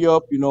hit me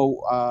up.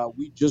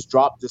 We just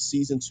dropped the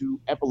season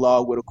 2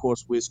 epilogue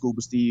with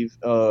Scuba Steve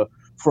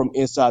from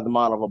Inside the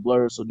Mind of a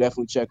Blur. So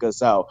definitely check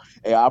us out.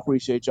 Hey, I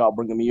appreciate y'all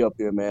bringing me up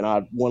here, man.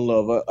 One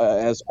love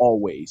as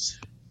always.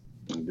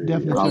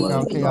 Definitely check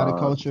out Chaotic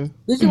Culture.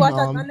 Did you watch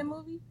that Gundam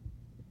movie?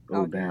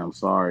 Oh damn!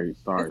 Sorry,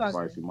 It's all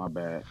Spicy. My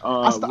bad.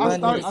 I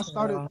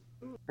started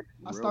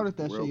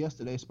that shit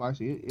yesterday,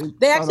 Spicy.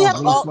 They actually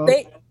have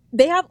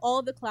they have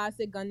all the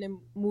classic Gundam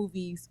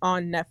movies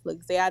on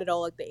Netflix. They added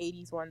all like the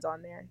 80s ones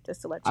on there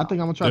just to let you. I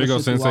think I'm gonna try. There you to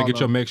go, Sensei. Get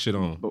your mech shit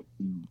on.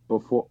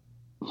 Before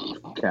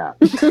Cap.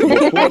 I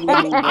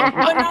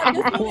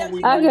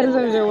gotta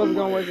say what's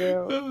gonna work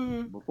out.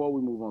 Before we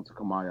move on to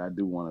Kamaya, I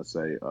do want to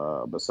say,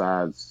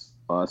 besides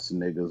us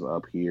niggas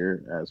up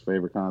here as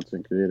favorite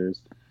content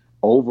creators,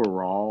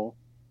 overall,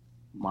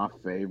 my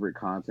favorite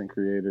content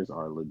creators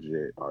are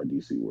legit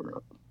RDC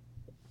World.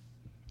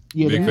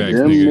 Yeah, big facts,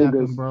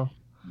 niggas, bro.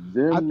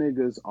 Them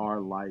niggas are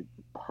like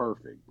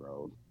perfect,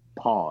 bro.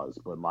 Pause,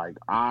 but like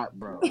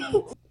bro.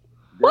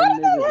 Why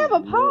did they have a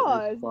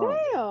pause?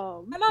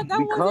 Damn.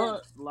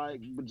 Because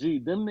like, gee,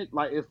 them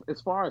like as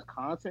far as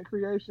content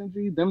creation,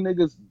 gee, them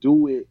niggas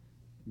do it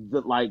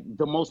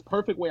the most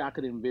perfect way I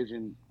could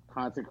envision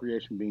content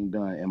creation being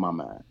done in my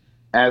mind.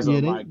 As a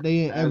black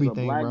dude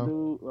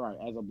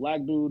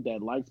that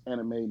likes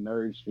anime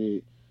nerd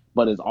shit,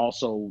 but is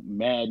also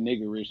mad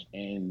niggerish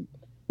and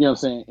you know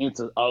what I'm saying,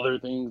 into other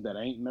things that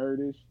ain't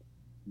nerdish.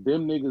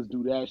 Them niggas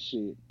do that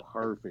shit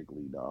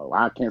perfectly, dog.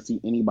 I can't see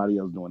anybody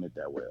else doing it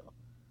that well.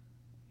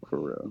 For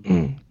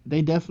real.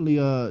 They definitely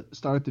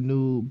started the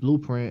new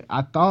Blueprint.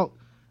 I thought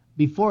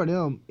before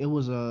them it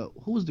was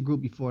who was the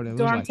group before them?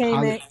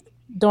 Dormtainment.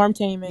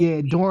 Yeah,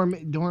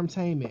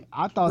 Dormtainment.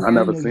 I thought I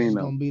never seen was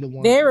them. gonna be the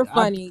one. They were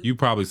funny. You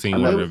probably seen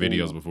one of their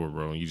videos before,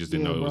 bro. You just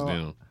didn't know it was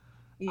them.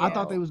 I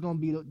thought they was gonna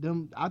be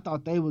them. I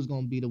thought they was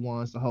gonna be the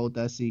ones to hold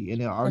that seat, and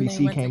then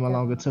RDC came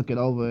along and took it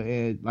over.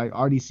 And like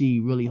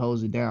RDC really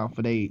holds it down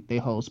for they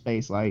whole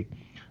space. Like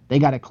they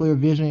got a clear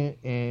vision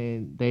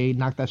and they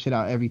knock that shit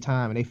out every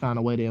time. And they found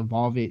a way to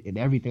involve it in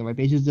everything. Like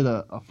they just did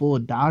a full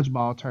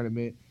dodgeball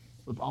tournament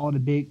with all the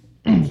big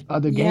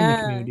other gaming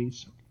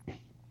communities.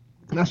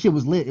 And that shit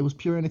was lit. It was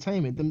pure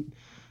entertainment.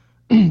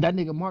 That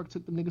nigga Mark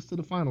took the niggas to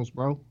the finals,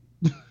 bro.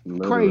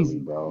 Crazy,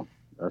 bro.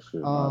 That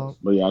shit nice.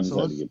 But yeah, I just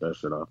had to get that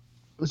shit off.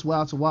 It's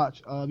wild to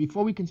watch.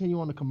 Before we continue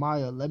on to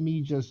Kamaya, let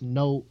me just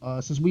note,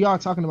 since we are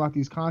talking about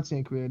these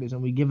content creators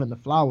and we giving the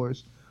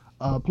flowers,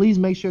 please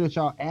make sure that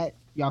y'all at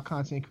y'all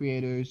content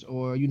creators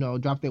or,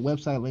 drop their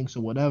website links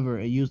or whatever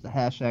and use the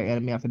hashtag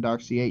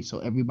AnimeAfterDarkCH so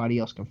everybody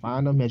else can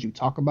find them as you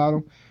talk about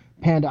them.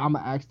 Panda, I'm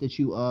going to ask that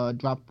you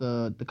drop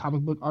the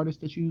comic book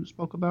artist that you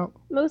spoke about.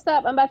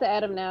 Moosop, I'm about to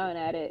add him now and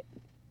add it.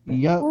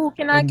 Yep. Ooh,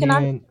 can I?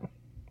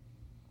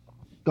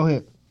 Go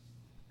ahead.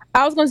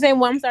 I was gonna say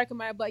I'm sorry,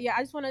 Kamaya, but yeah,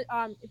 I just want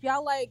to if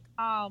y'all like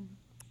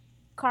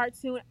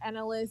cartoon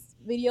analyst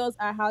videos,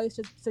 I highly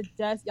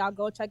suggest y'all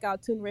go check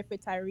out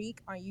Toonrific Tyreek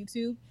on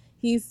YouTube.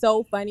 He's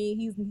so funny.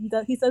 He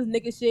says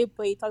nigga shit,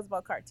 but he talks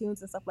about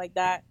cartoons and stuff like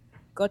that.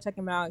 Go check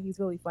him out. He's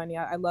really funny.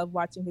 I love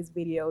watching his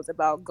videos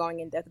about going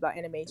in depth about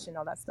animation,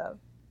 all that stuff.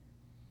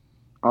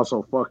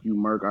 Also, fuck you,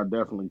 Merc. I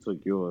definitely took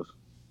yours.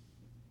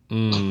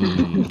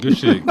 Good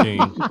shit, King.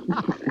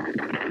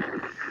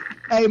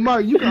 Hey,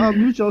 Mark, you can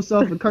unmute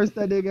yourself and curse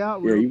that nigga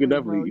out. Yeah, you can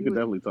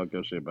definitely talk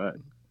your shit back.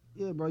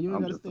 Yeah, bro, you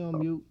ain't gotta stay on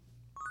mute.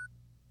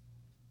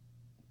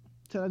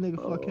 Tell that nigga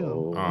fuck him.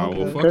 Oh,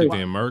 well, fuck it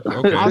then, Merc.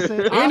 Okay.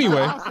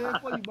 Anyway. I'll say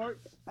it for you, Merc.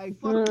 Hey,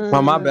 fuck you.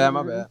 My bad.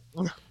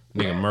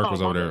 Nigga Merc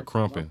was over there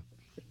crumping.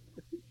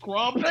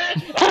 Crumping?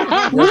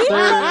 Leave him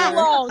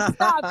alone.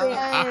 Stop it.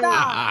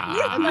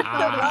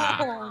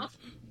 Stop.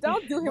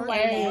 Don't do him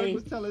like that. Merc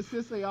was telling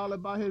Sensei all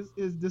about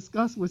his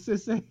disgust with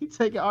Sensei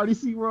taking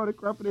RDC World and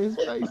crumping in his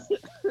face.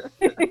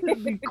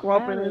 Be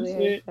crumping and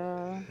shit.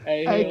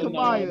 Hey,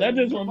 Kamaya. That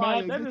just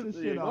reminds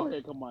me. Go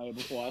ahead, Kamaya,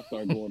 before I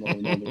start going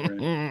on another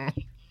rant.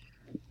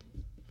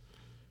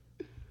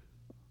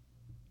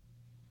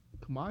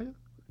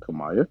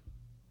 Kamaya?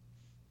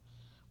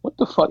 What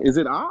the fuck? Is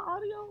it our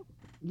audio?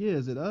 Yeah,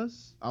 is it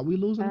us? Are we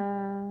losing?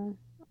 I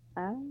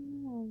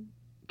don't know.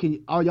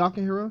 Y'all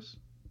can hear us?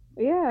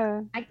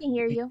 Yeah. I can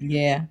hear you.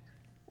 Yeah.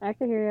 I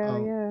can hear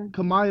you, yeah.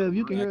 Kamaya, if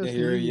you can hear us,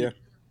 you.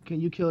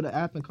 Can you kill the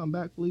app and come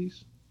back,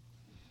 please?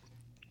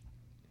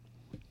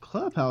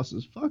 Clubhouse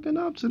is fucking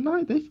up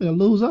tonight. They finna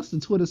lose us to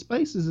Twitter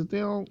Spaces if they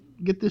don't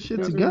get this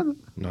shit together.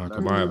 Nah,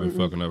 Kamaya been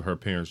fucking up. Her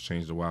parents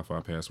changed the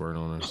Wi-Fi password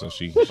on her, so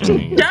she Shut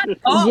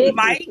up,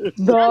 Mike.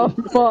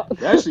 The fuck?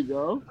 There she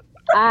go.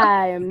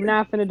 I am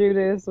not finna do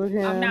this with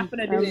him. I'm not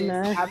finna do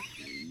this.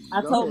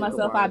 I told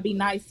myself I'd be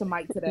nice to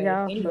Mike today.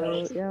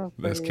 Anyway.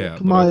 That's cap.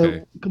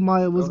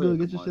 Kamaya, what's good?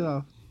 Get your shit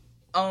off.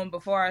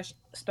 Before I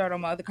start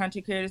on my other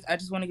content creators, I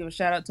just want to give a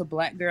shout out to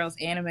Black Girls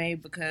Anime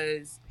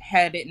because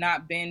had it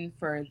not been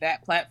for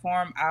that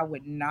platform, I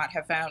would not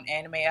have found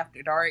Anime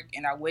After Dark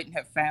and I wouldn't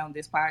have found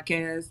this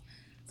podcast.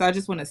 So I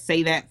just want to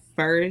say that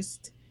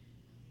first.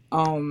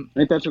 Ain't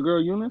that your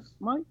girl Eunice,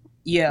 Mike?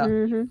 Yeah.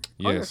 Mm-hmm.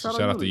 Yes,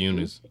 shout out to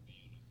Eunice.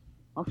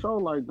 I'm sure,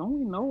 don't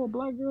we know a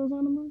Black Girls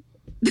Anime?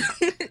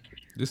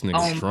 This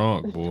nigga's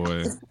drunk,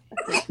 boy.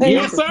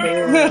 Yes,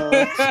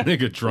 sir.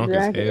 Nigga drunk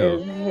as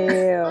hell.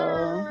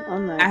 Oh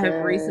my I have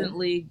God.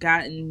 recently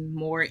gotten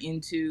more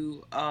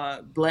into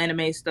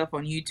Blanime stuff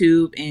on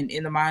YouTube and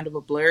In the Mind of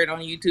a Blurred on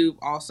YouTube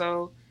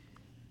also.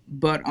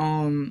 But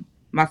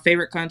my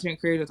favorite content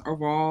creators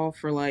overall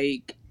for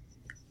like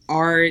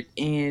art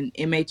and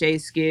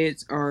MHA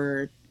skits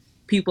are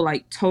people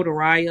like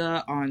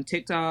Todoraya on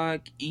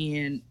TikTok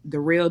and The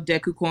Real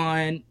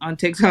Dekukwan on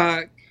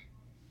TikTok.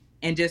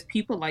 And just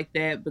people like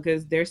that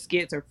because their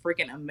skits are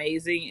freaking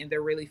amazing and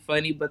they're really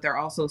funny, but they're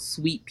also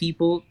sweet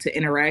people to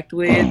interact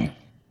with.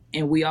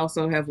 And we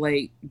also have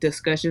like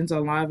discussions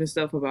on live and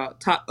stuff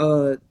about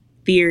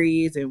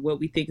theories and what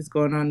we think is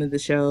going on in the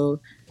show.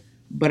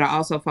 But I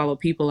also follow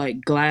people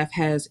like Glaff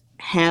has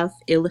Half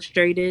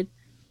Illustrated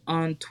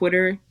on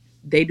Twitter.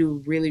 They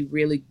do really,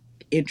 really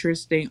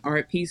interesting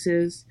art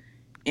pieces,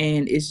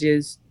 and it's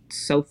just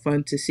so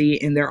fun to see.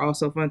 And they're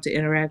also fun to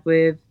interact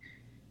with.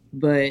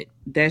 But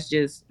that's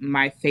just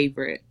my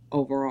favorite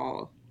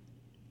overall.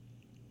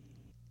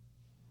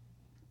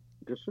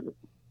 Good shit.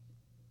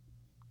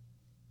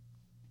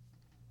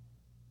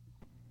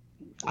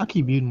 I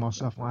keep muting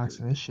myself on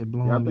accident. This shit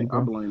blowing Yeah, I me, think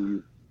I bro.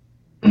 blame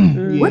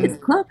Yeah. What is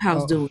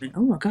Clubhouse doing?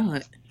 Oh my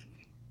God.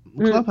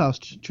 Clubhouse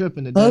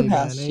tripping today,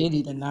 Clubhouse man.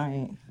 shitty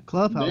tonight.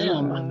 Clubhouse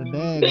Damn. coming in the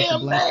bag with the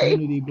black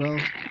community, bro.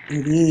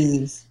 It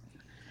is.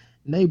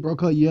 Nate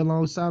broke her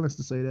year-long silence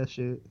to say that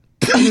shit.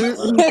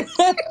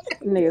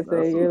 Nigga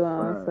said you're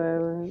on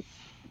silent.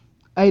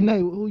 Hey,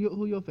 Nate,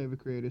 who your favorite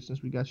creator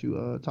since we got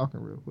you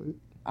talking real quick?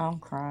 I'm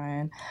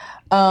crying.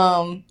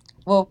 Well,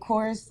 of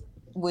course,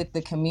 with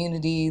the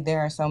community, there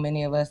are so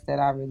many of us that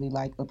I really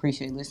like,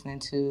 appreciate listening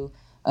to.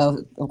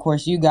 Of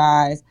course, you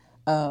guys.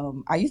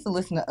 I used to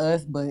listen to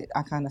us, but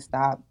I kind of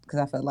stopped because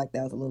I felt like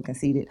that was a little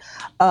conceited.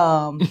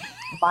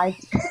 Mike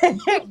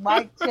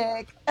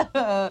Check,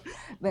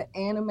 the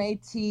Anime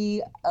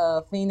T,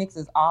 Phoenix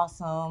is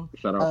awesome.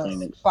 Shout out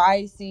Phoenix.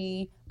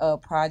 Spicy,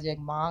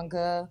 Project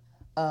Manga.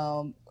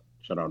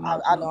 Shout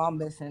out I know I'm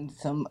missing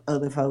some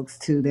other folks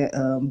too. That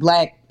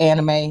Black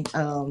Anime,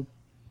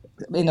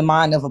 In the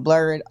Mind of a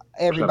Blurred.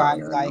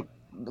 Everybody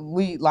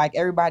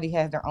everybody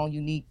has their own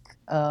unique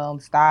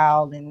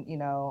style, and you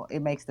know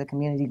it makes the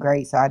community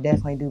great. So I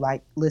definitely do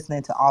like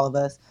listening to all of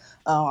us.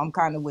 I'm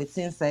kind of with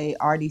Sensei,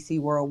 RDC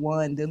World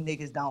 1. Them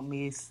niggas don't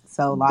miss.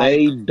 So like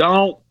they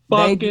don't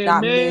they do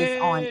not fucking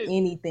miss on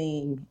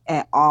anything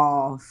at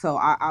all. So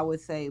I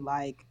would say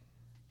like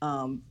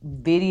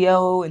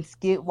video and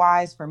skit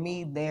wise for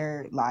me,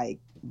 they're like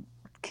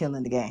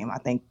killing the game. I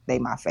think they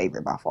my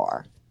favorite by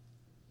far.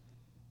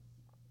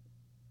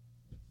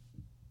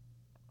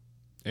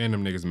 And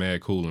them niggas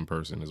mad cool in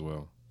person as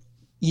well.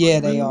 Yeah,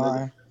 they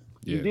are.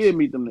 You Yes. did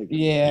meet them niggas.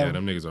 Yeah,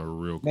 them niggas are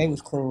real cool. They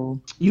was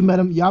cool. You met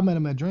them. Y'all met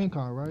them at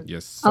DreamCon, right?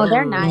 Yes, sir. Oh,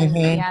 they're nice.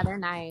 Mhm. Yeah, they're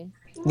nice.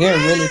 They're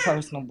really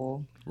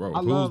personable. Bro,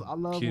 I love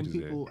kid when is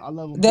people. I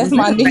love when That's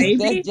people- my niece.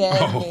 Baby? That's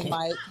Jasmine,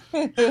 Mike. I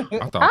I thought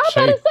was about to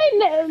Chase.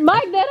 say,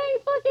 Mike, that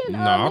ain't fucking. No,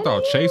 I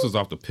thought Chase was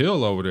off the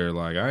pill over there.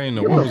 Like I ain't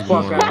know Get what the was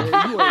fuck going out on. of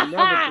here. You ain't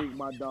never think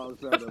my dog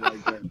sounded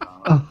like that,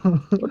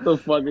 dog. What the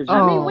fuck is you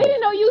I mean, we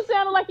didn't know you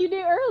sounded like you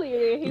did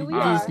earlier. Here we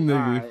This are.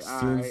 nigga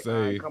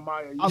Sensei. Come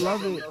on, I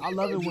love it. I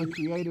love it when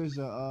creators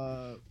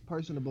are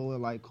personable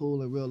and like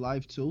cool in real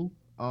life too.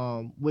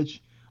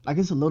 Which like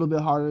it's a little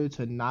bit harder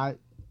to not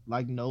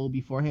like know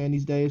beforehand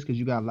these days because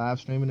you got live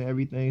streaming and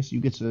everything, so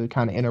you get to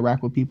kind of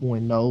interact with people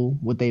and know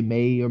what they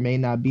may or may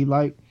not be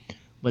like.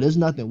 But it's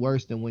nothing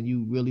worse than when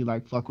you really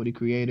like fuck with a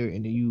creator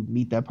and then you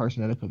meet that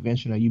person at a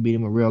convention or you meet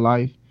them in real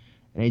life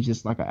and they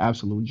just like an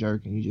absolute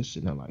jerk and you just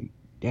sitting there like,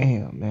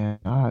 damn man,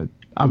 I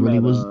really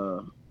was.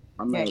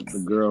 I met the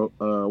girl.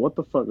 What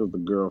the fuck is the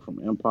girl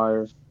from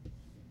Empire?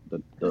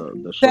 The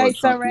Say short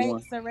chunky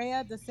one.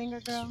 Saraya, the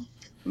singer girl.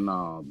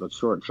 No, the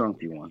short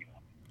chunky one.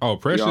 Oh,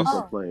 Precious. She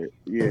also played.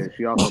 Yeah,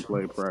 she also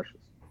played Precious.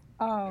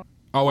 Oh.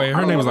 Oh wait,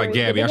 her name is like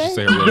Gabby. I should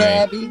say her real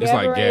name. It's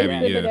like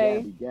Gabby. Yeah.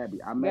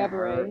 Gabby. I met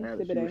her.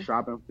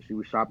 She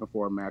was shopping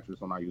for a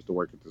mattress when I used to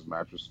work at this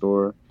mattress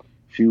store.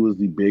 She was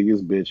the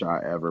biggest bitch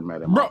I ever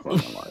met in my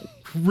fucking life.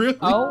 Really?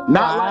 Oh,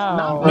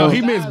 No, he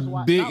means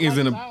big is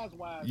in a.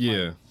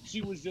 Yeah. Like,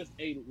 she was just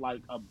a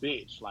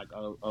bitch, like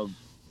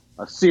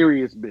a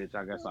serious bitch.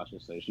 I guess I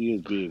should say she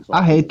is big. So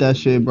I hate that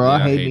shit, bro. Yeah, I I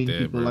hate hate meeting that,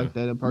 people bro. like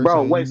that in person.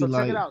 Bro, You wait. be So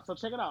like,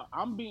 check it out.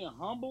 I'm being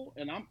humble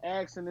and I'm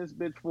asking this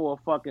bitch for a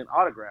fucking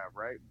autograph,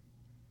 right?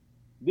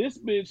 This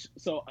bitch.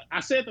 So I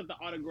said that the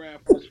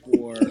autograph was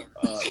for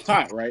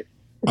Tot, right?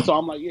 So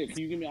I'm like, yeah, can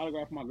you give me an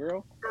autograph for my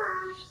girl?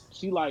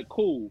 She like,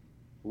 cool.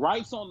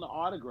 Writes on the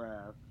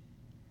autograph.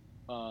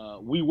 I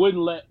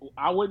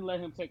wouldn't let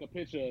him take a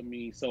picture of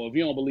me. So if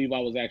you don't believe I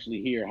was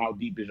actually here, how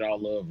deep is y'all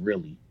love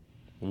really?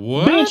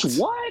 What? Bitch,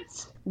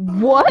 what?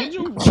 What? Did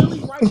you really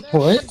write that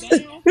What?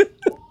 shit down?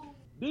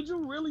 Did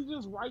you really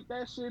just write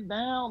that shit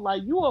down?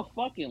 Like, you a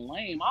fucking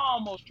lame. I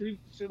almost treated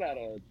the shit out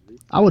of her.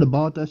 I would have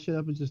bought that shit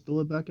up and just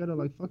threw it back at her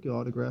like, fuck your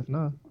autograph,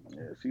 nah.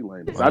 Yeah, she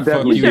lame. Like, I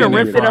definitely you should have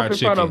getting ripped it fried up in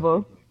front of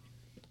her.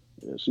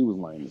 Yeah, she was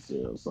lame as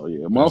hell. So yeah,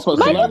 That's motherfuckers,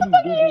 crazy. celebrities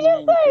do be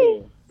lame as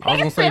hell. I was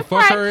gonna say,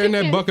 fuck her in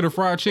that bucket of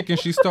fried chicken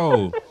she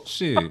stole.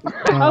 Shit. Okay.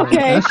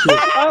 That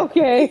shit,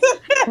 Okay.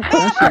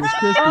 that shit was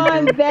crispy,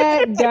 On bro.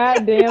 that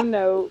goddamn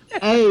note.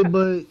 Hey,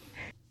 but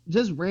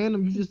just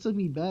random, you just took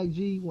me back,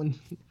 G. When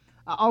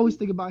I always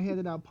think about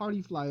handing out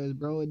party flyers,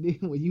 bro, and then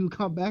when you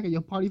come back and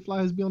your party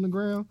flyers be on the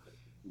ground,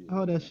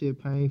 oh, that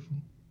shit painful.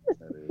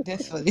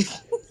 That's funny.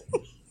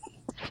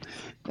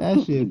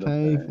 That shit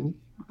painful.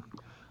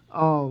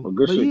 Well,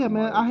 good But shit yeah, come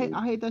man, out, I G.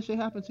 hate that shit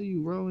happened to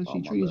you, bro, and Oh she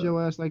my treated bad.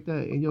 your ass like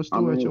that in your I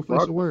store at mean, your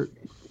place of work.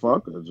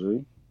 fuck her,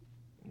 G.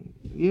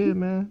 Yeah,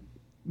 man.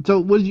 So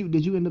what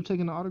did you end up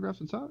taking the autographs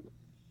and talk?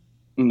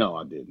 No,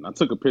 I didn't. I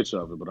took a picture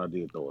of it, but I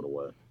did throw it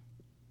away.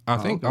 I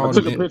think I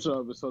took a picture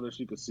of it so that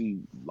she could see,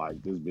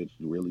 like, this bitch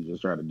really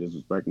just tried to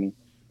disrespect me,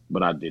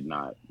 but I did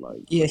not,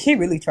 like. Yeah, she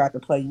really tried to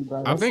play you,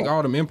 bro. I think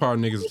all them Empire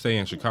niggas stay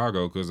in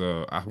Chicago because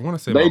I want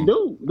to say They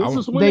do. This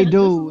is when They it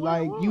do. was.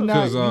 Like you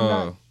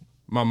not.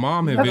 my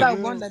mom had Because I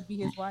want to be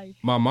his wife.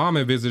 my mom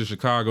had visited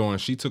Chicago and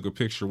she took a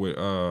picture with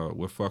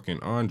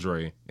fucking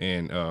Andre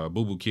and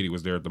Boo Boo Kitty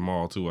was there at the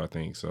mall too, I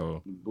think.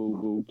 So Boo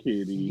Boo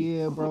Kitty.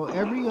 Yeah, bro.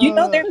 You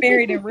know they're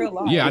married in real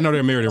life. yeah, I know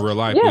they're married in real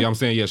life. Yeah. But I'm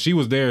saying, yeah, she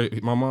was there.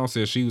 My mom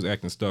said she was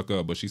acting stuck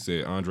up, but she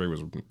said Andre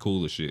was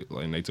cool as shit,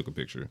 like, and they took a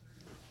picture.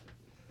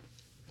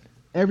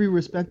 Every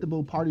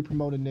respectable party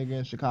promoter nigga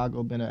in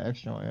Chicago been an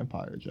extra on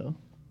Empire, Joe.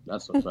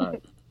 That's a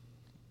fact.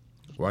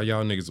 Why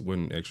y'all niggas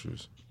wasn't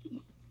extras?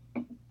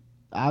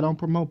 I don't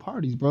promote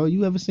parties, bro.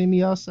 You ever seen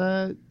me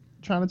outside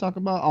trying to talk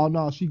about? Oh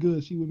no, she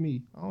good. She with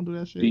me. I don't do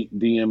that shit.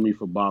 DM me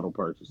for bottle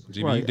purchases.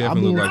 GB, Right, you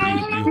definitely I look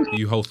mean- like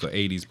you host an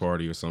 80s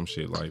party or some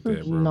shit like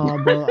that, bro.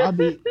 No, bro.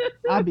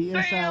 I be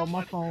inside with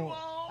my phone.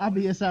 I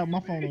be inside with my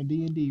phone on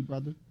D&D,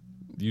 brother.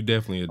 You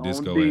definitely a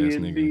disco On ass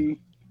D&D. nigga.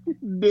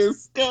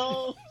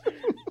 Disco.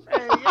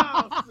 Hey,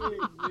 y'all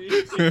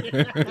sick,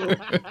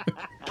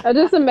 I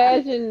just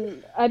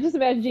imagine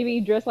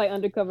GB dressed like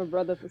undercover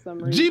brother for some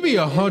reason. GB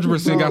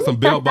 100% got some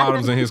bell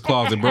bottoms in his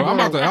closet, bro. I'm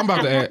about to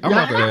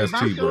ask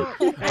T, bro.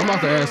 I'm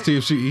about to ask T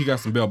if he got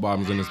some bell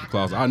bottoms in his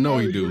closet. I know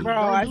he do.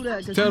 Don't do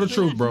that, 'cause Tell the she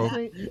truth, seen- bro.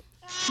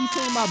 She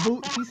seen my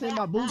boot. She seen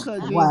my boot cut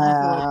jeans Wow.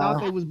 before.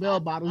 Thought they was bell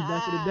bottoms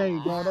back in the day,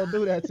 bro. Don't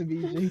do that to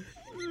me, G.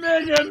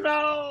 Nigga,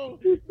 no.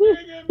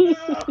 Nigga, no.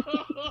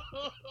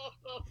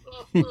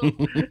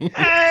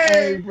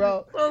 Hey,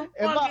 bro. Some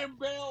If I- fucking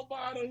bell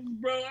bottoms,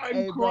 bro. I'm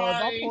Hey, bro, if I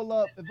crying. pull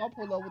up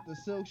with the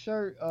silk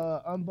shirt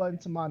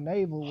unbuttoned to my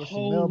navel with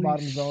some bell Holy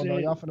bottoms on, though,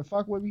 shit. y'all finna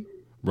fuck with me?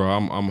 Bro,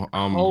 I'm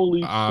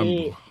Holy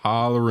shit.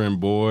 hollering,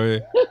 boy.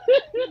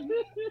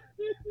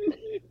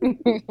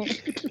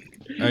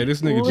 Hey,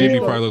 this nigga GB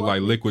probably look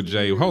like Liquid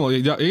J. Hold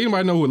on, y'all,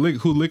 anybody know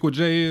who Liquid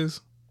J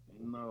is?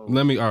 No.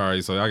 Let me. All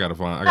right, so I gotta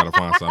find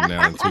something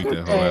now and tweet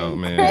that hoe out, Hey,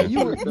 man. you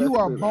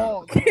are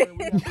bald.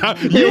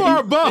 You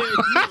are bald.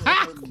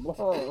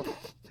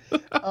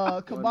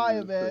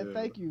 Kabaya, man,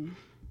 thank you.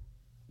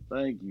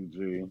 Thank you, G.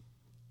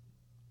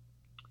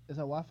 Is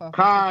that Wi-Fi?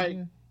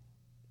 Kai.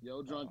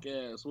 Yo, drunk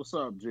ass. What's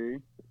up, G?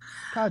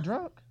 Kai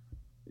drunk?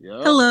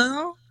 Yeah.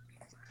 Hello.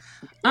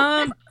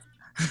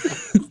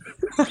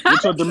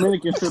 Get your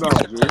Dominican shit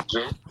off,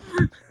 G.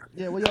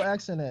 Yeah, where your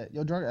accent at?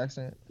 Your drunk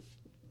accent.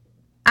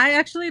 I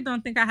actually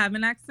don't think I have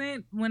an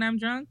accent when I'm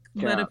drunk,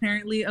 but Cap.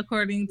 apparently,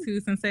 according to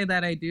Sensei,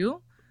 that I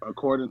do.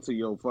 According to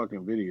your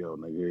fucking video,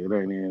 nigga, it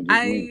ain't even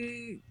just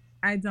me.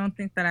 I don't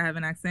think that I have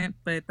an accent,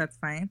 but that's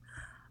fine.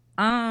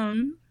 Hi,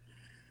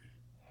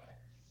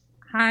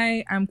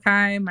 I'm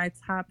Kai. My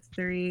top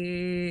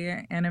 3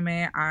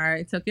 anime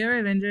are Tokyo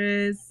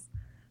Revengers,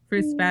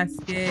 Fruits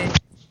Basket,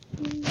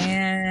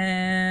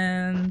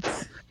 and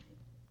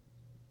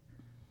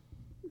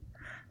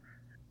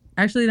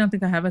I actually don't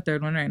think I have a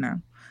third one right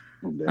now.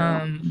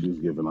 Damn, she's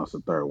giving us a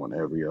third one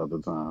every other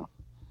time.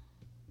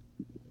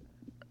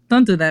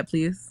 Don't do that,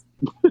 please.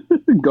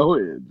 Go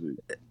ahead, G.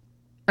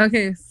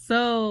 Okay,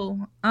 so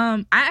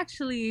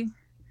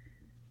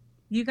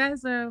you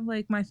guys are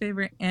like my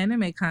favorite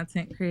anime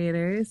content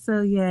creators,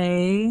 so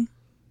yay.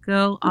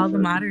 Go all the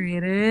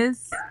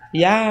moderators.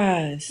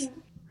 Yes.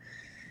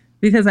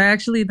 Because I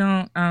actually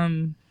don't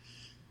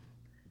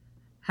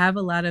have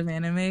a lot of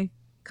anime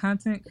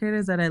content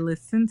creators that I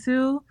listen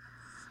to.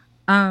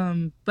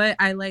 But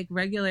I like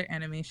regular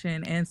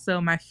animation, and so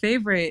my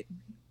favorite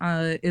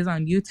is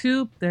on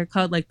YouTube. They're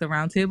called like the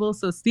Roundtable.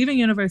 So Steven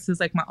Universe is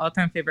like my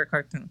all-time favorite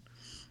cartoon.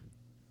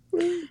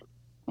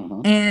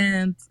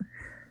 And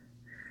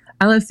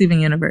I love Steven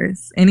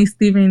Universe. Any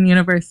Steven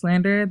Universe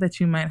slander that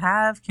you might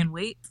have can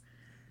wait.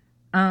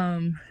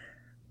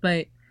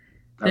 But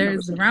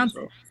there's a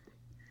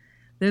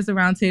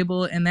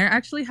Roundtable, and they're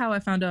actually how I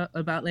found out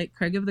about like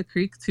Craig of the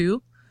Creek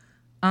too,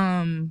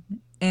 and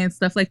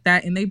stuff like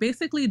that. And they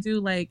basically do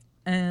like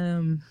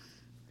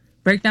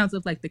breakdowns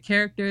of like the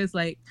characters.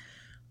 Like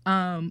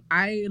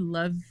I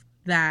love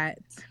that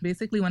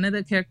basically one of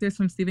the characters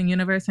from Steven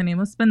Universe, her name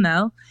was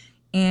Spinel,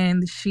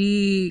 and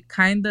she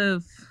kind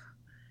of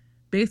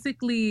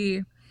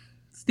basically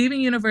Steven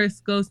Universe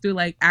goes through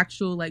like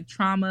actual like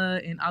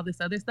trauma and all this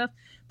other stuff,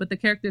 but the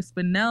character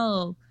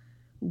Spinel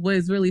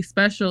was really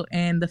special,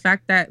 and the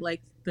fact that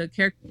like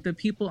the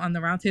people on the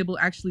round table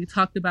actually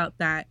talked about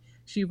that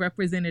she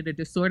represented a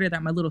disorder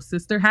that my little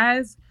sister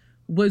has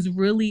was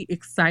really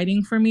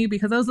exciting for me,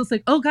 because I was just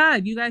like, oh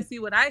God, you guys see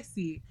what I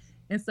see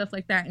and stuff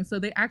like that. And so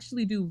they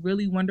actually do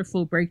really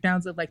wonderful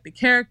breakdowns of like the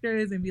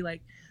characters and be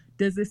like,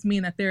 does this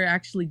mean that they're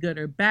actually good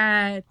or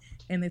bad?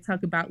 And they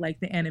talk about like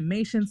the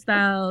animation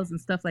styles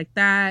and stuff like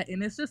that.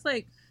 And it's just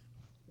like,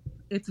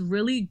 it's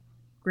really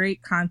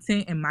great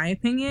content in my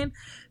opinion,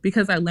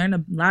 because I learned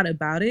a lot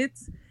about it.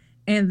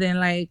 And then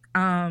like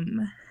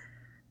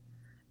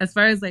as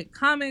far as like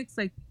comics,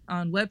 like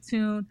on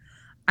Webtoon,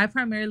 I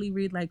primarily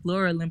read like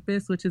Lore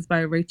Olympus, which is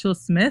by Rachel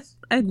Smith,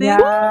 I think.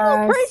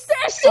 Yes. Preach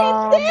that shit,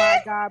 Oh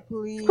my God,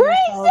 please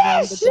tell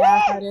them the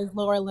gas that is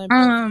Lore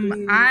Olympus,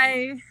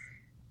 please.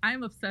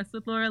 I'm obsessed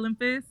with Lore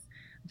Olympus,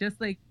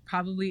 just like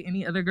probably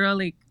any other girl.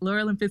 Like Lore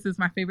Olympus is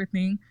my favorite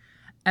thing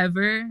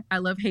ever. I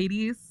love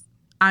Hades.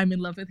 I'm in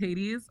love with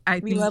Hades. I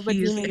think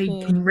he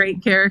is a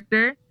great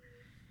character.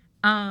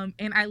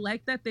 And I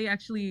like that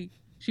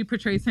she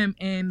portrays him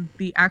in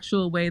the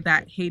actual way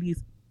that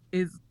Hades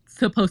is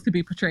supposed to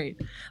be portrayed.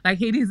 Like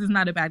Hades is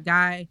not a bad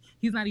guy.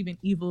 He's not even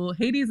evil.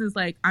 Hades is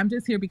like, I'm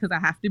just here because I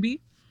have to be.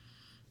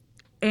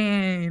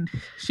 And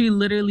she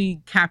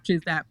literally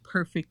captures that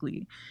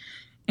perfectly.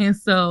 And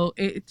so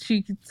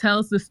she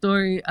tells the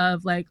story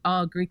of like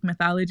all Greek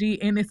mythology,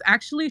 and it's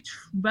actually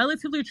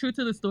relatively true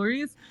to the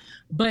stories,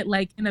 but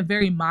like in a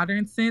very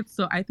modern sense.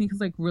 So I think it's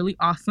like really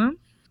awesome.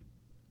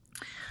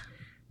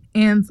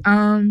 And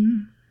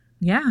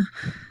yeah.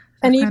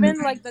 And even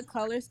like the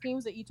color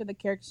schemes that each of the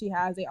characters she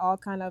has, they all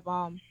kind of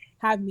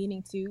have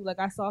meaning too. Like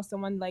I saw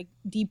someone like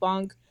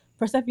debunk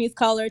Persephone's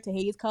color to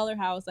Hades' color,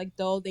 how it's like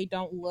though they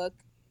don't look,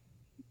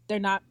 they're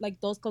not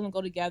like those colors don't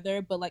go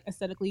together, but like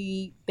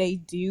aesthetically they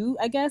do,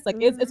 I guess. Like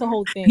it's a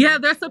whole thing. Yeah,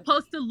 they're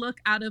supposed to look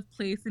out of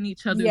place in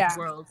each other's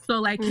worlds. So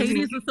like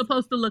Hades is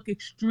supposed to look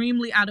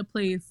extremely out of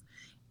place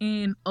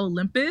in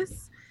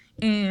Olympus,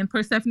 and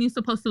Persephone is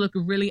supposed to look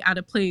really out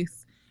of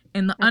place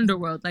in the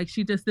underworld. Like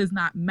she just does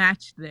not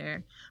match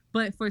there.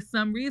 But for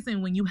some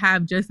reason, when you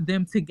have just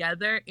them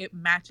together, it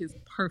matches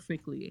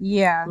perfectly.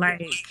 Yeah.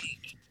 Like,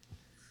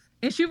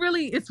 and it's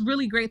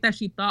really great that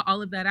she thought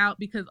all of that out,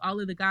 because all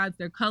of the gods,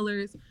 their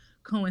colors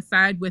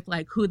coincide with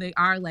like who they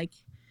are. Like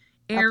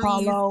Ares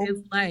Apollo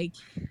is like,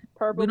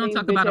 Purple we don't means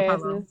talk about bitch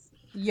Apollo. asses.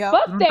 Yep.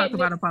 We don't talk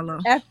about Apollo.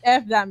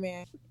 F that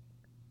man.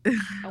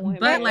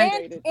 But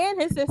like,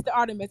 and his sister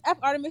Artemis. F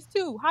Artemis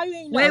too. How you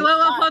ain't know? wait,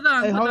 hold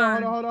on. Hey, hold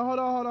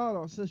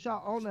on. Since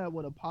y'all on that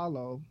with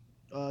Apollo,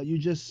 you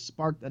just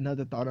sparked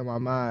another thought in my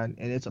mind,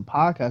 and it's a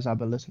podcast I've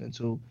been listening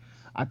to.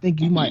 I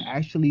think you might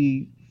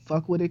actually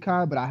fuck with it,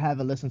 Kai, but I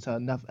haven't listened to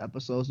enough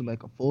episodes to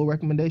make a full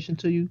recommendation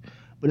to you.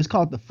 But it's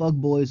called the Fuck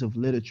Boys of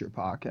Literature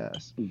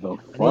podcast. The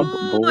Fuck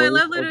Boys. I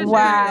love literature.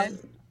 Wow.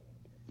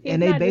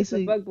 And they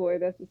basically fuck boy.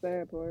 That's the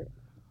sad part.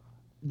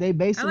 They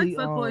basically I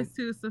like fuck boys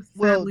too. So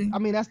well, I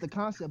mean that's the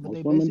concept, but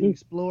they basically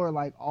explore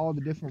like all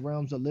the different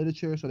realms of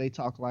literature. So they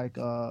talk like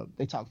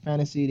they talk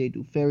fantasy, they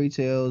do fairy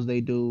tales, they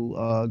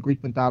do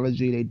Greek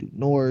mythology, they do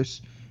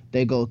Norse,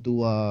 they go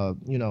through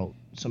you know,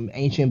 some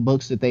ancient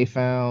books that they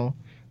found.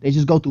 They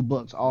just go through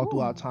books all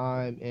throughout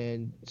time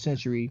and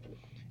century.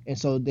 And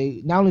so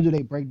they not only do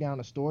they break down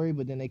the story,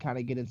 but then they kind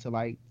of get into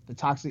like the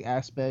toxic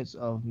aspects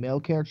of male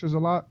characters a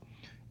lot.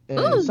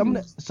 And some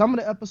of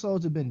the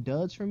episodes have been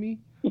duds for me,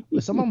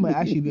 but some of them have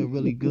actually been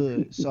really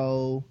good.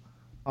 So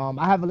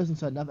I haven't listened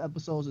to enough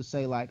episodes to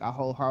say like I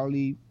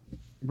wholeheartedly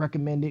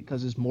recommend it,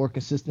 because it's more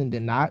consistent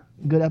than not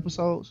good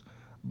episodes.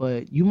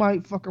 But you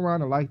might fuck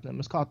around and like them.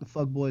 It's called the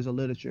Fuck Boys of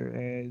Literature,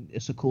 and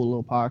it's a cool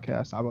little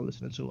podcast I've been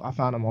listening to. I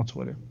found them on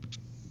Twitter.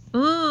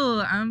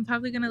 Ooh, I'm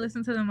probably gonna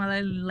listen to them while I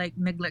like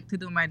neglect to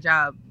do my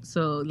job.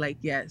 So like,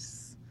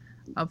 yes,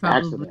 I'll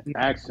probably.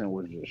 Accent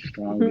was just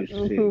strong as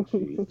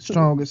shit.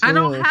 Strong as hell. I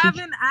don't have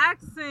an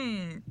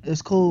accent.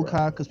 It's cool,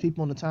 Kai, because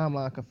people on the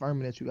timeline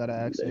confirming that you got an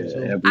accent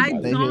too. I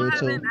don't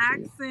have an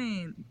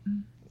accent.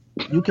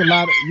 You can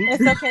lie.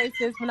 It's okay,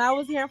 sis. When I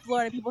was here in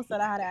Florida, people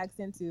said I had an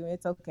accent too.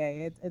 It's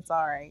okay. It's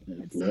all right.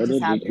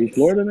 Do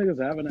Florida niggas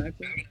have an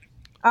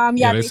accent?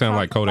 Yeah, they sound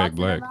like Kodak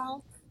Black.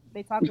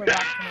 They talk with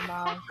rocks in their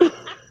mouth.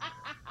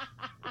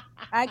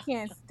 I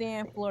can't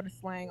stand Florida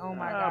slang. Oh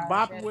my god.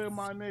 Bopping with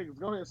my niggas.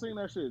 Go ahead, sing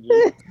that shit, G.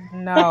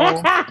 No.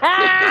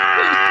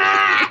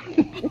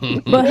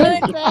 But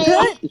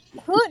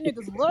hood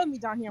niggas love me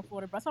down here in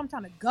Florida, but so I'm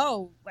trying to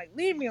go. Like,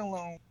 leave me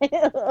alone.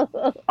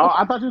 Oh,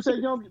 I thought you said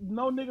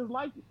no niggas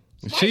like it.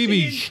 She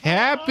be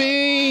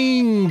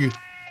capping.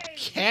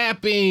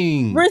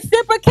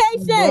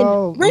 Reciprocation.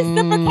 Bro,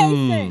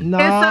 Reciprocation.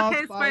 Nah, it's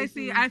okay,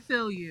 Spicy. I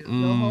feel you.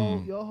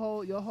 Your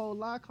whole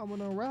lie coming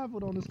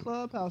unraveled on this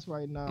clubhouse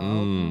right now.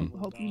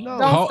 Hope you know.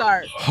 Don't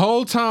start.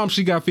 Whole time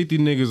she got 50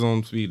 niggas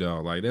on speed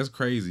dial. Like, that's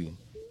crazy.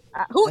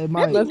 Hey,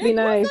 Mike, Must be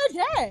nice.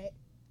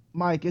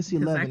 Mike, it's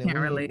 11.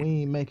 I We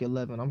ain't make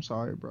 11. I'm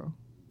sorry, bro.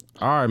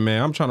 All right,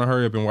 man. I'm trying to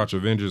hurry up and watch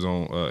Avengers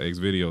on X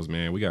videos,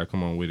 man. We gotta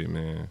come on with it,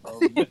 man.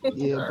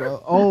 Yeah,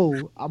 bro.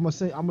 Oh, I'm gonna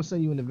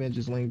send you an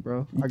Avengers link,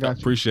 bro. I got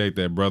you. Appreciate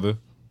that, brother.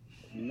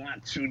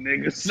 Not you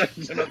niggas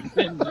searching up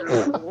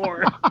Avengers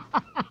porn.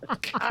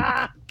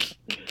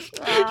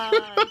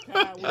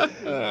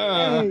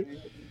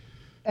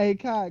 Hey,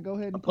 Kai, go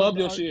ahead and Pub plug the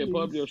your art, shit. please.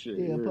 Pub your shit.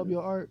 Yeah, pub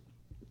your art.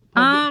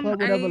 Pub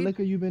whatever I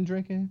liquor you've been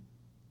drinking.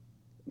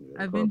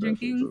 I've been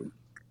drinking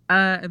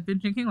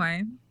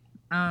wine.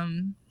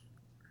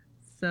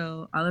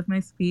 So all of my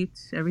speech,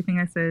 everything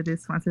I said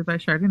is sponsored by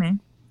Chardonnay.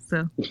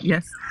 So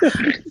yes.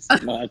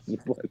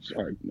 Sponsored by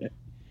Chardonnay.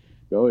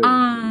 Go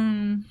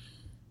ahead.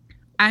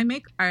 I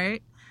make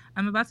art.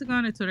 I'm about to go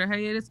on a Twitter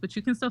hiatus, but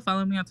you can still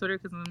follow me on Twitter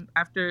because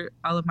after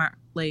all of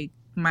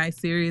my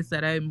series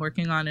that I'm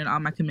working on and all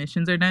my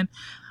commissions are done,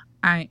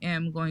 I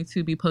am going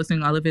to be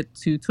posting all of it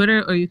to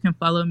Twitter, or you can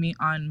follow me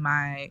on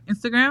my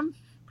Instagram.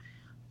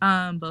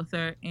 Both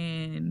are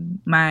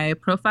in my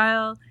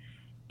profile.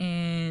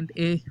 And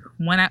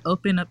when I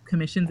open up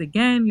commissions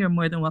again, you're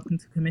more than welcome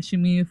to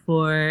commission me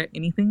for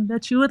anything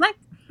that you would like.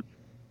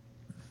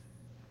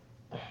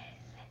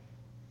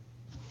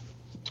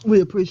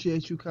 We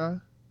appreciate you, Kai.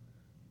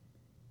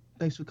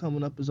 Thanks for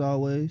coming up as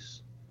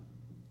always.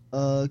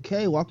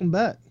 Kay, welcome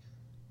back.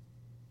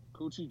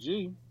 Coochie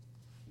G.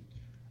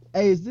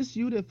 Hey, is this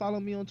you that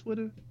follow me on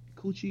Twitter?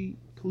 Coochie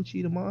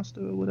the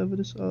Monster or whatever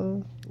this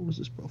what was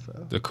this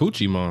profile? The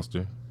Coochie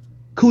Monster.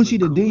 Coochie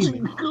the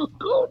Demon.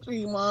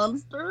 Coochie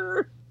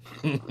Monster.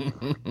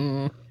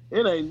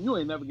 You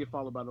ain't never get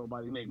followed by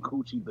nobody named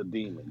Coochie the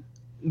Demon.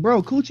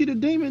 Bro, Coochie the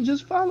Demon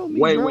just follow me.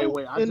 Wait, bro.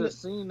 wait. I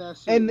just seen that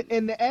shit.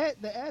 And the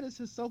ad is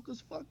his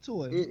Soka's fuck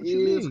toy. It what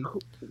you is mean?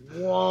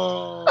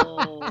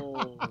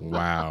 Whoa.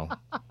 Wow.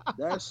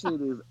 That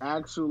shit is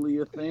actually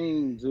a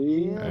thing,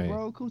 G. Yeah,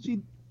 bro.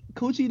 Coochie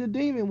the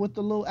Demon with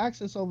the little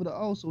accents over the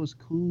O, so it's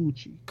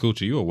Coochie.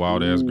 Coochie, you a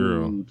wild ass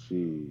girl.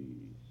 Coochie.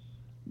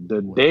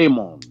 The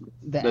Daemon.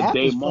 The app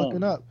is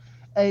fucking up.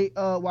 Hey,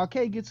 while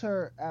Kay gets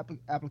her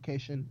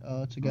application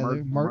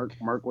together, Merc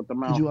with the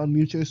mouth. Could you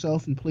unmute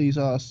yourself and please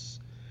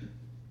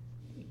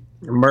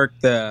Merc,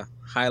 the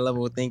high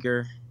level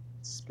thinker,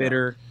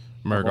 spitter.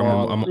 Merc,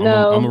 I'm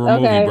gonna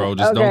remove you, bro.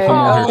 Just don't come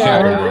on here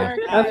capping,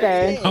 bro.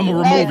 Okay. I'm gonna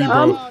remove you,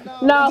 bro.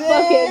 No,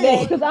 fuck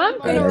it, because I'm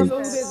gonna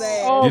remove his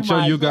ass. Get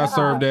your you got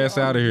served ass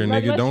out of here,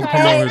 nigga. Don't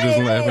come on here just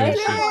laughing and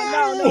shit.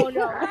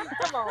 No.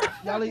 Come on.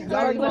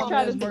 Let's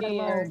try this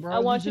again. I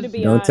want you to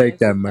be Don't honest. take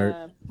that,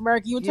 Merc.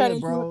 Merc, you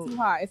turning bro. too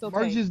hot. It's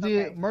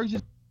okay. Merc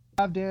just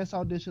live dance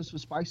auditions for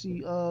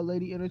Spicy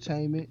Lady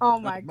Entertainment. Oh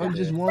my god. Merc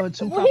just won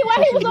 2 Well, he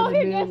was on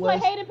here competitions in the yesterday,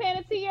 Midwest. Hayden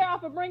Panettiere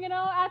off of Bring It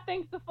On. I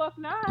think the fuck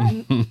not.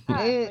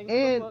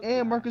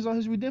 and Merc is on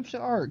his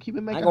redemption arc. Keep it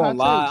I making ain't gonna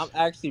lie, hot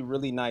I'm actually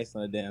really nice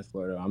on the dance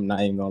floor though. I'm not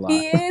even gonna lie.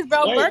 He is,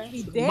 bro. Hey, Merc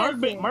be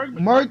dancing.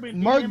 Merc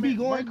be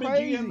going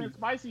crazy. GM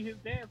Spicy his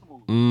dance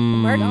move.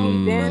 Merc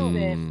be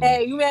dancing.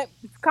 Hey, you met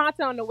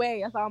content on the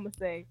way. That's all I'm gonna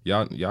say.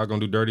 Y'all gonna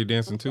do dirty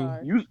dancing too?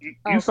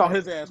 You saw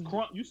his ass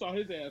crump. You saw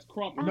his ass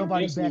crump. And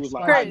Nobody instantly back was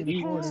like, Spicy I in the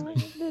need corner.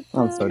 this.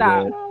 I'm so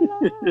Stop.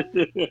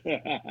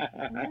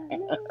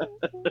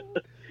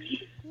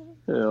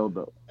 Hell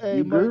no. Hey,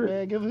 You Merc, good?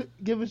 man,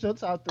 give us your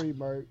top 3,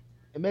 Merc,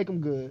 and make them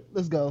good.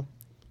 Let's go.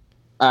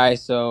 All right,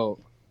 so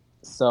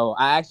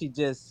I actually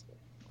just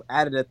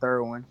added a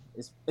third one.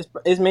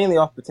 It's mainly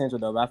off potential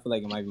though, but I feel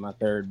like it might be my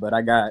third. But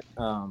I got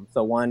 1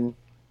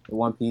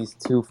 One Piece,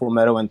 2 Full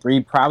Metal, and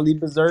 3 probably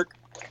Berserk.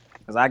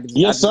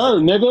 Yes, sir,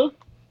 nigga.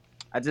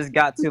 I just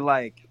got to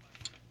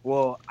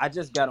I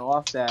just got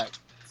off that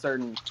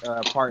certain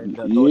part.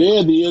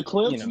 The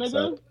Eclipse, nigga.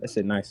 So that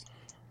shit nice.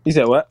 You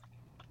said what?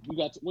 You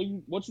got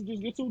what you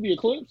just get to? The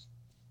Eclipse?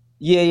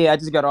 Yeah, I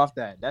just got off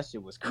that. That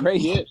shit was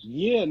crazy.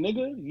 Yeah,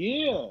 nigga.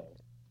 Yeah.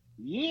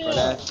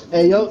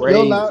 Hey, your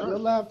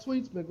live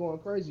tweets been going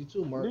crazy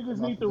too, Merc. Niggas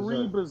need to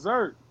read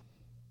Berserk.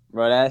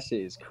 Bro, that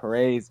shit is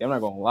crazy. I'm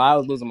not gonna lie, I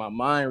was losing my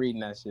mind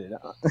reading that shit.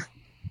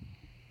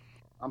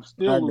 I'm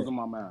still losing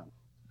my mind.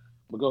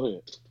 But go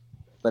ahead.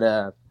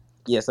 But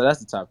yeah, so that's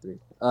the top 3.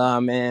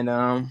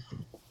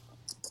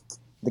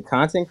 The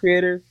content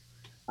creators,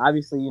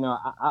 obviously,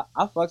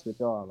 I fucks with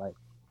y'all. Like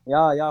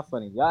y'all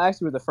funny. Y'all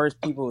actually were the first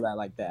people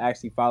that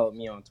actually followed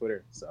me on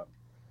Twitter. So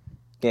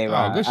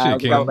good shit,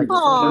 Cam. First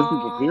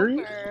people,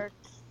 period.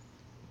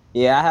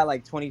 Yeah, I had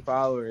like 20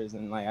 followers,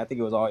 and I think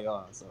it was all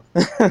y'all. So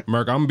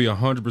Merc, I'm gonna be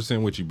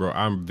 100% with you, bro.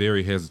 I'm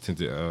very hesitant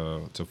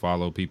to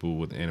follow people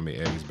with anime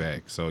Eddie's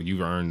back. So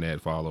you've earned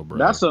that follow, bro.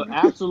 That's an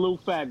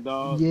absolute fact,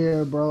 dog.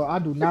 Yeah, bro. I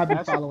do not be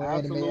following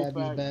anime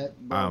Eddie's back.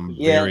 I'm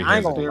yeah, very I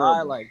ain't hesitant.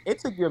 gonna lie. It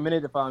took you a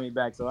minute to follow me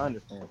back, so I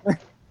understand.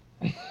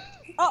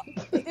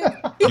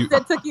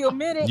 That took you a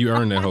minute. You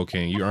earned that, whole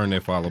King. You earned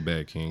that follow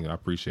back, King. I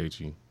appreciate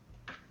you.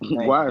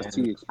 Why is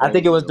T? I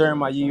think it was during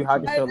my Yu Yu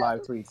Hakusho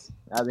live tweets.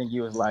 I think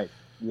you was like,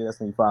 yeah,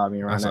 that's when you followed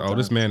me around. I said, that time.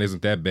 this man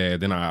isn't that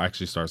bad. Then I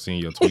actually start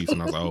seeing your tweets, and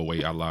I was like, oh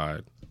wait, I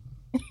lied.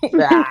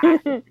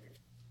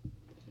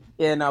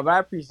 Yeah, no, but I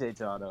appreciate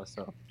y'all though.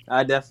 So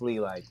I definitely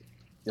y'all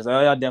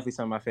definitely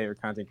some of my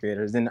favorite content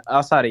creators. Then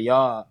outside of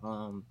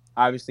y'all,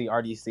 obviously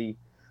RDC,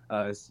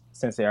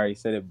 Sensei already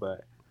said it,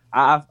 but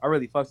I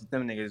really fucks with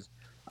them niggas.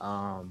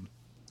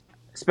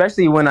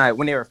 Especially when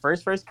they were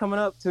first coming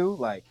up too,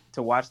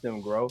 to watch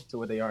them grow to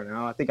what they are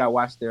now. I think I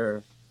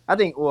I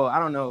think. Well, I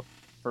don't know.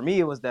 For me,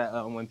 it was that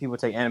when people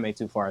take anime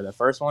too far. The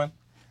first one,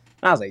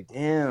 and I was like,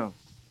 damn,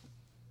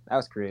 that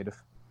was creative.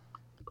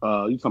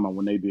 You talking about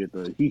when they did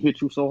he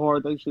hit you so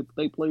hard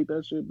they played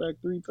that shit back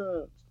 3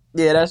 times.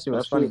 Yeah, that shit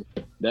was funny.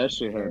 That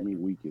shit had me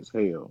weak as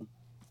hell.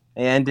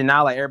 And then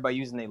now like everybody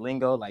using their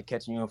lingo, like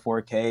catching you in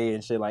 4K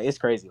and shit. Like it's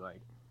crazy. Like,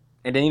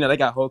 and then they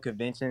got whole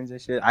conventions and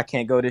shit. I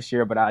can't go this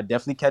year, but I'll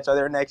definitely catch y'all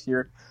there next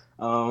year.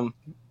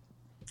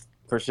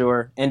 For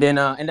sure. And then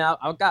I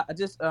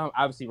just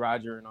obviously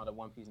Roger and all the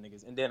One Piece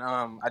niggas. And then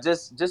I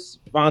just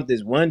found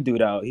this one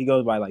dude out. He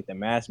goes by like the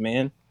Masked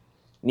Man,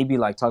 and he be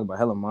like talking about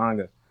hella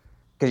manga,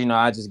 cause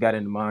I just got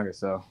into manga,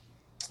 so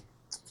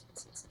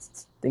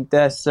I think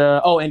that's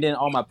and then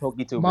all my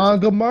PokeTubers.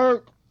 Manga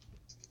Merc.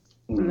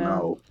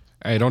 No.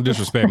 Hey, don't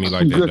disrespect me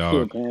like that, Good dog.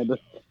 shit, Panda.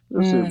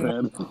 Good shit,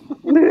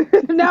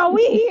 Panda. No,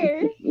 we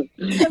here.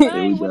 I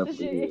ain't with the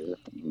shit.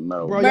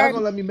 No, bro, y'all gonna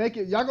let me make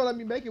it. Y'all gonna let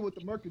me make it with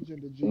the Merc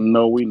agenda, G.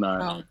 No, we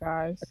not. Oh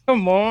gosh.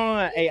 Come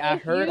on. Hey, I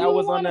If heard you I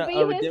was on wanna a be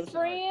his redemption.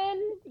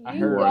 friend, I you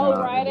heard go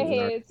not. right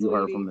ahead, You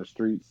heard sweetie. from the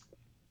streets.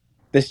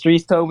 The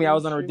streets told me I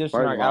was on a redemption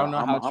First arc. of I all, don't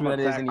know how true that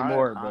is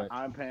anymore, but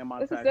I'm paying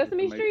my It's a taxes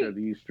Sesame to make sure Street.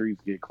 these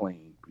streets get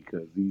clean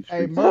because these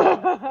Hey, streets.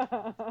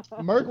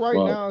 Merc right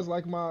Fuck. now is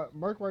like my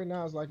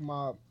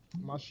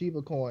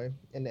Shiba coin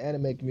in the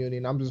anime community,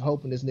 and I'm just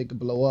hoping this nigga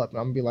blow up. And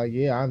I'm gonna be like,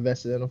 yeah, I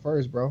invested in him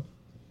first, bro.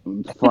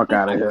 Fuck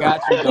out of here.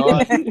 got you,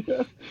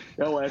 dog.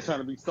 Yo, ass trying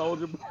to be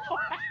Soldier Boy.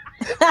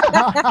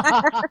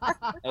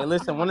 Hey,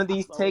 listen, one of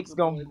these takes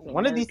gonna Merc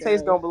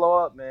blow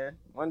up, man.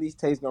 One of these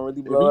takes gonna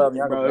really If blow up.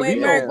 Y'all bro, gonna if he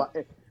Merc.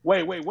 go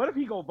wait, what if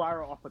he go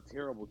viral off a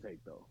terrible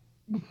take though?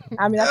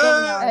 I mean, that's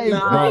what we are.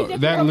 Hey, Bro,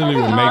 that literally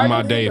would make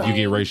my day if you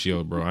get Like,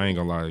 ratio, bro. I ain't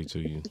gonna lie to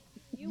you.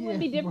 you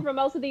wouldn't be different from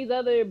most of these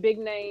other big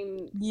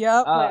name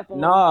Yep.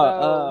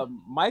 platforms.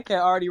 Mike had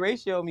already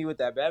ratioed me with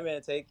that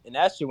Batman take, and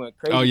that shit went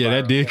crazy. Oh yeah,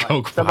 that viral. did Like,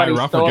 go somebody viral.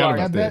 I stole forgot our-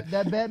 about that.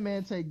 That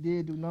Batman take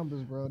did do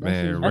numbers, bro. That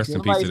shit Man, was rest in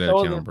ridiculous. peace to that Somebody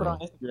stole it account, and put it bro. on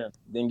Instagram.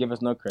 Didn't give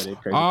us no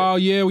credit. Crazy. Oh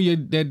yeah,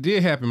 that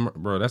did happen,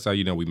 bro. That's how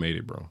you know we made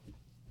it, bro.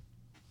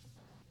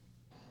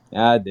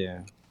 God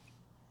damn.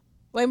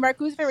 Wait, Mark,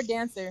 who's your favorite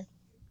dancer?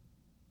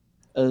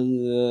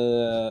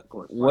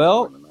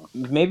 Well,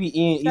 maybe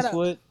Ian Shut up.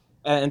 Eastwood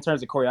in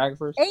terms of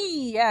choreographers.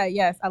 Hey,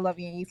 yes, I love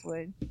Ian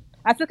Eastwood.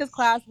 I took his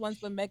class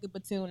once with Mega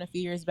Platoon a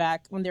few years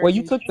back when they were. Well,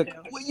 you took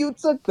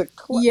the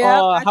class.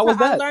 Yeah, how was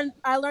that?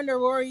 I learned the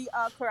Rory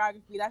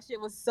choreography. That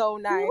shit was so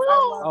nice.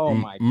 Oh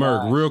my god.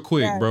 Merc, real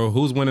quick, Yes. bro.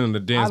 Who's winning the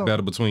dance don't-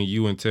 battle between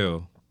you and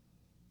Tell?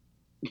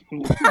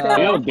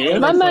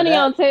 My money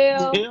on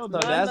Tail. So My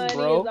that's money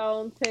bro. is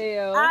on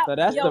Tail. So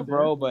that's the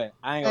bro, but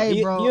I ain't gonna.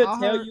 Hey, bro, He'll I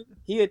tell heard- you.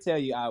 He'll tell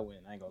you I win.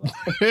 I ain't gonna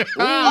lie.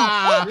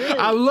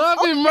 I love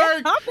it,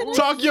 Merc.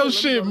 Talk your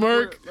shit,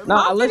 Merc.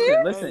 Nah,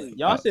 listen.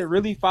 Y'all should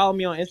really follow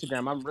me on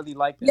Instagram. I'm really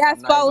like that. Yes,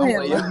 I'm not follow gonna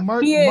him. play Like, y'all.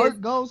 Merc, He is. Merc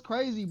goes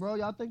crazy, bro.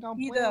 Y'all think I'm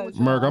playing with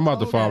y'all? Merc, I'm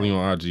about to I follow told you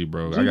on IG,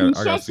 bro. I Gigi, got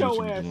to shut see what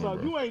your you be ass doing,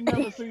 up. bro. You ain't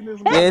never seen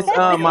this. Yeah, it's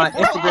my motherfucker.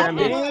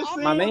 Instagram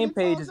is my main Dancing.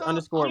 page is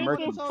 _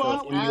 Murky. So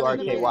it's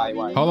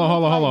MURKYY. Hold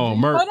on.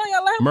 Merc, Hold on,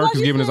 y'all, let him Merc plug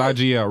is giving his his shit.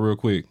 IG out real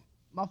quick.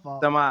 My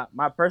fault. So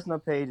my personal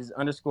page is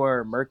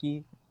 _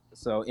 Murky.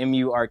 So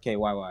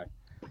MURKYY.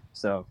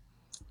 So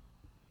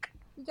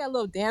You got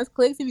little dance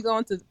clicks. If you go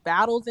into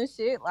battles and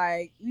shit,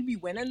 like you be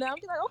winning them.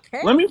 Be like, okay.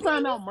 Let me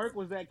find out. Merc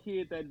was that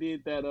kid that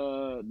did that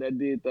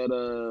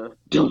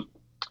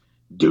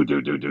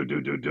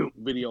do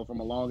video from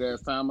a long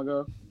ass time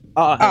ago.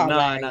 no.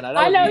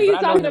 I know who you're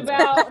talking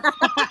about.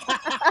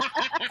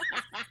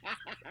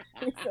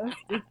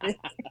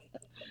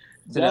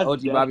 To that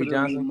OG Bobby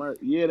Johnson.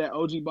 Yeah, that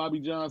OG Bobby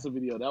Johnson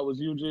video. That was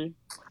you, G.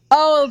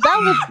 Oh, that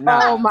was.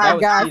 Nah, oh my that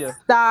was god! Cheetah.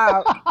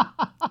 Stop.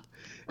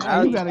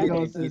 Hey, you gotta I go,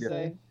 hate Cheetah.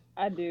 Sensei.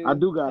 I do. I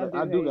do gotta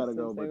hate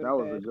go, but Sensei that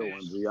was with a good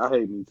one, G. I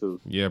hate me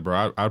too. Yeah,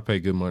 bro. I'd pay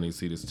good money to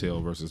see this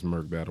Tell versus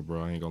Merc battle,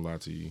 bro. I ain't gonna lie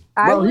to you.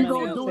 Bro, he would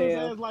gonna too. do his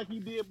ass like he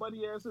did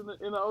Buddy ass in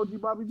the OG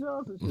Bobby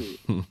Johnson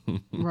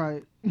shit.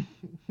 Right.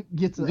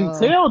 Get to Do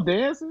Tell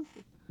dances?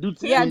 Do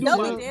Tell Yeah, do Tell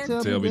what? be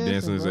dancing. Tell be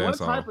dancing his bro. ass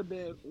What type off. of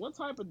dance? What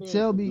type of dance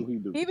Tell do be- he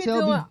do? He be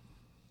Tell doing. me-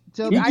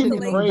 Tell He me be He chicken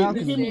give me on the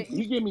isolation praise. balcony.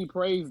 He give me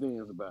praise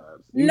dance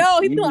vibes.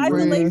 No, he be doing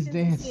really- isolation and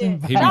dancing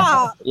shit. vibes. He be-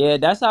 Stop. Yeah,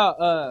 that's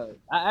how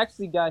I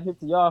actually got hip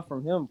to y'all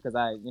from him because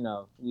I,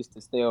 used to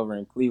stay over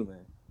in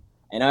Cleveland.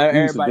 And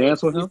everybody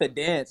dance with used to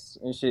dance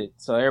and shit.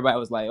 So everybody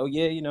was like, "Oh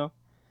yeah,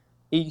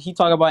 he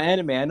talk about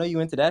anime. I know you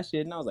into that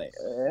shit." And I was like,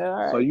 all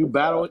right, So you what's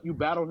up?"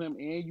 battled him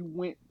and you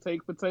went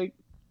take for take?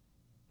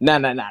 Nah.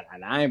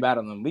 I ain't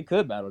battling him. We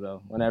could battle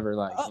though, whenever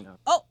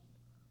Oh,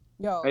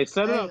 yo. Hey,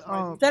 set it Hey, up.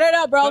 Spicy. Set it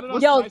up, bro. Set it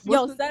up, Yo,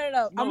 Spicy. set it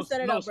up. I'm No, gonna set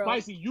it no, up, bro.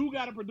 Spicy, you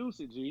gotta produce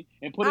it, G,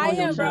 and put it I on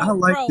your am, bro. channel. I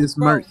like Bro, this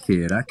bro. Merc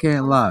kid. I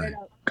can't lie.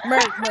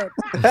 Merc.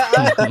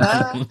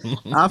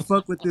 I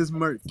fuck with this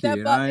Merc Step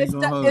kid. up. I ain't It's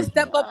gonna step, hold it's you.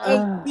 step up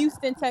 8,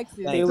 Houston, Texas.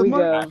 Thank The you.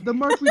 Merc, the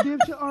Merc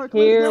redemption arc.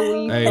 Here Let's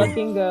we go. Hey.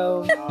 fucking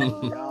go.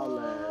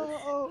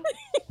 Y'all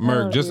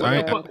Merc, Oh, just dear I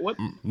ain't, God.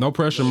 no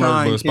pressure, Merc.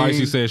 Shine But Spicy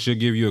King. said she'll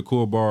give you a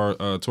cool bar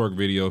twerk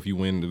video if you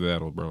win the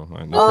battle, bro.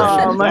 Like, no Oh,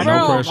 pressure, my no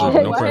God. pressure,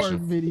 no What? pressure.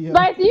 Video.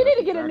 Spice, you need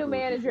to get a Exactly new what she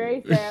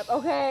manager said. ASAP,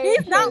 okay?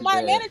 He's not my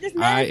Yeah. manager. This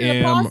I manager's an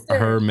am imposter.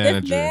 her This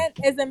manager. man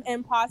is an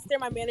imposter.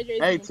 My manager is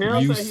Hey, an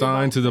Tail You imposter. said he about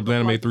signed to to the take a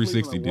Anime flight to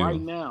 360 Cleveland deal.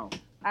 right now.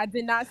 I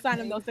did not sign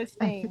him no such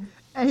thing.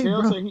 Hey,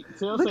 Tail bro.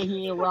 said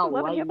he en route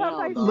What a right hip hop now,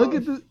 type Look dog.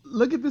 at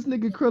this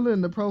nigga Krillin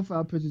in the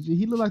profile picture. G.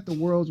 He look like the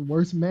world's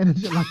worst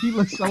manager. Like he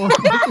looks so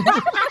unfucking.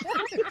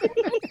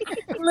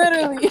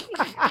 Literally.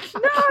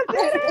 No,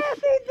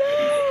 deadass, he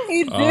do.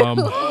 He do. I'm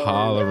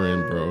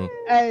hollering, bro.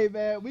 Hey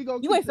man, we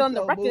gonna You keep ain't the feeling the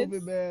show records.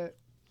 moving, man.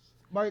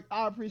 Mark,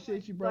 I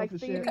appreciate you, bro, Like for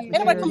Stevie, sharing,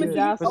 Everybody sharing come your,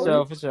 and For see.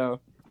 sure, for sure. sharing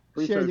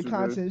Appreciate your you, G.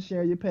 content,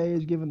 sharing your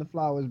page, giving the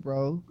flowers,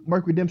 bro.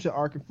 Mark Redemption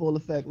arc in full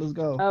effect. Let's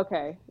go.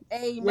 Okay.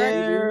 Hey, Yeah.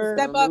 Merc,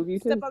 step I'll up, move you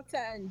step too. up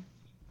 10.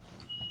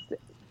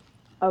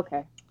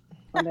 Okay.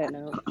 On that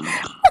note.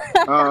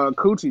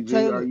 Coochie G,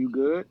 Taylor. are you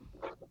good?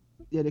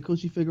 Yeah, did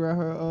Coochie figure out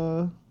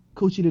her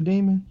Coochie the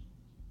demon?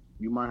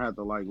 You might have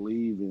to like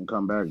leave and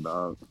come back,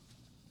 dog.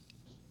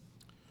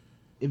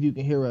 If you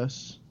can hear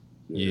us.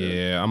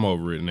 Yeah, I'm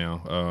over it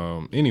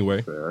now.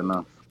 Anyway, Fair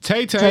enough.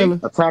 Tay Tay. Taylor,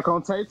 Attack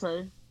on Tay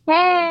Tay.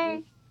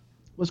 Hey,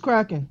 what's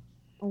cracking?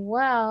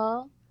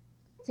 well,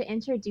 to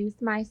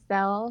introduce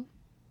myself,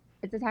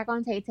 it's Attack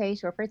on Tay Tay,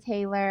 short for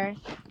Taylor.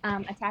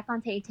 Attack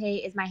on Tay Tay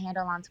is my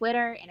handle on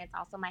Twitter, and it's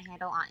also my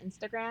handle on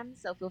Instagram,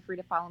 so feel free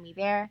to follow me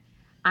there.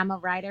 I'm a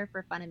writer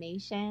for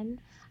Funimation.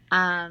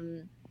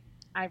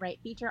 I write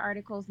feature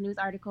articles, news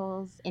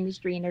articles,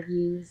 industry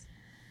interviews,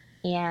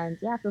 and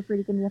yeah, feel free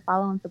to give me a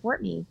follow and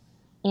support me.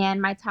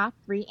 And my top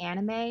 3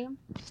 anime,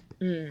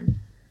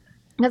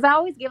 because I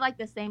always give like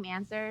the same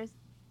answers.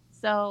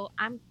 So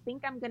I'm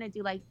gonna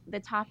do like the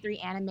top 3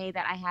 anime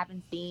that I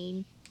haven't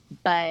seen,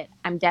 but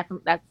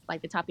that's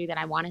like the top 3 that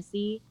I want to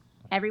see.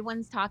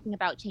 Everyone's talking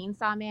about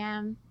Chainsaw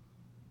Man,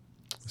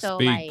 so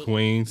Speak, like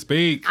Queen,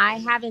 speak. I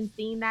haven't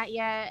seen that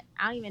yet.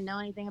 I don't even know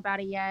anything about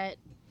it yet.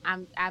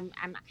 I'm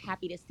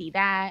happy to see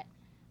that.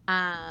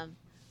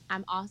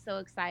 I'm also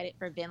excited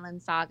for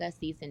Vinland Saga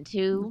season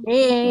 2.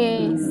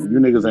 Yes. You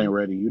niggas ain't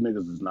ready. You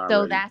niggas is not So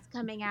ready. that's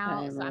coming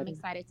out. So I'm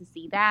excited to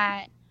see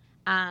that.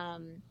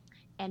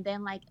 And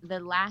then like the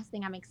last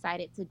thing I'm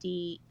excited to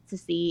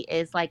see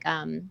is like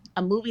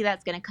a movie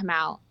that's gonna come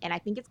out, and I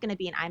think it's gonna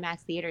be in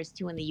IMAX theaters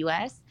too in the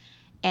US.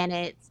 And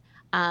it's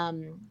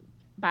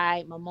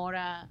by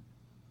Mamoru.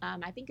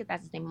 I think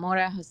that's his name,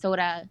 Mamoru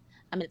Hosoda.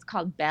 It's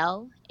called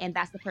Belle, and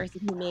that's the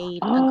person who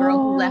made A Girl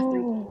Who Left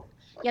Through.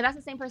 Yeah, that's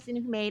the same person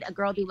who made A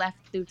Girl Who Left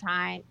Through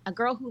Time. A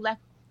Girl Who Left.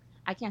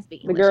 I can't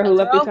speak English. Girl Who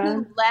Left Through Girl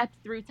Time? Who Left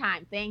Through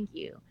Time. Thank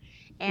you.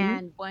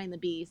 And Boy and the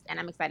Beast, and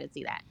I'm excited to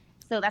see that.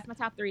 So that's my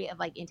top 3 of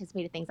like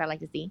anticipated things I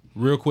like to see.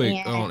 Real quick,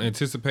 And- on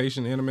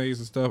anticipation animes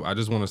and stuff, I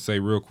just want to say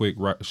real quick,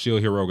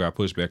 Shield Hero got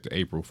pushed back to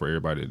April for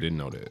everybody that didn't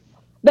know that.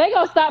 They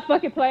gonna stop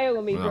fucking playing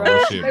with me, No, bro.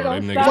 real shit, They bro.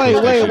 gonna Them stop. niggas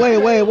pushed that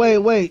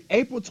shit. Wait.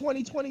 April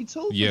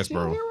 2022? Yes,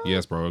 bro.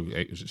 Yes, bro.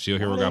 Shield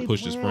Hero got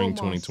pushed to spring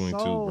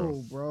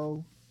 2022,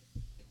 bro.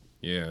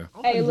 Yeah.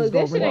 Hey, look,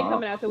 go this shit read ain't it.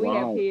 coming out till we Well, I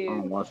have don't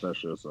kids. watch that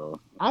shit,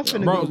 so. I'm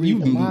finna Bro, go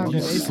read the manga.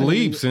 you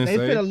sleep, They Sensei.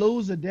 finna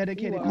lose a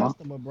dedicated Huh?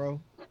 customer,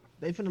 bro.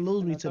 They finna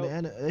lose me to the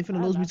They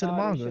finna lose me to the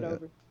manga.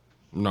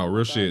 No,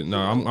 real shit. No,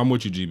 I'm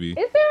with you, GB. Is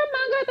there a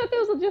manga? I thought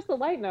there was just a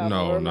light novel.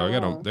 No, or am I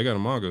they got a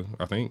wrong? manga,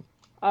 I think.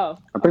 Oh,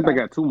 I think they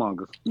got 2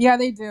 mangas. Yeah,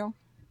 they do.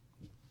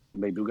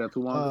 They do got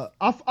 2 mangas.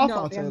 I No,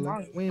 thought they have Taylor.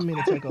 manga. We didn't mean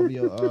to take over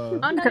your Oh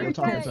no, your you're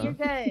talking good. You're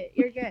time. good.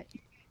 You're good.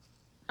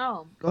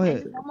 Oh, Go and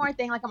ahead. just one more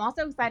thing. Like I'm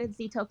also excited to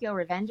see Tokyo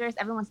Revengers.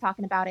 Everyone's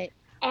talking about it.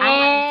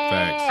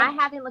 Facts. I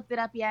haven't looked it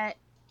up yet.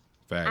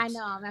 Facts. I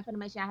know, I'm not gonna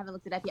mention I haven't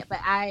looked it up yet, but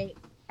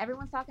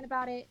everyone's talking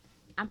about it.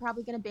 I'm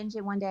probably gonna binge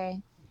it one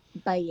day.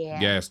 But yeah.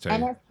 Gas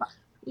tank. And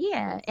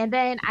yeah. And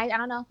then I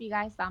don't know if you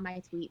guys saw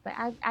my tweet, but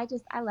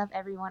I love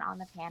everyone on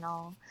the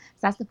panel.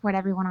 So I support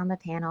everyone on the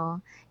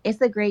panel.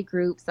 It's a great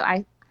group. So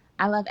I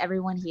love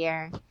everyone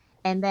here.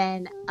 And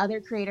then other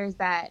creators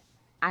that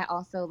I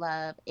also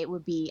love, it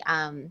would be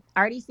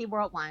RDC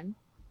World 1.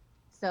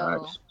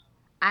 So Nice.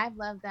 I've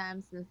loved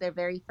them since their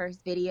very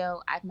first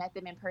video. I've met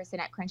them in person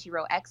at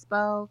Crunchyroll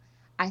Expo.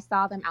 I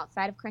saw them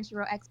outside of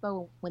Crunchyroll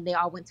Expo when they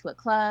all went to a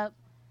club,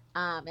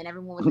 and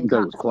everyone was in They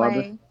was cosplay.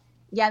 clubbing?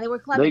 Yeah, they were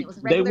clubbing. It was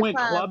a They regular went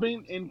club.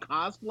 clubbing in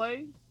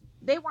cosplay?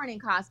 They weren't in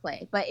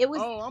cosplay, but it was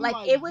Oh, I'm like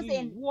like, it was gee,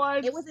 in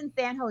what? it was in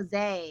San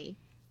Jose,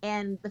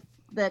 and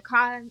the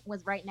con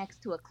was right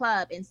next to a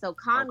club, and so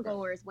con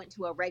goers went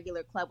to a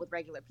regular club with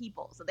regular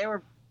people. So there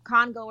were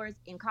con goers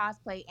in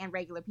cosplay and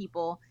regular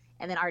people,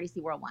 and then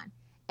RDC World 1.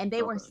 And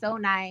they were so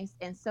nice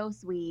and so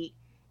sweet,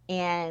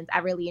 and I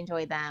really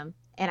enjoyed them,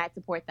 and I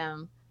support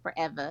them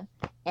forever.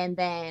 And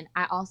then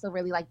I also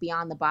really like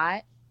Beyond the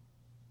Bot.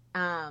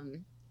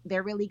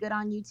 They're really good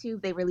on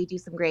YouTube. They really do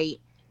some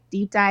great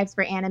deep dives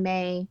for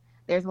anime.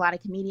 There's a lot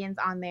of comedians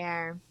on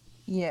there.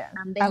 Yeah.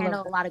 They I love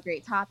handle a them. lot of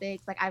great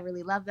topics. Like I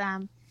really love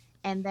them.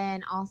 And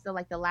then also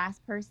like the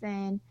last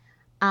person,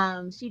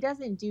 she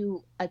doesn't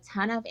do a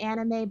ton of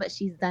anime, but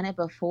she's done it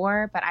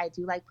before. But I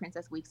do like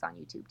Princess Weeks on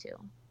YouTube too.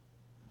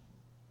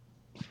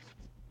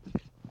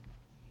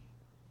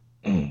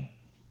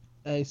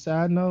 Hey,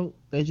 side note,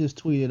 they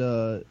just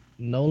tweeted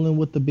Nolan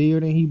with the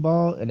beard and he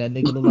bald, and that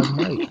nigga look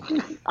like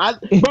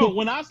Mike. Bro,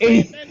 when I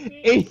said that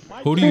shit,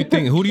 Mike Who do you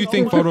think? Who do you so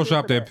think much shit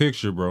photoshopped for that that.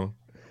 picture, bro?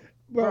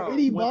 Bro,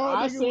 any When bald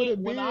I nigga with a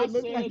said beard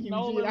look like Eugene.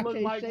 Nolan I looked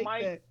can't like shake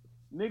Mike, that.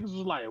 niggas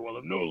was like, well,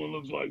 if Nolan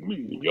looks like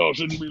me, then y'all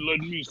shouldn't be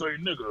letting me say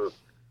nigga.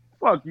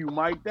 Fuck you,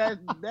 Mike.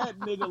 That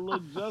nigga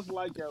look just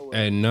like your ass.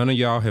 And none of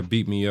y'all have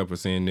beat me up for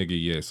saying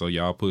nigga yet, so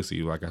y'all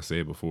pussy, like I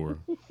said before.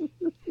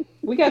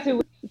 We got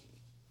to.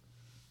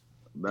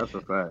 That's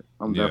a fact.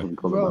 I'm Yeah. definitely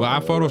pulling But I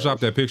up. photoshopped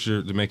that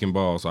picture to make him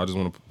bald, so I just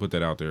want to put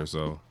that out there.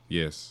 So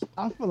yes.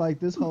 I feel like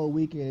this whole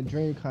weekend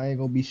DreamCon ain't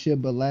gonna be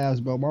shit but laughs,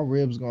 bro. My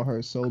ribs gonna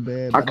hurt so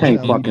bad. I by the can't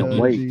time we fucking done,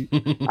 wait.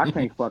 G. I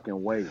can't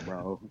fucking wait,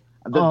 bro.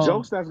 The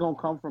jokes that's gonna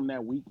come from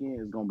that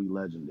weekend is gonna be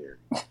legendary.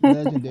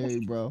 Legendary,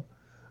 bro.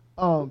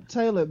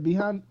 Taylor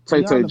behind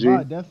Tay the G.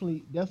 bar,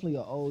 definitely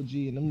an OG,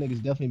 and them niggas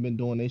definitely been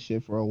doing this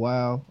shit for a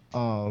while.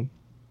 And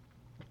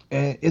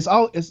it's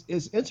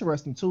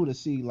interesting too to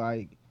see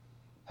like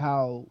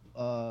how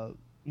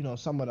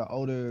some of the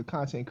older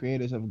content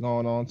creators have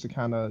gone on to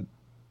kind of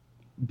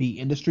be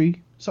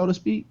industry, so to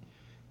speak,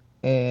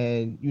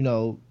 and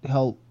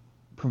help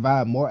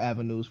provide more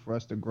avenues for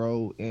us to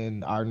grow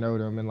in our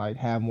nerdom and like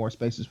have more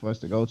spaces for us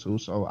to go to.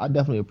 So I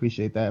definitely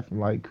appreciate that from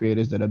like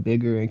creators that are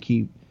bigger and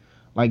keep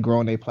like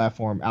growing their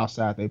platform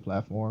outside their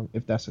platform,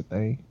 if that's a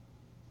thing.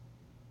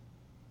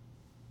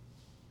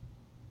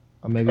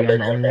 Or maybe I'm the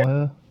only one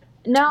here.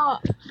 No,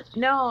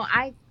 no,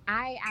 I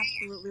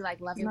absolutely like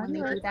love it No, when they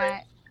you're do right.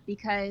 that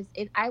because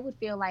I would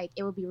feel like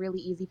it would be really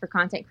easy for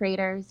content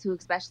creators who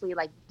especially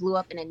like blew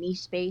up in a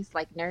niche space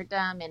like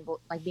nerddom and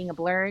like being a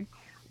blurred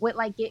would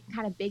like get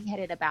kind of big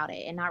headed about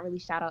it and not really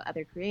shout out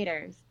other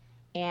creators.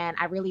 And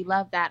I really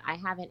love that. I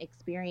haven't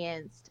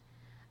experienced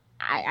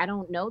I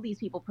don't know these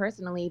people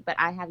personally, but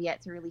I have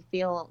yet to really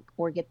feel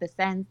or get the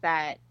sense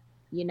that,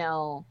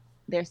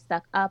 they're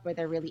stuck up or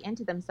they're really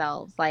into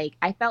themselves. Like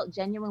I felt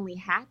genuinely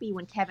happy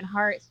when Kevin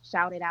Hart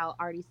shouted out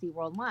RDC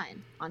World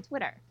One on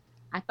Twitter.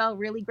 I felt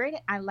really great.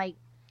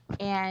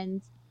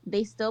 And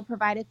they still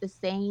provided the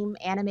same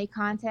anime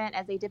content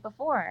as they did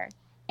before.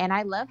 And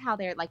I love how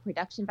their like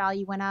production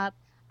value went up.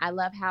 I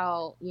love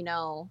how,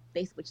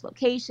 they switched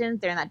locations.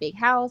 They're in that big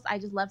house. I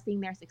just love seeing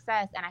their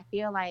success. And I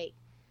feel like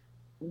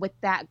with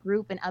that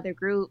group and other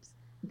groups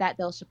that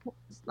they'll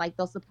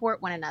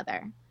support one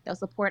another. They'll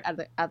support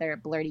other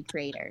blurty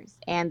creators.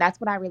 And that's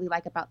what I really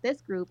like about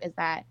this group is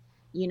that,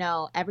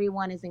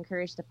 everyone is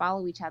encouraged to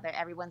follow each other.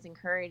 Everyone's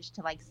encouraged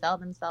to like sell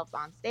themselves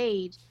on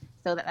stage.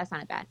 So that's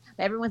not bad.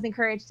 But everyone's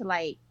encouraged to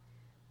like,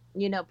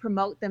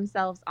 promote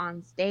themselves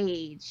on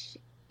stage.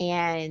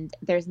 And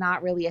there's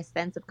not really a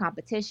sense of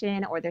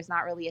competition or there's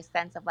not really a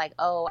sense of like,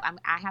 oh,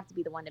 I have to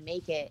be the one to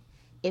make it.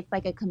 It's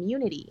like a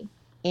community.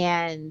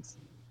 And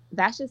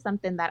that's just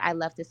something that I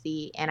love to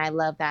see, and I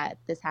love that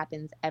this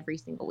happens every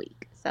single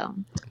week. So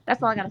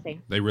that's all I gotta say.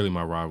 They really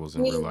my rivals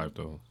in real life,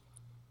 though.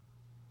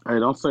 Hey,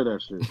 don't say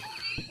that shit.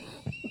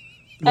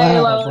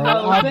 Hey,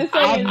 Wow, Sensei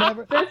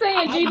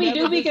and GB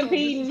do be been so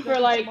competing for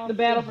like the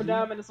battle for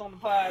dominance on the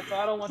pod, so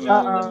I don't want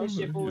y'all to let this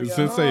shit fool y'all.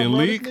 Sensei and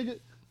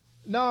Leak?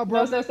 Nah,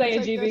 bro, No, Sensei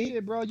and take that GB.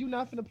 shit, bro. You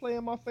not finna play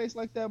in my face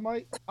like that,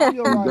 Mike. I'm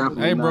your rival.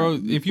 Hey, bro,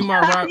 if you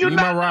my rival, you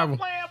my rival.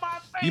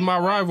 You my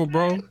rival,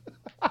 bro.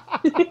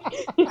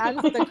 I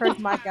just to curse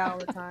Mike out all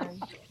the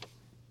time.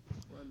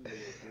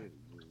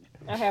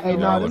 I have Hey, no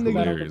nah, rights them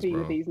because I don't hilarious, compete bro.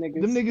 with these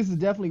niggas. Them niggas is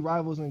definitely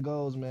rivals and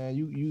goals, man.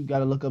 You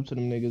gotta look up to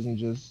them niggas and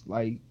just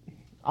like,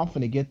 I'm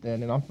finna get there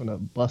and then I'm finna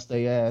bust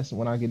their ass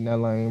when I get in that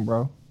lane,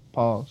 bro.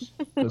 Pause.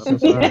 Cause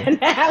since here.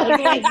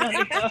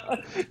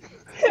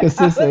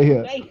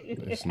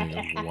 This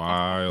nigga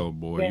wild,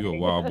 boy. You a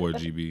wild boy,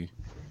 GB.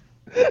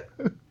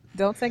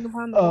 Don't take him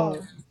on the wall.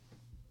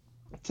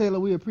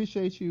 Taylor, we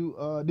appreciate you.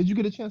 Did you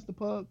get a chance to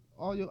pub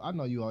all your? I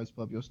know you always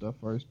pub your stuff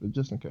first, but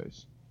just in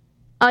case.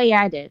 Oh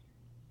yeah, I did.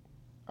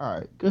 All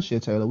right, good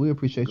shit, Taylor. We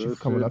appreciate you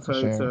for coming up and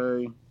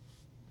sharing.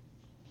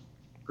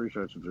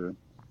 Appreciate you, Jay.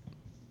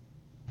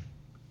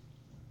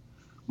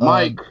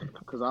 Mike,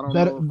 because I don't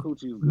know if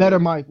Coochie's good. Better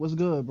Mike, what's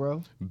good,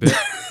 bro?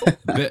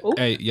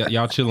 Hey,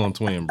 y'all chill on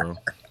Twin, bro.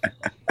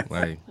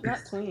 Like Not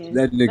Twin.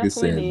 That nigga Not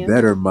said Twin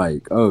better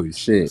Mike. Oh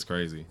shit. That's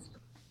crazy.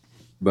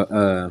 But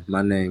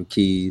my name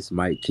Keys,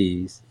 Mike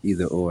Keys,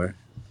 either or.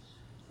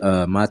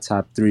 My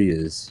top 3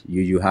 is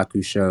Yu Yu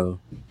Hakusho,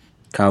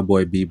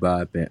 Cowboy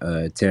Bebop,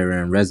 and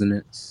Terror and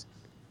Resonance.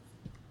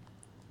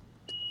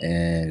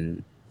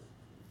 And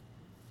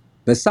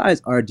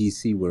besides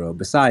RDC World,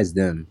 besides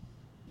them,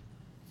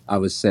 I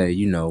would say,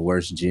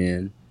 Worst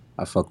Gen.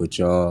 I fuck with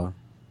y'all.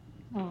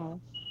 Oh.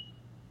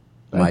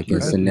 Mike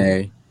and Thank you.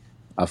 Sine.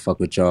 I fuck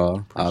with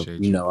y'all. I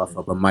Appreciate you.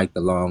 fuck with Mike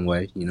the long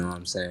way. You know what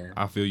I'm saying?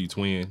 I feel you,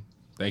 Twin.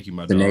 Thank you,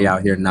 my Sine dog.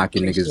 out here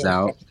knocking niggas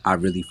out. I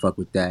really fuck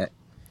with that.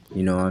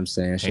 You know what I'm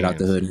saying? Shout out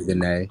the Hands. hood nigga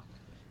Nay.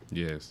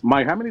 Yes.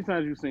 Mike, how many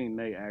times you seen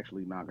Nate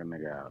actually knock a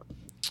nigga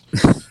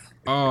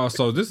out?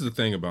 So this is the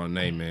thing about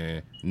Nay,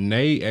 man.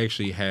 Nay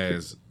actually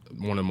has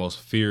one of the most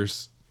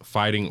fierce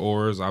fighting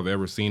auras I've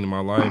ever seen in my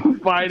life.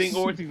 Fighting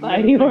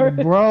or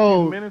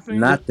Bro,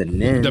 Not the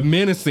nin. The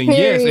menacing,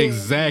 yes,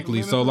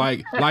 exactly. So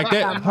like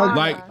that,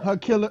 her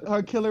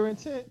killer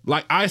intent.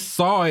 Like I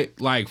saw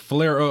it like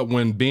flare up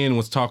when Ben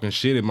was talking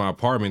shit in my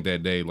apartment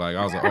that day. Like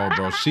I was like, oh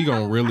bro, she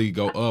gonna really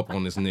go up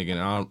on this nigga,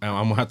 and I'm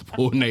gonna have to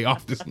pull Nate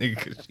off this nigga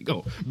because she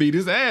gonna beat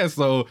his ass.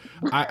 So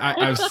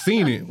I've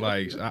seen it.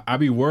 Like I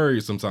be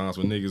worried sometimes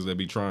with niggas that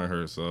be trying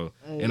her. So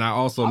and I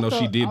also know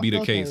she did beat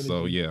a case.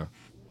 So yeah.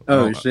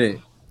 Oh shit.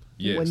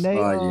 Yes. When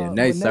they,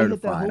 Nate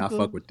certified. I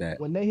fuck with that.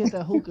 When they hit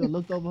that hookah and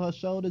looked over her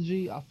shoulder,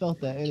 G, I felt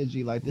that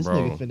energy. Like this Bro.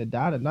 nigga finna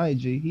die tonight,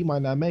 G. He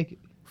might not make it.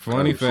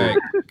 Funny fact.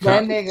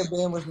 That nigga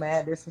Ben was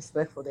mad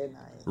disrespectful that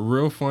night.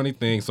 Real funny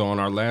thing. So on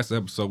our last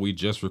episode we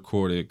just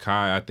recorded,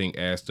 Kai I think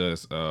asked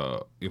us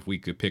if we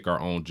could pick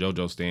our own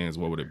JoJo stands,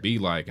 what would it be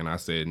like? And I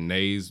said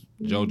Nay's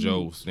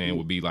JoJo stand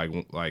would be like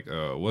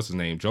what's his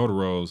name,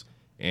 Jotaro's,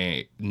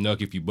 and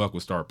Nuck If You Buck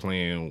would start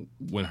playing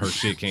when her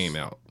shit came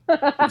out.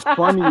 It's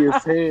funny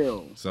as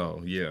hell.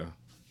 So yeah,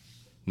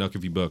 Nuck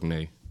If You Buck,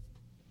 Nay.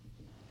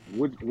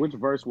 Which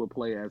verse would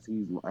play as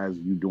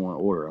you doing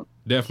order?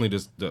 Definitely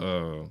just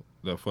the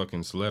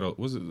fucking stiletto.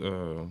 Was it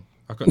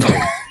I couldn't.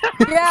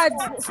 Yeah.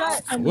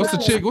 What's the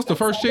chick? What's the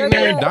first chick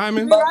name?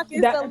 Diamond.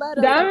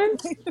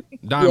 Diamond.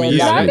 Diamond.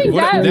 Yeah,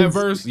 yeah. That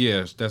verse.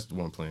 Yeah, that's the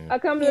one playing. I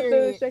come to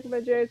the shaking my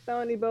Jerry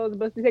Stoney Bows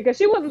Busty because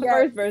she wasn't the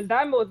first verse.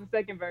 Diamond was the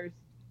second verse.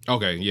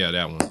 Okay, yeah,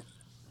 that one.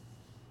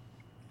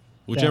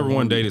 Whichever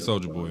one dated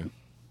Soulja Boy.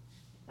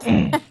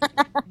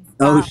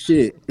 Oh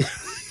shit.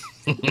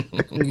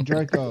 Big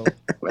Draco.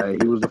 Hey,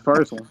 he was the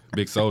first one.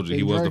 Big Soldier.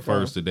 He was the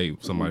first to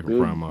date somebody from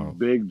Crime Mob.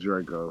 Big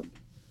Draco.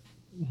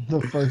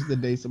 The first to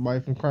date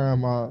somebody from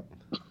Crime Mob.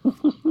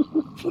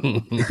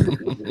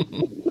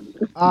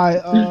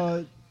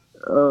 Alright,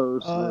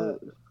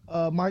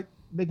 Mike,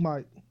 Big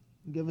Mike,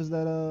 give us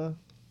that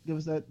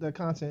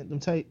content, them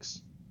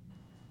takes.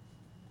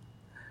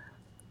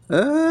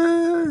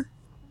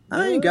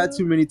 I ain't got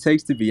too many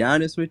takes to be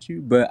honest with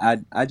you, but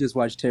I just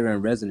watched Terror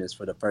and Resonance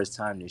for the first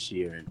time this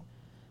year, and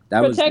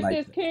that was Protect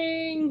like, this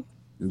king.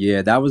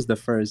 yeah, that was the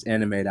first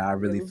anime that I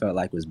really felt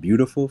like was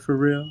beautiful for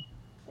real.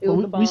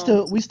 We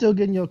still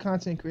getting your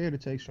content creator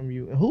takes from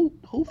you. And who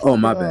Oh,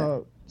 my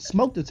bad.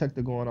 Smoke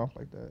detector going off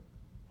like that?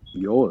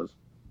 Yours.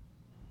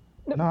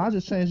 No, I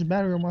just changed the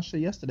battery on my shit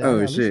yesterday. Oh,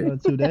 I got shit. in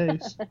 2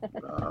 days.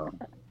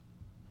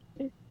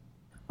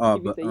 Oh,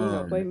 but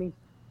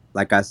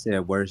like I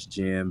said, Worst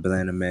Gym,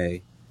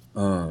 Blaname,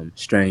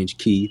 Strange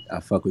Keith. I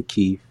fuck with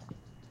Keith.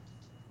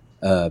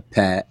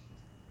 Pat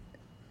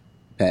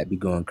be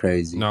going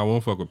crazy. No, I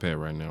won't fuck with Pat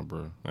right now,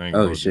 bro. I ain't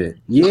Oh shit.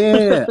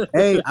 Yeah.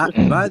 Hey,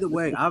 by the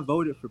way, I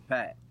voted for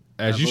Pat.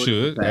 As you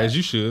should,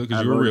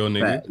 because you're a real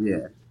nigga. Pat.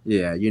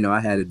 Yeah. You know,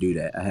 I had to do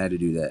that.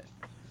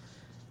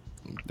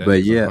 That But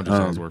is yeah, 100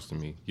 times worse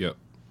than me. Yep.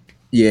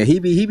 Yeah, he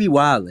be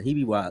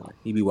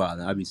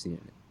wildin'. I be seeing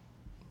it.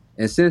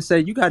 And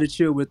Sensei, you gotta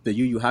chill with the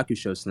Yu Yu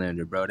Hakusho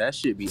slander, bro. That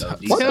shit be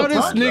OD. Tell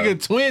this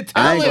nigga, twin.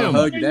 I ain't Tell gonna him.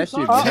 hold you. That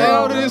shit.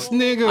 Tell this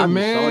nigga, I'm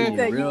man. showing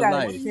you in real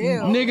life.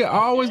 Nigga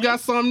always got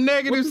something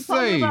negative to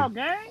say.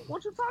 Gang?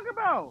 What you talking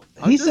about?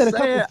 He said a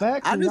couple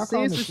facts. I and y'all just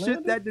call seen him some slander?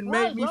 shit that done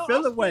made me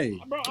feel away.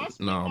 Bro, I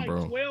spent Nah, like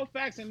bro. 12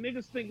 facts and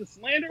niggas think it's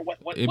slander.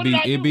 What It did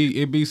I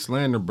do? be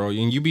slander, bro.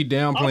 And you be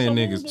downplaying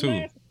niggas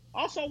too.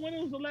 Also, when it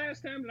was the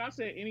last time that I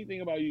said anything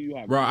about you,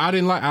 Bro, I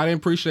didn't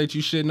appreciate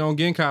you shitting on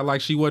Genkai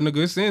like she wasn't a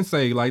good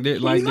sensei. Like that.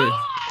 All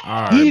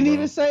right, He didn't bro.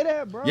 even say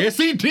that, bro. Yes,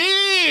 he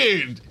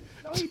did.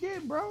 No, he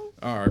didn't, bro.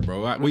 All right,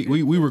 bro.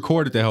 We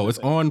recorded that hoe. It's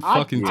on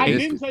fucking I tape.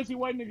 didn't say she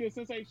wasn't a good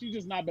sensei. She's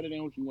just not better than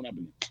who she went up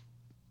against.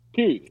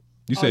 Period.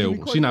 You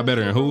said she not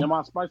better than who? In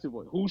my spicy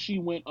voice. Who she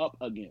went up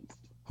against.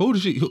 Who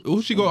she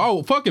go?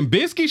 Oh, fucking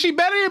Bisky. She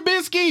better than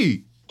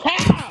Bisky.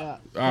 All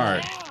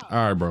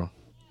right, bro.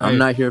 I'm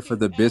not here for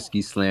the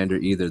Bisky slander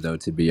either, though.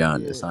 To be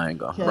honest, I ain't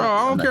gonna. Bro,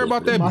 I don't care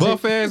about that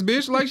buff ass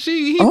bitch. Like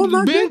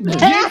goodness.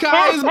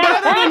 Genkai is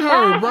better than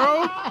her,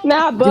 bro.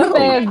 Nah, buff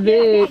ass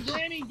bitch.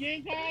 Granny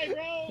Genkai,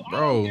 bro. Bro. I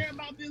don't care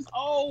about this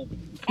old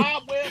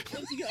cobweb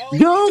pussy hoe.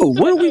 Yo,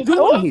 what are we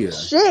doing here?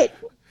 Shit.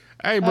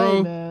 Hey,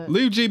 bro, man.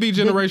 leave GB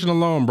generation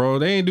alone, bro.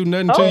 They ain't do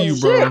nothing to you,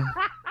 bro.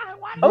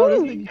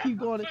 Bro, this nigga keep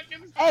going.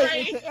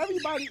 Hey, and to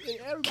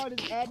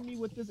everybody's adding me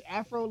with this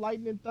Afro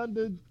Lightning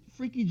Thunder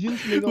Freaky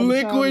Juice nigga on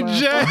Liquid the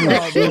J.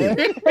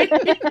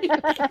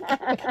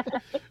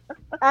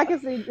 I can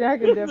definitely see I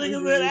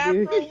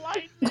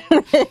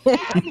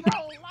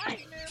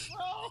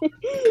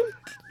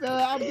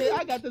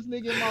got this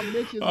nigga in my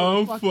mentions.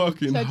 I'm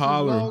fucking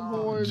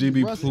hollering.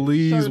 GB,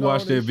 please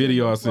watch that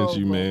video I sent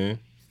you, man.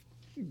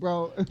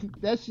 Bro,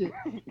 that shit,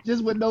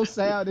 just with no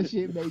sound, that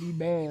shit made me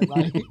mad.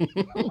 Like,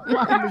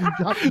 why niggas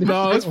dropping this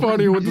No, shit it's on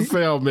funny with the me?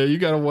 sound, man. You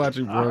gotta watch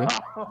it, bro.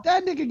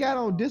 That nigga got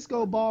on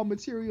disco ball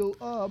material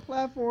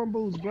platform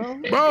boots,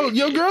 bro. Bro,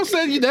 your girl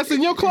said that's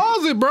in your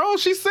closet, bro.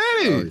 She said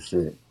it. Oh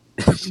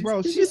shit.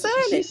 Bro, she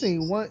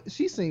seen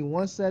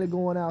one set of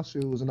going out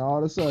shoes, and all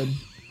of a sudden,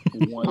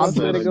 One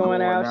set of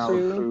going out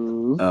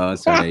shoes. Oh,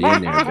 so they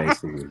in there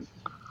basically.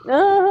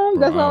 Bro,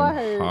 That's all I I'm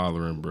heard.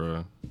 hollering,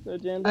 bro.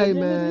 Agenda, Hey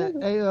agenda, man,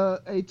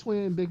 agenda. hey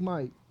twin, Big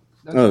Mike.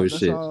 That's Oh all.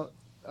 shit.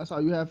 That's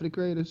all you have for the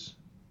creators.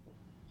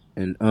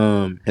 And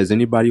has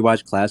anybody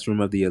watched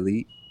Classroom of the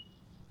Elite?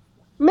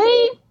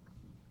 Me?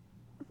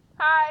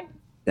 Hi.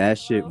 That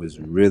shit was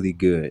really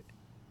good.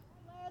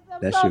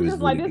 That So shit I'm was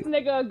just like, really this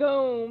good. nigga a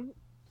goon.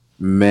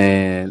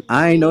 Man,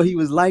 I ain't know he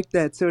was like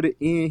that till the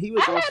end. He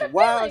was on I had some a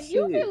wild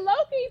feeling you shit. can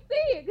low-key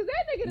see it, because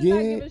that nigga does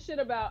not Yeah. give a shit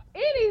about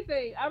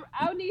anything.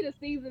 I need a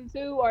season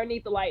 2 or I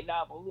need the light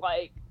novel.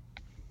 Like,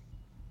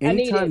 I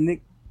need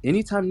it.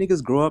 Anytime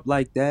niggas grow up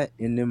like that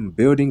in them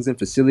buildings and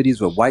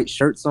facilities with white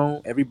shirts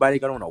on, everybody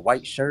got on a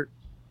white shirt.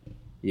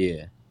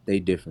 Yeah, they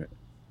different.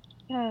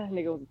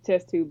 Nigga was a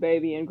test tube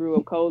baby and grew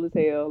up cold as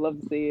hell. Love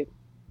to see it.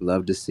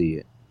 Love to see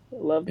it.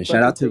 Love to And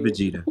shout out to fucking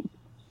see it. Vegeta.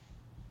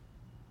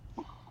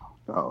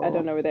 I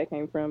don't know where that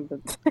came from,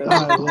 but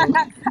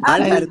I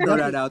just had to throw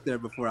that out there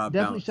before I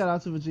Definitely bounce. shout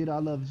out to Vegeta. I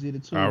love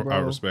Vegeta too, I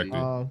bro. respect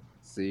it.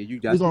 See, you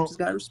just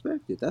gotta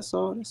respect it. That's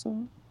all. That's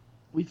all.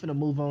 We finna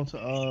move on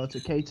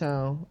to K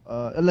Town.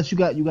 Unless you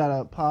got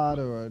a pod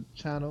or a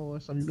channel or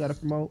something you gotta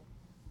promote.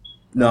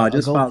 No,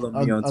 just follow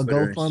me on a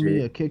Twitter and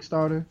GoFundMe, shit. a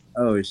Kickstarter.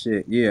 Oh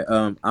shit, yeah.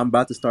 I'm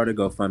about to start a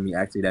GoFundMe.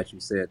 Actually, that you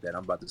said that,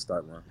 I'm about to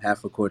start one.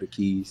 Half a quarter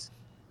keys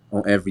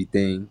on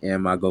everything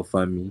and my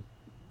GoFundMe.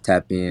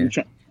 Tap in.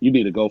 You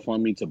need a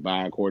GoFundMe to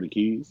buy a quarter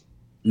keys.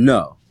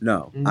 No,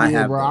 I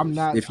have bro.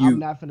 those. I'm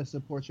not finna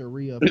support your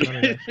re-up. None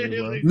of that shit,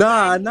 bro.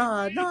 Nah.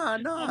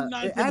 I'm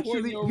not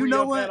Actually, your you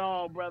know re-up what? at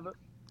all, brother.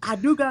 I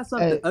do got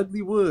something. Hey.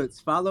 Ugly Woods.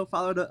 Follow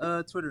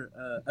the Twitter.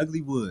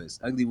 Ugly Woods.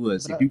 Ugly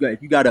Woods. If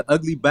you got an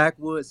ugly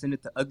backwood, send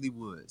it to Ugly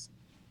Woods.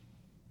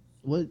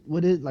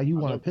 What is, like, you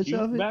want a picture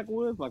of it?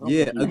 Backwoods? Like,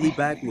 Yeah, ugly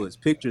backwoods.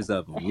 Pictures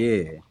of them.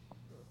 Yeah.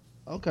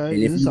 Okay. And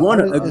Is if this you an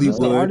want an artist? ugly Is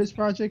this an wood, artist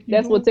project?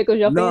 That's what tickles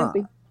your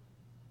fancy.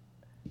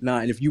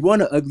 Nah, and if you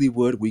want an ugly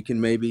wood, we can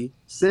maybe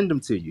send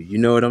them to you. You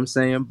know what I'm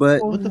saying?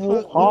 But what the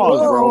fuck? Pause,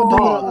 bro.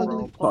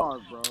 Pause,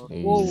 Pause, bro.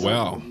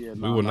 Well,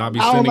 we will not be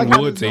I don't sending like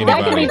wood to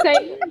That can anybody. be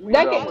taken.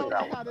 That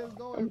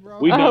can.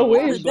 We done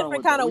with It's a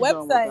different kind of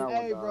website.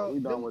 Hey, bro, We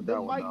done with that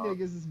them one, white dog.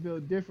 niggas is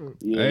built different.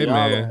 Yeah, Hey,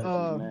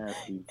 man.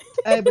 nasty.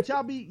 Hey, but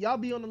y'all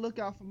be on the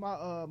lookout for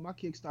my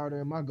Kickstarter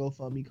and my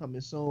GoFundMe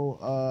coming soon.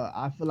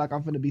 I feel like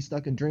I'm finna be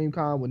stuck in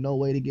DreamCon with no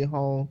way to get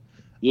home.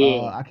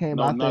 Yeah, I came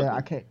no, out there. nothing.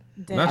 I can't.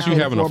 Not you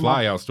having a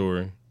fly out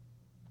story.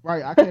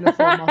 Right, I can't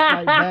afford my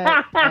flight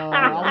back.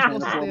 I was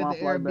can't supposed to afford stay my at the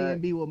flight back.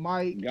 Airbnb with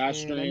Mike, Got and that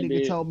stranded.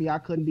 nigga told me I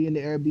couldn't be in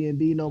the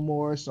Airbnb no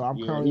more. So I'm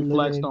currently he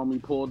flexed living on me,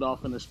 pulled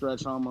off in the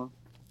stretch Hummer.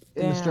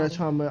 in the stretch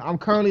Hummer. I'm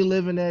currently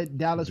living at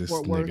Dallas This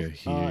Fort Worth nigga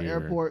here.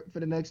 airport for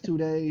the next 2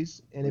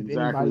 days. And if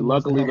Exactly. anybody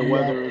wants to Luckily, help the me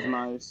weather out, is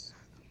nice.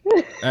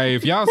 Hey,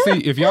 if y'all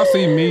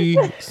see me,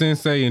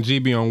 Sensei, and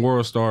GB on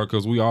World Star,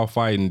 because we all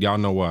fighting, y'all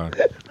know why.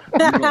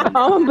 I'm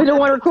gonna be the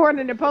one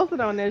recording and posting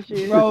on that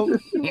shit. bro.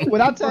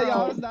 When I tell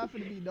y'all, it's not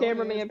finna be no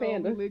Cameraman hands,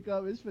 Panda. we link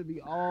up. It's finna be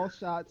all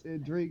shots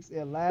and drinks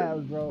and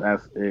laughs, bro.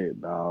 That's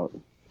it, dog.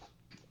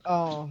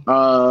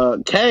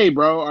 Oh, Kay,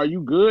 bro, are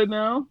you good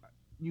now?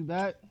 you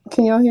back?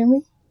 Can y'all hear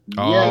me?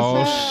 Oh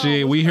Yes.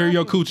 shit, we hear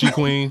your coochie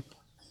queen.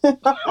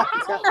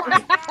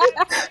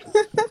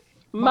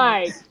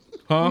 Mike.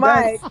 Huh?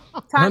 Mike.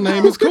 Her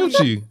name is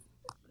Coochie.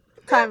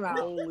 Time out.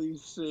 Holy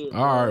shit.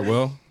 All right,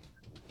 well.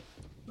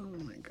 Oh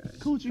my god.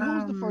 Coochie, who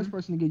was the first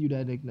person to give you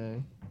that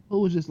nickname? Who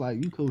was just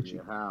like, you Coochie?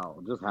 Yeah,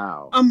 how? Just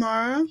how?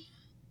 Amara.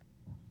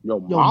 Your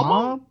Your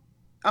mom?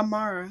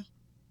 Amara.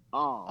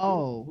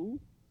 Oh. Who?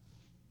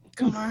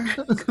 Kamara.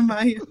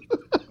 Kamaya.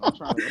 I'm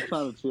trying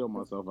to chill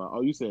myself out.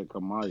 Oh, you said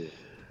Kamaya.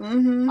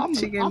 I'm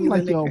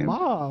like your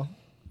mom.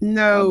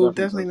 No,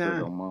 definitely said not.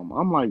 your mom.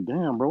 I'm like,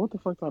 damn, bro, what the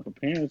fuck type of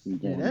parents is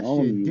going That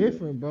on? shit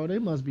different, bro. They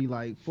must be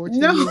like 14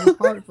 No. years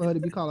apart for her to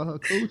be calling her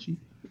Coochie.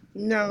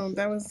 No,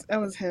 that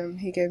was him.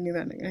 He gave me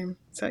that nickname.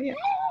 So yeah.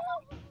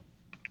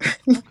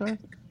 Okay.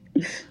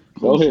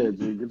 Go ahead,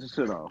 G. Get your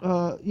shit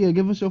off. Yeah,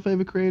 give us your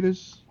favorite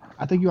creators.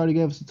 I think you already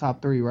gave us the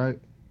top 3, right?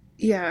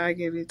 Yeah, I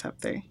gave you top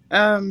 3.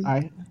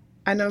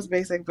 I know it's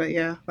basic, but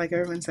yeah, like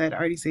everyone said,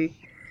 RDC.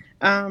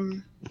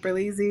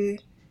 Berleezy,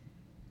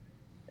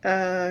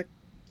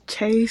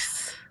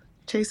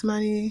 Chase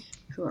Money,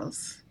 who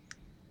else?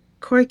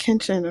 Corey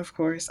Kenshin, of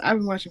course. I've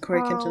been watching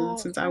Corey Kenshin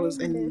since I was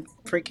in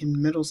freaking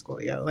middle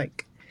school, yo.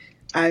 Like,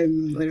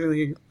 I'm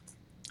literally,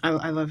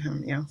 I love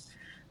him, yo.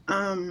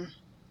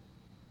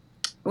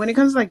 When it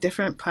comes to like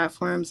different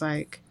platforms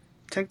like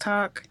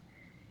TikTok,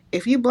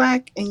 if you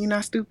black and you're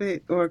not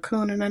stupid or a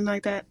coon or nothing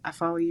like that, I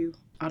follow you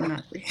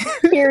automatically.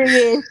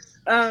 Period.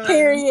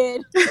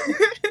 Period.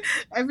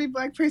 Every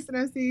black person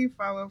I see,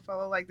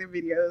 follow like their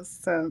videos.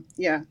 So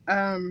yeah.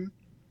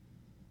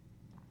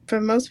 For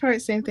the most part,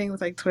 same thing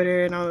with like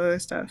Twitter and all the other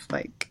stuff.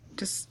 Like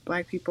just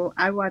black people.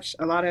 I watch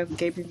a lot of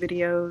gaming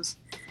videos,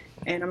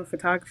 and I'm a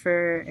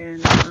photographer and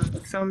a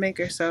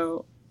filmmaker.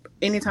 So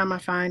anytime I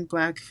find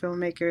black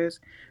filmmakers,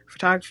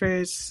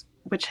 photographers,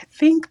 which I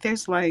think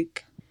there's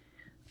like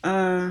 2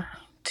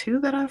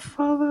 that I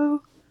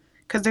follow,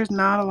 because there's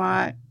not a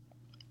lot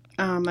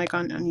like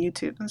on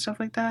YouTube and stuff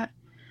like that.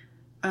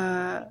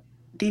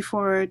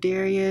 D4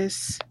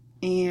 Darius,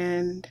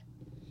 and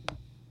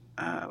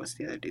what's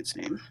the other dude's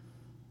name?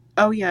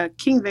 Oh yeah,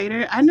 King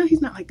Vader. I know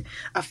he's not like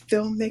a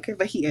filmmaker,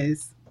 but he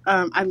is.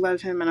 I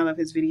love him and I love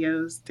his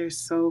videos. They're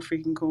so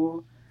freaking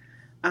cool.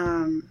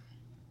 Shout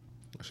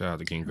out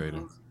to King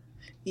Vader.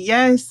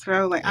 Yes,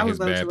 bro. Like And I his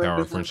would love to bad work power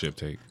with him. friendship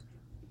tape.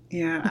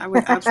 Yeah, I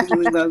would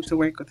absolutely love to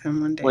work with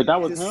him one day. Wait, that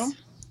was him?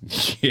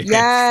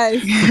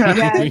 Yes. Yes,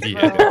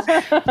 bro.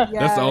 That's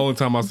Yes. the only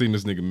time I seen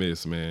this nigga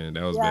miss, man.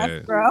 That was Yes,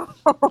 bad. bro.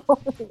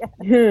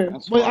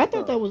 Wait, I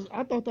thought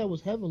that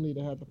was Heavenly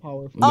that had the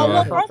power. No, Oh, well,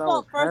 I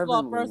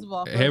first of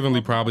all.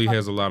 Heavenly probably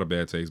has a lot of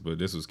bad taste, but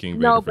this was King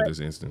Vader No, for but- this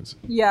instance.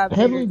 Yeah,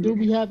 Heavenly do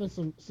be having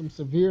some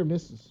severe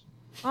misses.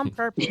 on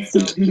purpose. So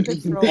he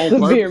could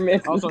troll. On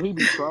purpose. Also, he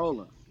be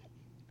trolling.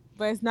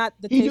 But it's not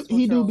the He tasteful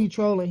do troll. be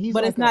trolling. He's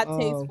but like it's not a,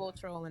 tasteful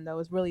trolling though.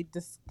 It's really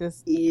this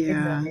Yeah.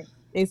 ignorant.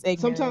 It's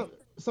ignorant.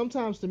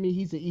 Sometimes to me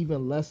he's an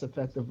even less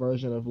effective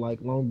version of like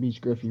Long Beach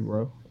Griffey,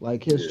 bro.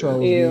 Like his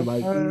trolls Yeah. be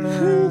like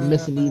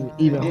missing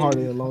even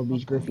harder than Long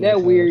Beach Griffey. at That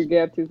times. weird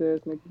gap tooth ass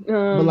nigga.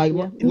 But like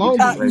Yeah. Long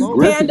Like,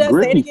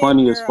 Griffey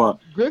funny as fuck.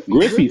 Griffey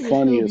Griffey will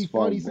funny still as be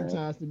fuck, funny man.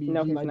 sometimes to me.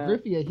 No, G. he's Like not.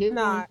 Griffey a hit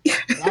Nah. me.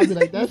 I'll be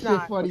like, that He's shit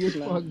not. funny as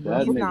fuck, bro. That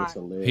He's nigga's not.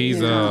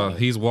 hilarious.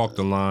 He's walked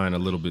the line a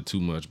little bit too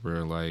much,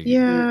 bro. Like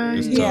Yeah,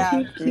 it's Yeah.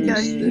 tough. he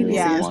does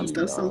Yeah. some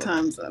stuff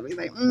sometimes. I'll be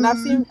like, And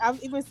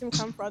I've even seen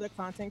come for other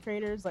content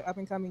creators, like up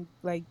and coming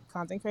like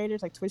content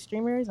creators, like Twitch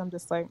streamers. I'm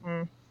just like,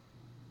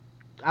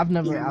 I've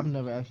never I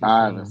actually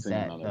haven't seen seen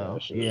that none of though.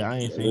 that shit. Yeah, I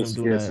ain't seen His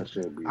him do skits and that.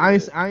 shit be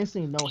I ain't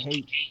seen no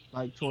hate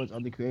like towards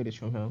other creators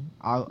from him.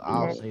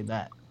 I'll say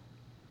that.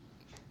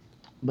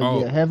 But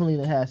Oh. yeah, Heavenly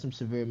that had some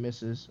severe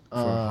misses. For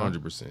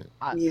 100%.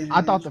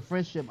 I thought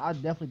I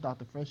definitely thought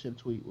the friendship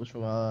tweet was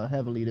from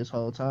Heavenly this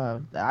whole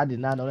time. I did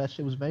not know that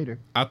shit was Vader.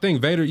 I think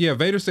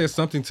Vader said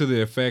something to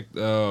the effect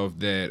of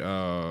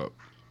that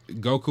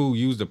Goku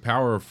used the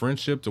power of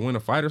friendship to win a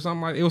fight or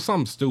something like it was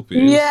something stupid.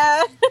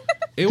 yeah.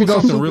 It To was go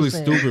something Super really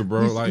Saiyan. stupid,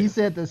 bro. He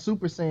said that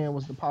Super Saiyan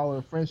was the power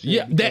of friendship.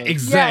 Yeah, that because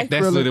exact.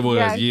 That's what it was.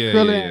 yes. Yeah,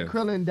 Krillin, yeah.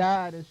 Krillin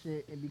died and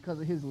shit, and because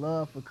of his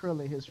love for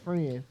Krillin, his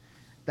friend,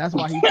 that's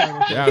why he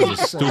turned into That was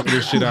the Super Saiyan.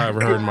 stupidest shit I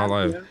ever heard in my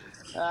life.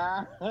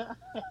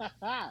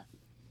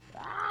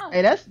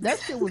 Hey, that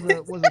shit was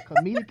a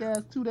comedic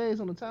ass 2 days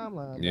on the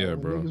timeline. Yeah,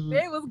 When bro. niggas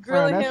They was firing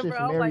grilling that him, shit bro.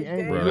 from I'm every like,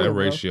 angle. Bro, Yeah, that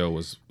ratio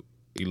was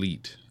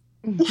elite.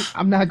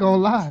 I'm not gonna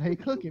lie, they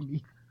cooking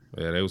me.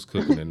 Yeah, they was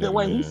cooking in there.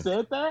 Wait, he Man.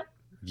 said that?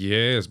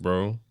 Yes,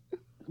 bro.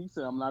 He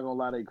said, I'm not gonna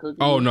lie, they cooking.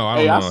 Oh me." no, I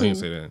Hey, don't know. He seen- didn't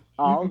say that.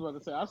 Oh, I was about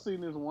to say, I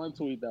seen this one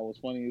tweet that was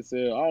funny as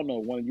hell. I don't know,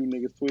 one of you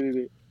niggas tweeted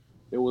it.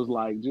 It was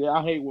like, yeah,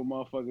 I hate when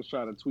motherfuckers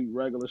try to tweet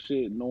regular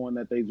shit knowing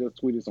that they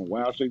just tweeted some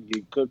wild shit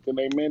get cooked in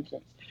their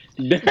mentions.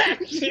 That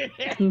shit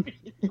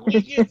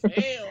weak as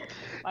hell.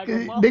 Like a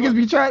Niggas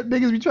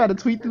be trying to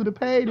tweet through the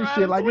page and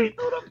shit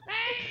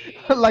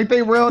like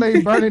they real they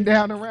burning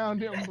down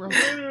around them, bro.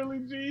 Literally,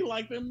 G,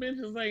 like them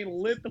mentions ain't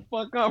lit the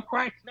fuck up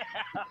right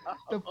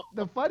now.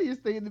 The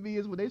funniest thing to me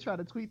is when they try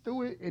to tweet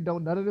through it and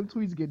none of them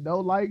tweets get no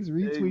likes,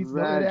 retweets, no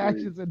Exactly.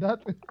 interactions, and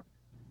nothing.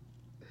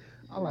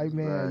 I'm like,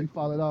 man, you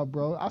followed up,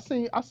 bro. I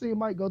seen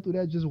Mike go through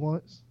that just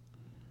once.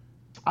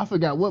 I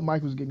forgot what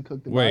Mike was getting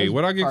cooked about. Wait, It's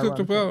what I get probably cooked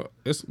around the time. about?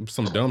 It's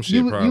some dumb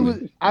shit,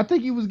 probably. I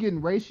think he was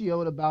getting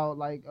ratioed about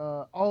like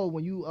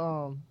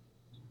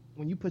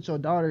when you put your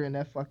daughter in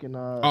that fucking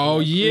Oh that crib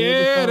or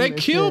yeah, something they and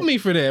killed shit. me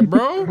for that,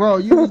 bro. Bro,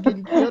 you was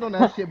getting killed on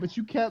that shit, but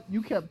you kept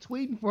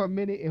tweeting for a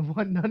minute and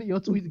none of your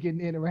tweets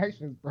getting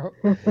interactions, bro.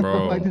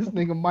 Bro. Like this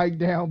nigga Mike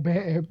down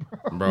bad,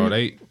 bro.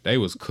 Bro, they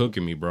was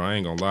cooking me, bro. I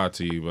ain't gonna lie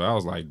to you, but I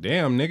was like,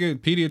 damn, nigga,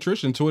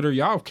 pediatrician Twitter,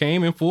 y'all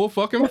came in full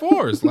fucking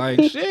force.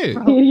 Like shit.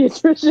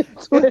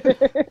 Pediatrician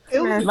Twitter.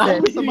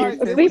 Somebody-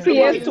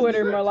 CPS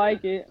Twitter more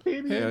like it. Hell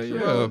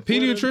yeah.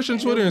 Pediatrician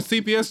Twitter and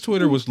CPS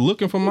Twitter was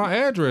looking for my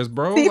address,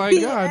 bro.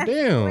 Like, god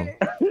damn.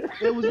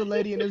 There was a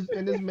lady in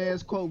this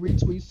man's quote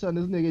retweets telling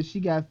this nigga she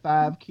got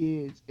 5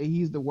 kids and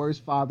he's the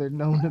worst father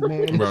known to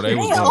man. Bro, they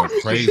was going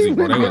crazy,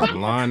 bro. They was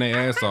lying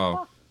their ass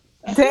off.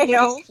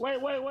 Damn.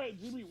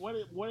 Wait, Jimmy, what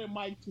did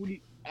Mike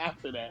tweet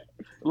after that?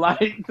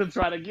 Like to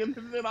try to get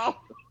this shit off?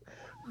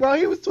 Bro,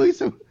 he was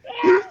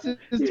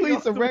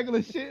tweeting some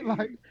regular shit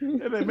like, And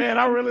then, man,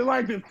 I really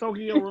like this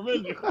Tokyo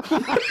Revenger.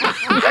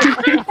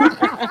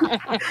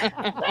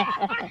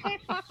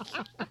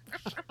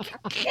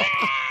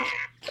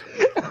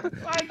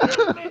 Like this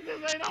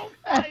bitches ain't on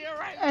fire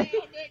right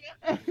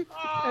now,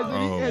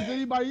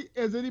 nigga.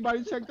 Has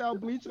anybody checked out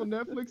Bleach on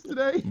Netflix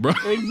today? Bro,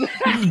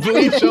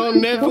 Bleach on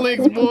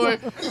Netflix, boy.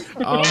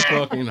 I'm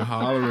fucking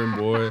hollering,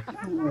 boy.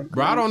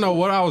 Bro, I don't know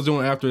what I was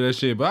doing after that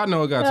shit, but I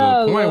know it got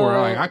to a point where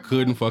like I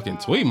couldn't fucking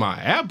tweet. My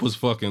app was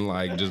fucking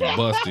like just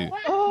busted.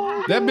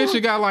 That bitch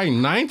had got like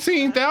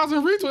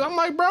 19,000 retweets. I'm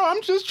like, bro,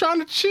 I'm just trying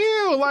to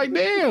chill. Like,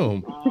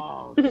 damn.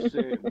 Oh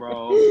shit,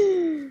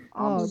 bro.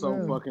 I'm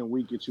so fucking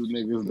weak at you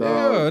niggas,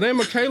 dog. Yeah, then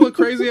Michaela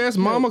crazy ass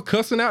mama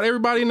cussing out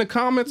everybody in the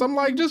comments. I'm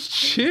like, just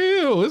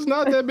chill. It's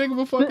not that big of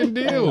a fucking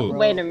deal.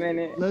 Wait a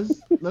minute. Let's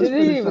Did he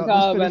finish even up,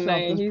 call let's by finish off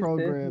name? this Houston.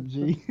 program,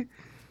 G.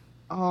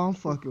 Oh, I'm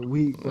fucking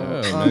weak,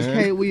 bro. Yeah, man.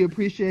 Kate, we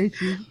appreciate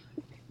you.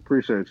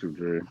 Appreciate you,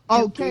 G.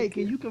 Okay,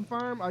 can you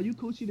confirm? Are you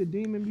Coochie the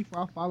Demon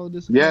before I follow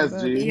this Yes, account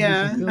back? G. Let me get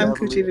some He feelings. I'm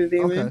definitely Coochie the is.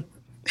 Demon. Okay.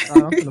 All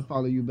right, I'm finna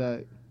follow you back.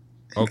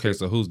 Okay,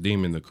 so who's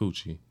demon the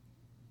coochie?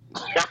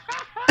 Like,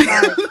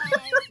 All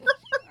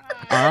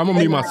right, I'm gonna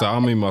mute myself.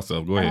 I'm gonna mute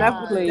myself. Go ahead.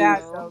 enough with the Please. dad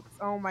jokes.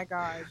 Oh my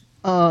god.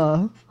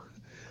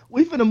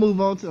 We finna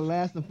move on to the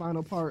last and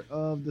final part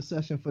of the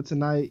session for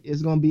tonight.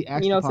 It's gonna be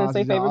Ask You the know, Pods,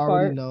 Sensei as y'all favorite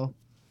already part. know.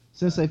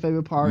 Sensei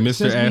favorite part.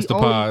 Mr. Ask the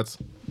Pods.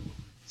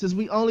 Since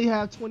we only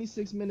have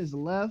 26 minutes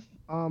left,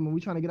 and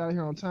we trying to get out of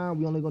here on time,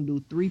 we only gonna do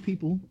 3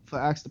 people for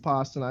Ask the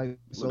Pods tonight.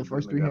 So Look,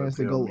 first they 3 gotta hands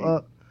to tell go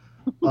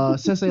me. up.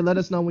 Sensei, let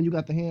us know when you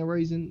got the hand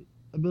raising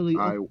ability.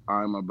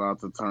 I'm about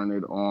to turn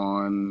it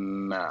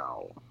on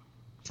now.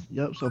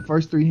 Yep. So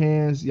first 3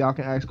 hands, y'all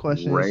can ask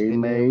questions, Ray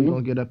and then May. we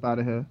gonna get up out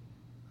of here.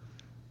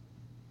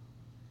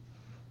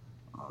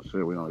 Oh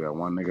shit, we only got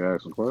one nigga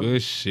asking questions.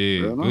 Good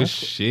shit. Fair Good enough.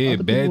 shit.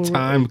 Other people,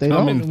 Bedtime if they don't,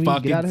 coming then we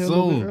can get out fucking of here a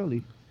little bit soon.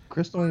 early.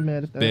 Crystal ain't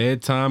mad at that.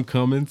 Bedtime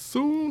coming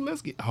soon.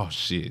 Let's get. Oh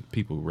shit.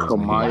 People raising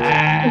their Kamaya.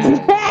 hands.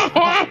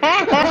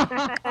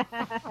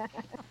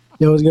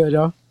 Yo, what's good,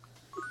 y'all?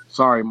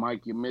 Sorry,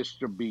 Mike, you missed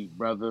your beat,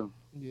 brother.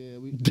 Yeah,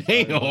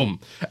 Damn.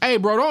 Hey,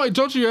 bro,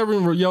 don't you ever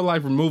in your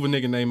life remove a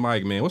nigga named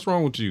Mike, man? What's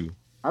wrong with you?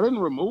 I didn't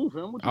remove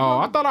him. What you Oh,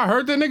 I talking thought I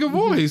heard that nigga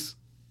voice.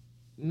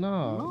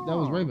 No, that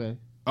was Ray May.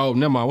 Oh,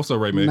 never mind. What's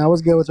up, Ray May? Now,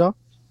 what's good with y'all?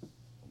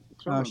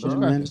 Chilling, Shit, dog.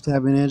 man, just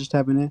tapping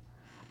in.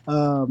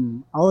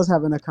 I was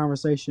having a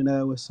conversation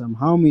with some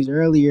homies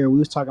earlier. We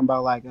was talking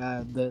about like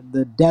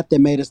the death that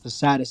made us the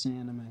saddest in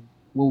anime.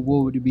 What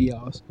would it be,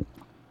 y'all's?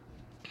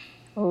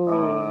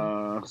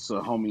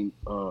 So homie,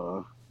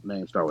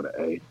 name start with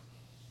an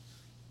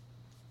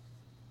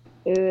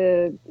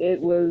It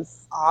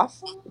was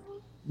awesome.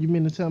 You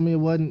mean to tell me it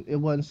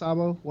wasn't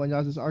Sabo when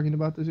y'all just arguing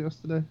about this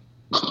yesterday?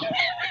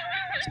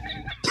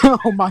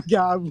 Oh my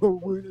god,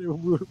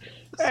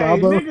 Hey,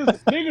 Sabo.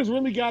 niggas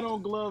really got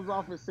on gloves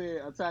off and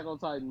said Attack on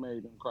Titan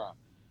made them cry.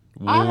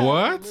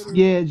 What?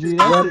 Yeah, G,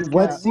 that shit's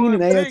What cap. scene in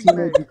AOT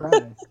made you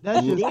cry?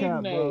 That shit's Big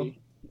cap, bro. Nay.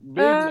 Big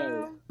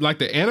Nay. Like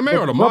the anime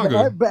or the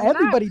manga? But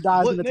everybody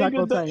dies What in Attack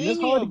on Titan.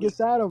 It's hard to get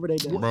sad over their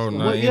death. Bro, so.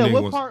 nah, What, ending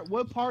what was- part?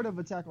 What part of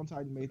Attack on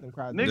Titan made them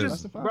cry? Did you Niggas,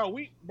 specify?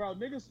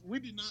 niggas, we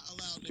did not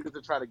allow niggas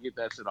to try to get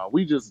that shit off.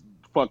 We just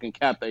fucking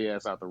capped their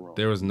ass out the room.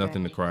 There was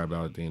nothing to cry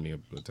about at the ending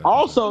of Attack on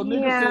Also, Titan.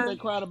 niggas said they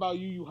cried about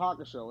Yu Yu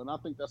Hakusho, and I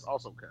think that's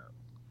also cap.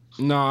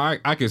 No, I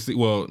can see.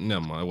 Well,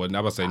 never mind. Well, I was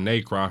about to say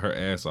Nate cried her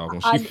ass off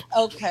when she.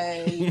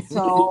 Okay,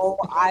 so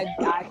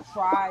I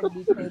cried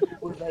because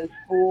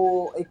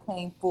it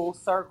came full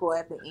circle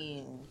at the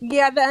end.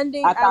 Yeah, the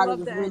ending. I thought it love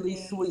was the really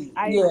ending. sweet.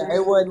 I Yeah, agree.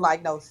 it wasn't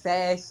like no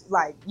sad,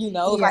 like it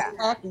was like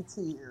Yeah. happy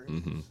tears.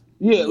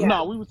 Yeah, Yeah.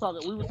 no, we was talking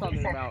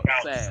about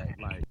sad,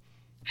 like.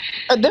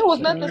 There was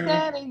nothing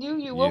sad in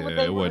Yu. What would Yeah,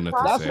 they it wasn't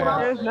cry nothing That's sad. what I'm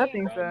There's saying.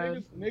 nothing Bro.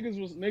 sad.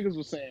 Niggas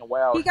was saying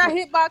wow. He got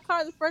hit by a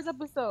car the first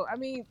episode. I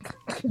mean,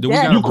 Do we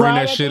gotta bring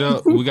that shit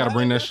up? We gotta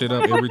bring that shit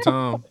up every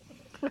time.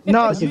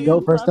 No, That's a G,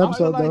 dope first I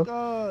episode, feel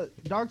though.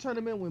 like Dark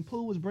Tournament when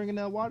Pooh was bringing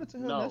that water to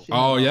him. No. That shit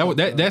Oh had yeah, me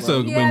fucked that's up,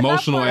 a bro. Yeah,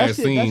 emotional that ass That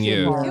shit scene. hit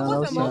Yeah, hard. it was that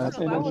was emotional. sad.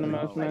 But I It was wasn't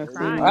emotional. like It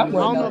crying. I don't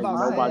know made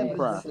about nobody sad,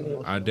 cry.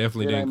 but I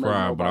definitely It didn't ain't make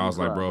cry, but I nobody was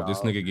like, cry, bro, if this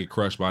dog. nigga get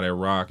crushed by that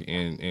rock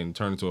and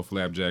turn into a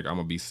flapjack, I'm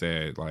gonna be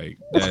sad. Like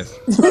that's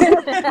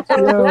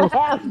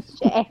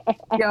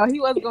Yo, he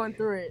was going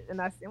through it,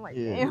 and I'm like,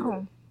 Yeah.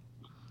 damn.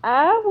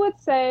 I would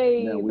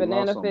say Yeah, we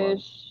Banana lost somebody.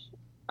 Fish.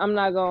 I'm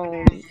not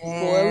gonna spoil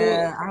it.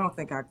 Yeah, I don't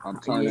think I I'm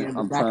cried. Yeah, turning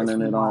but that is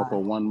it on why. for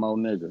one more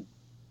nigga.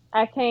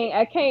 I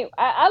can't.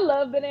 I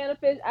love Banana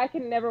Fish. I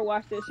can never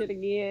watch that shit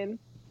again.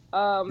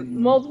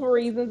 Multiple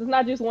reasons. It's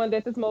not just one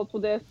death, it's multiple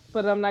deaths,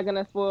 but I'm not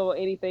gonna spoil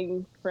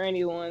anything for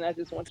anyone. I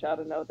just want y'all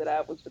to know that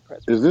I was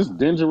depressed. Is this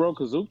Denjiro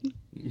Kazuki?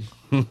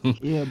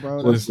 Yeah,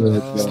 bro. What's That's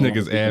good, this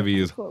nigga's Abby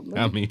is. What's up,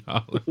 man? I mean,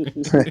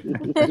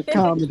 hollering.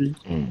 Comedy.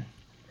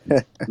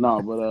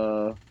 No,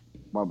 but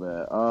my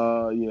bad.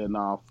 Yeah,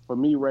 nah. For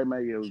me, Ray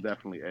May, it was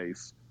definitely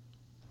Ace.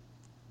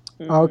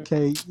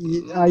 Okay.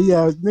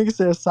 Yeah. Nigga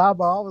said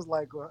Saba. I was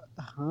like,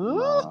 huh?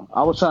 Nah,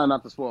 I was trying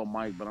not to spoil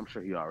Mike, but I'm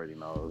sure he already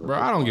knows. Bro,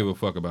 I don't give a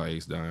fuck about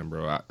Ace dying,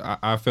 bro.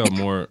 I felt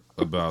more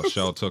about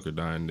Shell Tucker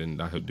dying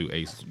than I could do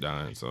Ace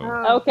dying. So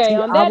Okay, See,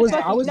 on I that was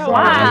fucking sad. note,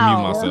 let me mute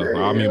Wow. myself.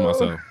 I'll mute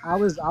myself.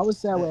 I was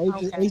sad with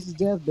Okay. Ace's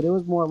death, but it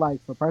was more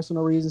like for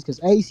personal reasons. Because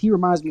Ace, he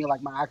reminds me of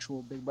like my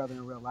actual big brother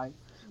in real life.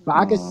 But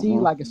I could see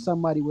like if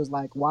somebody was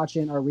like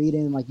watching or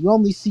reading, like you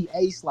only see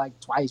Ace like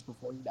twice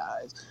before he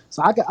dies.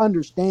 So I could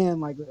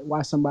understand like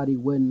why somebody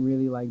wouldn't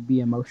really like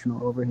be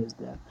emotional over his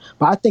death.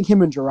 But I think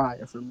him and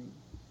Jiraiya for me.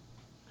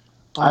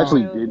 I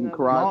actually Um, didn't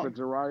cry Law, for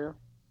Jiraiya.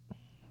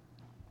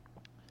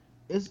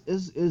 it's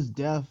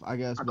death, I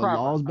guess. I But cried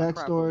for- Law's I cried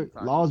for backstory,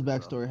 Itachi Law's too, though.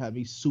 backstory had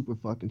me super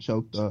fucking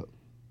choked up.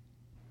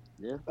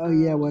 Yeah. Oh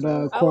yeah, with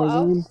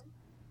Corazon.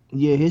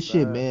 Yeah, his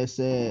shit Sad. mad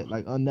sad,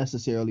 like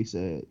unnecessarily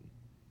sad.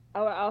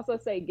 I would also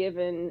say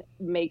Given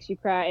makes you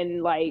cry,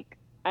 and like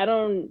I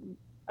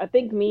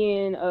think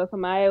me and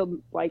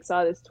Kamaya like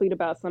saw this tweet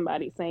about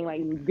somebody saying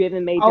like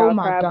Given made Oh y'all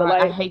my cry, god, but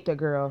like I hate the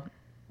girl.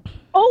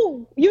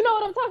 Oh, you know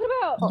what I'm talking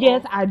about?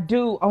 Yes, I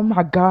do. Oh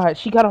my god,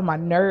 she got on my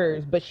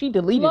nerves, but she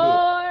deleted it.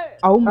 Lord.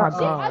 Oh my I'm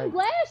god.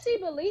 glad she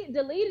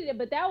deleted it,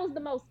 but that was the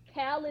most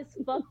callous,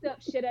 fucked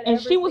up shit I'd And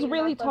ever she was seen in my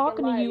really fucking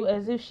talking to you life.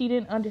 as if she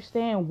didn't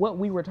understand what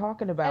we were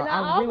talking about. And I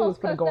I really was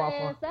almost gonna cussed go her off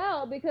on. ass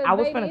out because, I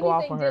was baby, gonna go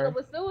off anything on dealing her.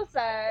 with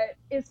suicide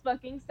is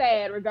fucking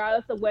sad,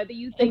 regardless of whether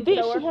you And think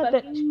then so or she had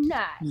fucking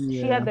not.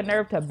 she had the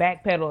nerve to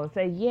backpedal and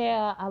say,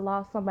 "Yeah, I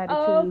lost somebody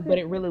Oh, too, but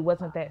it really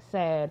wasn't that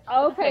sad."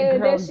 I said, okay,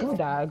 "Girl, that shit. go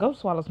die. Go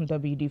swallow some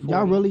WD-40."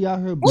 Y'all really out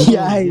here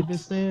bullying giving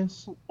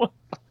stands?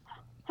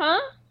 Huh?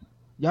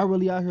 Y'all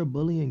really out here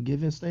bullying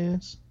giving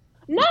stands?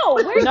 No,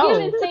 we're No.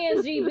 giving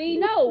Sans GB.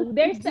 No,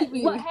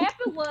 what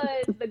happened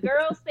was the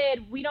girl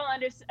said we don't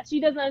understand.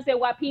 She doesn't understand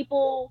why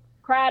people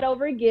cried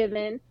over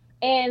Given.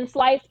 And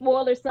slight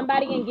spoiler,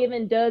 somebody in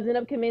Given does end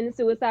up committing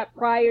suicide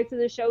prior to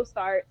the show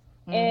start.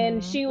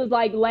 And she was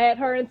like,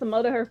 her and some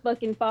other her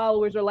fucking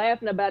followers are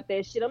laughing about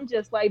that shit. I'm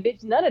just like,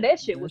 bitch, none of that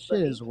shit That was shit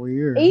funny. is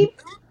weird.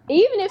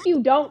 Even if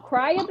you don't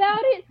cry about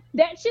it,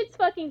 that shit's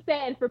fucking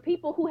sad. And for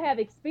people who have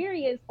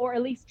experienced or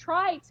at least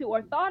tried to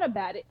or thought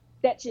about it,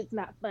 that shit's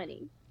not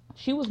funny.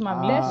 She was my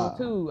mutual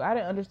too. I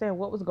didn't understand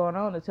what was going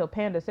on until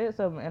Panda said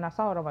something, and I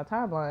saw it on my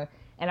timeline.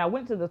 And I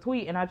went to the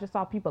tweet, and I just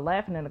saw people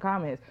laughing in the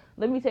comments.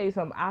 Let me tell you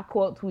something. I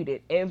quote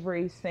tweeted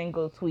every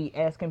single tweet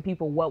asking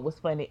people what was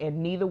funny,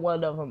 and neither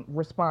one of them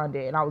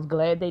responded. And I was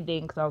glad they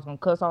didn't, because I was gonna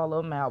cuss all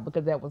of them out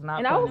because that was not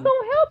And funny. I was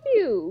gonna help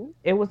you.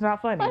 It was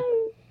not funny. Like,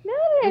 none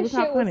It of was that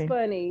not shit was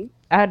funny.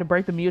 I had to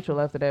break the mutual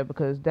after that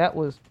because that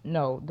was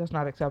that's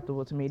not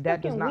acceptable to me.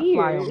 That does fucking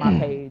not fly on weird. my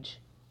page.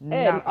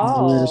 At Not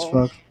all. Weird as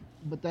fuck.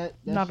 But that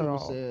Not shit at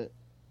was all. said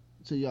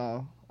to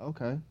y'all.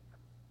 Okay.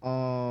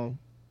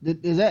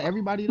 Is that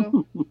everybody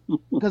though?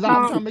 Because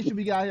I'm trying to make sure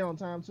we get out here on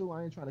time too.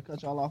 I ain't trying to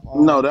cut y'all off.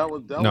 No, that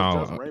was just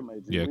No, Ray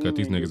May. yeah, We cut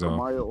these didn't get niggas off.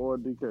 Kamaya or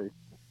DK.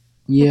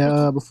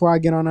 Yeah, before I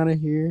get on out of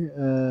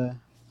here,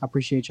 I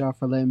appreciate y'all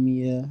for letting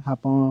me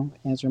hop on,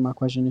 answering my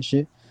question and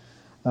shit.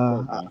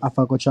 I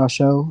fuck with y'all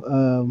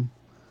show.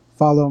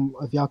 Follow,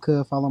 if y'all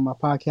could, follow my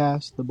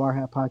podcast, the Bar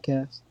Hat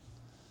Podcast.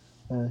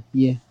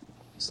 Yeah.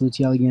 Salute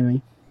to y'all again,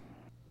 man.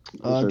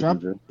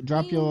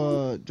 Drop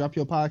your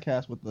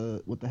podcast with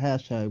the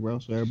hashtag, bro,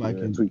 so everybody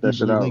can tweet that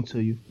shit easily out. link to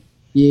you.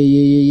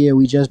 Yeah.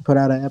 We just put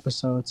out an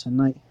episode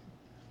tonight.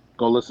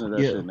 Go listen to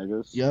that shit,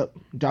 niggas. Yep.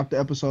 Drop the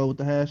episode with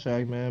the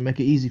hashtag, man. Make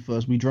it easy for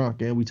us. We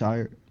drunk and we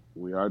tired.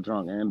 We are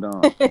drunk and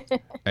dumb.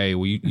 Hey,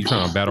 you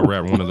trying to battle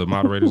rap one of the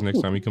moderators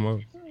next time you come up?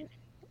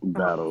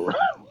 Battle rap.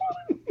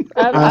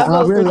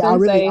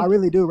 I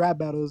really do rap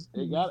battles.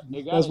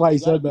 That's why he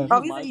said that.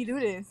 Oh, he said you do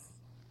this.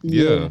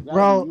 Yeah.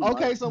 Bro,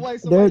 okay, so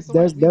wait.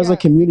 There's a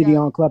community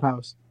on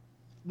Clubhouse.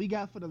 We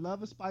got For the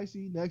Love of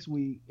Spicy next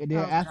week, and then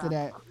after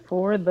that,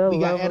 For the we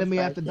got Love of Anime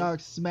After Spicy. Dark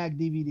Smack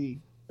DVD.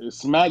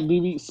 Smack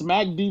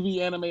DV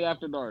Anime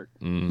After Dark.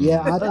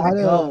 Yeah,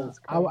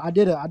 I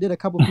did a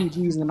couple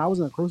PGs and I was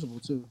in a Crucible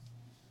too.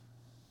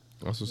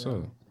 That's what's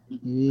up.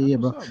 Yeah,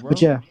 bro.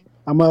 But yeah,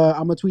 I'm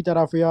gonna tweet that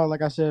out for y'all.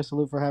 Like I said,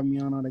 salute for having me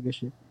on all that good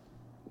shit.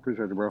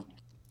 Appreciate you, bro.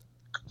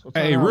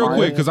 Hey, real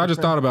quick, because I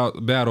just thought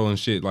about battle and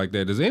shit like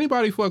that. Does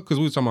anybody fuck? Because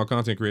we were talking about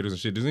content creators and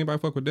shit. Does anybody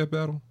fuck with Death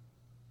Battle?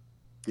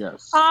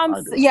 Yes.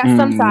 Yeah,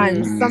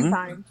 sometimes.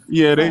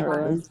 Yeah,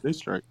 they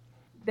straight.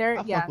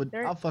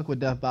 I fuck with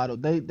Death Battle.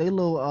 They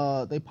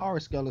little they power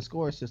scale and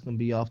score system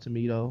be off to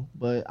me though,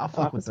 but I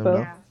fuck with them though.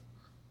 Yeah.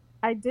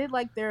 I did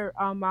like their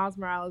Miles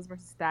Morales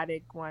versus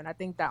Static one. I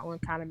think that one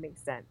kind of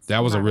makes sense. That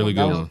was a really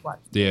good one.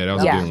 Yeah, that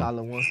was a good one.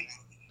 Solid one.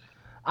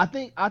 I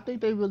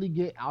think they really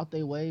get out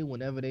their way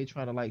whenever they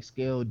try to like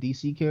scale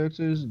DC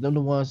characters. Them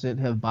the ones that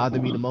have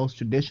bothered me the most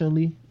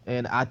traditionally,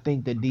 and I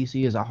think that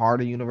DC is a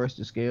harder universe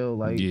to scale.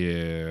 Like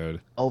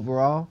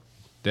overall.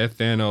 That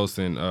Thanos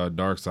and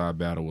Darkseid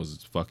battle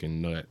was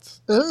fucking nuts.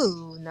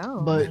 Ooh,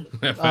 no.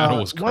 But that battle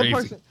was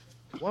crazy.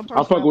 One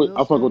person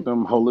I fuck with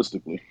them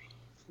holistically.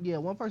 Yeah,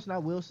 one person I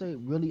will say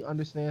really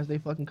understands they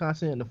fucking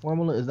content and the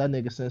formula is that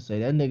nigga Sensei.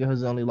 That nigga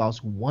has only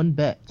lost one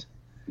bet.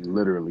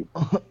 Literally.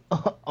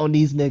 On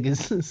these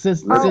niggas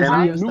since and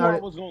I knew started. I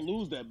was gonna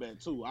lose that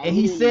bet too. And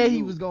he said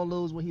he was gonna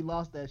lose when he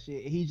lost that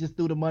shit. And he just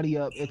threw the money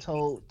up and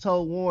told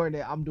Warren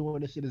that I'm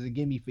doing this shit as a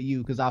gimme for you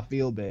because I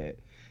feel bad.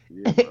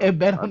 Yeah, and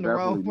bet on the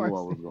wrong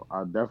person.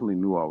 I definitely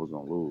knew I was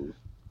gonna lose.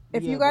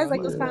 If you guys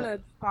like this kind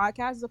of podcast,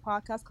 there's a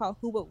podcast called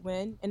Who Would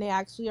Win, and they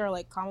actually are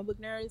like comic book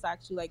nerds.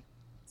 Actually, like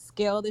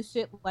scale this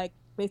shit like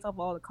based off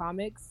all the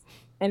comics,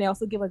 and they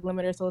also give like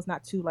limiters, so it's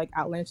not too like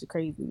outlandish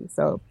crazy.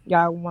 So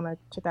y'all want to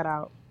check that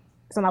out?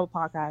 It's another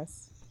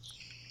podcast.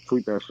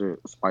 Tweet that shit,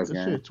 Spice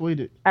Gang. Shit,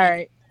 tweet it. All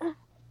right.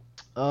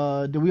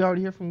 Did we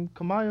already hear from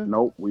Kamaya?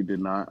 Nope, we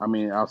did not. I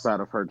mean, outside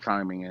of her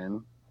chiming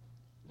in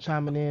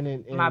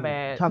and My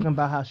bad. talking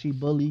about how she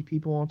bullied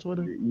people on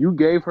Twitter. You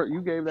gave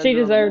that. She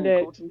deserved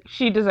it. it.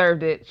 She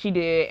deserved it. She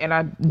did, and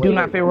I do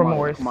not feel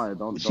remorse.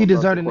 She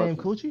deserved the name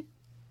Coochie?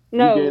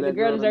 No, the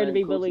girl deserved to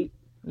be bullied.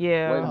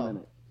 Yeah. Wait a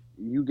minute.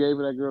 You gave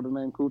that girl the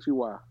name Coochie?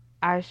 Why?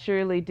 I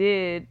surely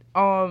did.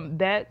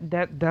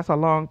 That's a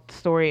long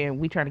story, and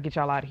we trying to get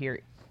y'all out of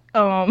here.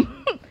 All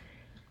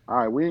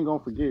right, we ain't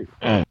gonna forget.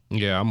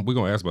 Yeah, we're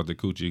gonna ask about the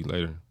coochie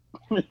later.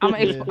 I'm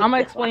Yeah. gonna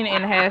explain it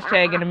in the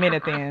hashtag in a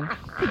minute. Then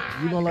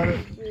You gonna let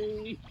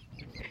it?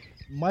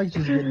 Mike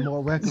just getting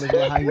more reckless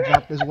with how you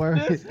drop this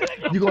word.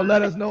 You gonna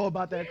let us know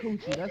about that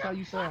coochie? That's how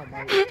you sound,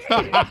 Mike.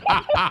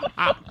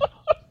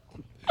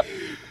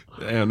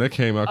 Damn, that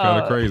came out kind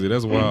of crazy.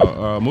 That's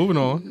wild. Moving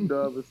on.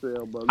 Dumb as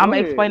hell, bro. I'm Go gonna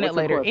ahead. explain it What's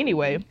your later. question?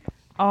 Anyway,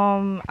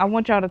 I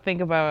want y'all to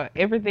think about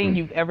everything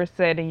you've ever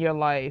said in your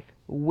life.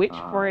 Which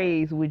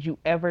phrase would you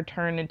ever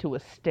turn into a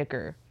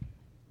sticker?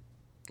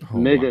 Oh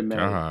Nigga, my nay.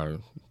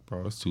 god,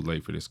 bro, it's too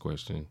late for this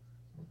question.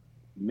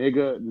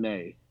 Nigga,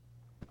 nay.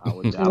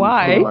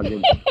 Why?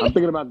 I'm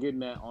thinking about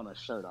getting that on a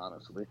shirt,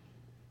 honestly.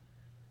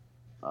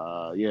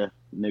 Yeah,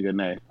 nigga,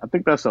 nay. I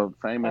think that's a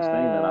famous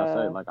thing that I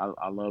say. Like,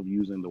 I love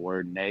using the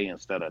word nay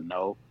instead of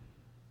no.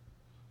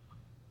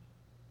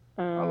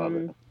 I love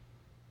it.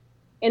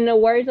 In the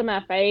words of my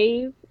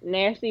fave,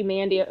 Nasty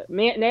Manda,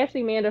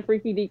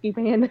 Freaky Deaky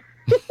Panda.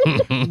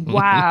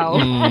 Wow.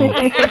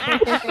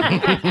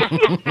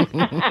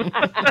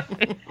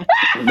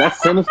 That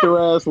sinister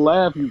ass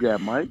laugh you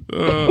got, Mike.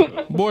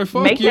 Boy,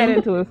 fuck Make you. that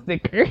into a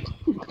sticker.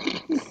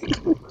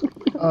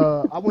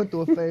 I went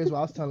through a phase where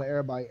I was telling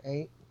everybody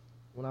ain't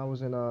when I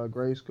was in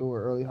grade school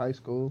or early high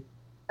school.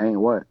 Ain't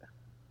what?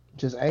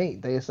 Just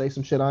ain't. They'd say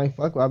some shit I ain't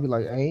fuck with. I'd be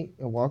like, ain't,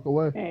 and walk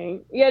away.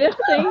 Ain't. Yeah, that's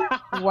the thing.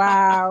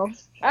 Wow.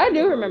 I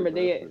do remember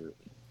that.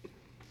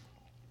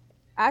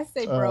 I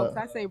say bro, 'cause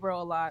I say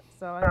bro a lot.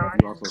 So I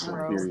You also say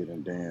period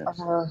and dance.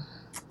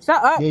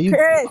 Shut up, Yeah, you-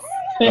 Chris.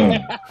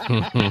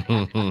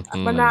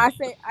 But no, I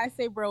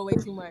say bro way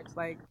too much,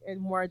 like it's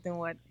more than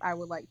what I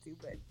would like to.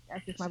 But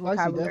that's just my Spicy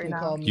vocabulary definitely now.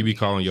 called me. You be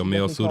calling your she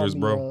male definitely called suitors,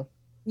 me, bro?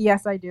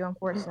 Yes, I do.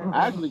 Unfortunately,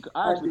 I actually do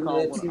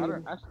called that one.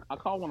 too. I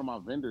called one of my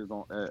vendors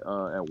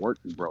at work,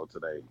 bro,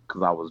 today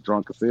because I was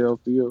drunk as hell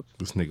still.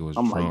 This nigga was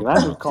I'm like, drunk did I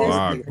on the just call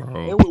clock, this?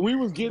 bro. We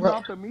was getting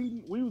off the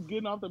meeting. We was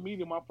getting off the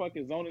meeting. My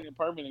fucking zoning and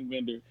permitting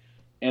vendor,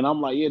 and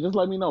I'm like, yeah, just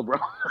let me know, bro.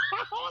 I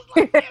was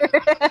like, yeah, just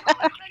let me know,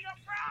 my nigga,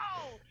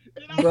 bro.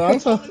 And I Bro,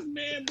 was call this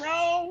man,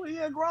 bro. He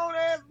a grown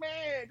ass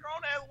man,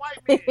 grown ass white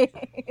man.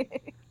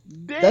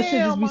 Damn, that shit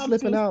just be I'm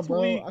slipping too out,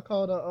 bro. sweet. I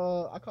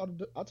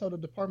told the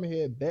department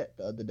head bet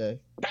the other day.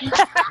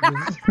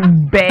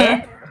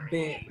 Bet.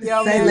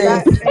 Yo, Say man,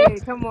 less. hey,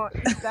 come on,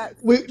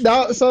 that's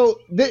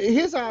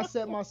Here's how I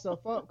set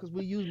myself up because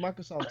we use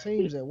Microsoft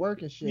Teams at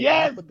work and shit.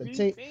 Yes, I put the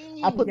Teams.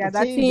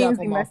 that Teams Teams app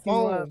be on my messing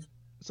you up. phone,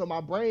 so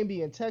my brain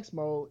be in text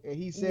mode. And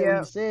he said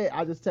what he said.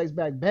 I just text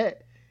back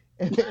bet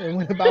and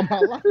went about my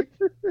life.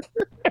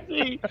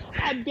 See,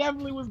 I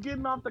definitely was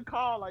getting off the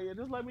call. Like, yeah,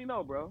 just let me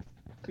know, bro.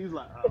 He's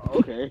like, oh,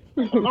 okay.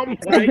 I'm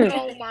like,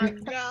 oh my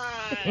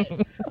god,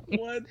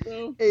 what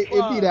the It'd be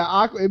fuck? that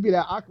awkward. It'd be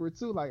that awkward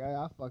too. Like, hey,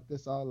 I fucked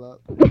this all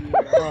up.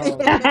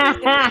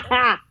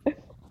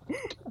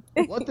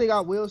 One thing I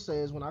will say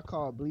is when I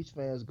call Bleach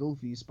fans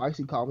goofy,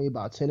 Spicy called me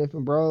about 10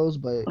 different bros,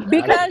 but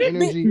because like, the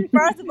energy,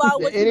 first of all,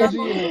 the what you not energy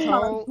gonna and do the is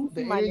call us tone, goofy,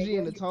 the my energy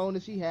and the nigga. tone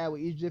that she had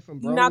with each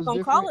different You bro not was gonna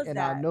different, call us and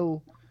I that.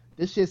 know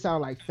this shit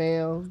sound like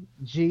fam,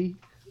 G,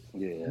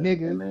 Yeah,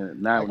 nigga. and then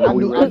now Like,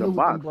 we ready to what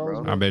box, them bros bro.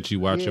 I meant. bet you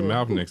watch your Yeah.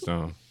 mouth next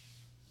time.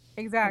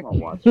 Exactly. I'm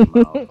gonna watch your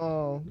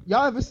mouth.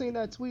 Y'all ever seen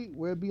that tweet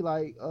where it be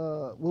like,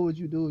 what would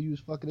you do if you was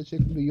fucking a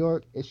chick from New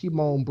York and she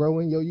moaned bro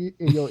in your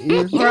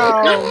ears?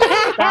 Bro,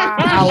 stop.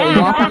 I would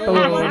walk out the Y'all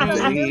room.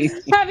 really?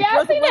 Have y'all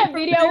Was it seen that for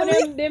video with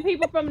really? them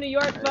people from New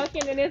York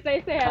fucking and then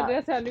they say how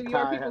that's how New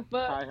York people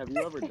fuck? Kai, have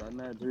you ever done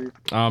that, G?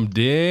 I'm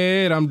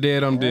dead.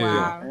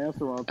 Wow.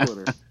 Answer on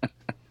Twitter.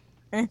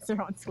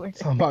 Answer on Twitter.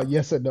 Talking about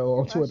yes or no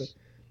on Twitter.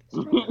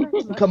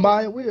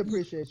 Kamaya, we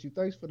appreciate you.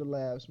 Thanks for the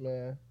laughs,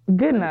 man.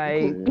 Good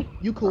night.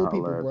 You cool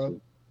people,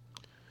 bro.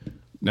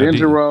 Now,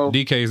 Dangero,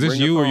 DK, is this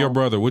bring you us or your home.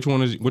 brother? Which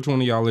one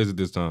of y'all is it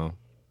this time?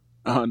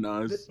 Oh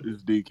no, it's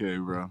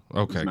DK, bro.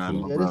 Okay, it's not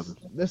cool. my Yeah, brother.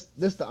 this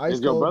the ice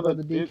Is your cold brother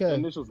brother DK.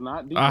 initials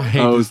not DK? I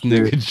hate this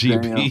nigga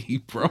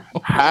GB, bro.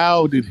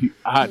 How did he?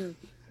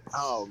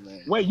 Oh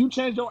man. Wait, you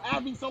changed your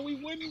Abby so we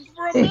wouldn't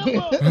remember?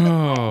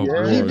 Oh, Yeah.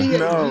 boy.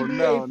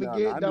 GBA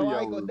forget. I No, knew I y'all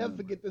ain't gonna would never remember.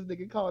 forget this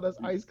nigga called us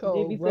ice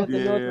cold, GB bro. said the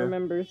North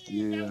remembers.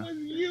 Yeah. That was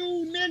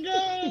you,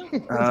 nigga.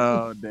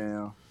 Oh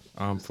damn.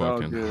 I'm It's all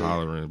fucking good.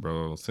 hollering,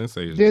 bro.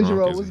 Sensei is drunk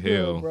Dangero, as what's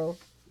hell. good, bro?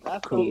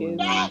 Cooling,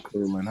 man.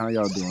 Cooling. How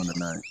y'all doing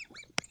tonight?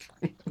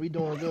 We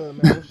doing good,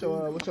 man. What's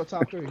your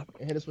top three?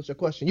 And hit us with your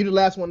question. You the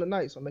last one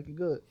tonight, so make it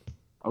good.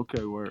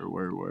 Okay,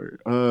 word.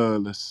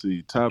 Let's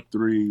see. Top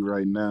three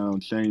right now: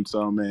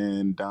 Chainsaw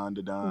Man, Don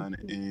Da Don,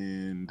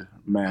 and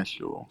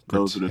Mashal.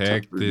 Those are the top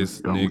Protect three.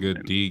 this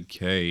nigga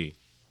DK.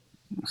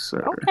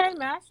 Sir. Okay,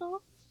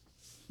 Marshall.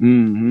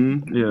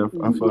 Yeah,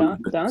 I fuck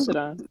with that.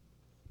 So,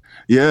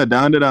 yeah,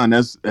 Don Da Don.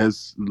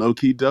 That's low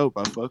key dope.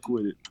 I fuck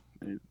with it.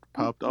 It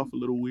popped off a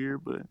little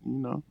weird, but you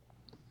know.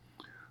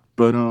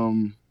 But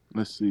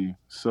let's see.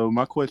 So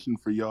my question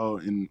for y'all,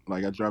 and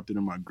like I dropped it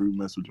in my group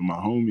message with my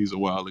homies a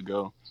while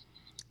ago,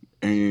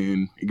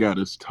 and it got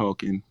us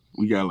talking.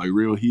 We got like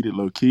real heated,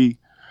 low key.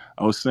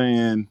 I was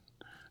saying,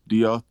 do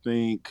y'all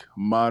think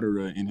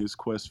Madara in his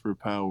quest for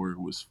power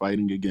was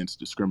fighting against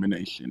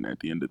discrimination at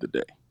the end of the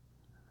day?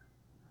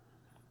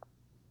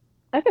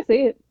 I can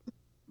see it.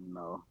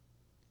 No.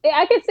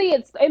 I can see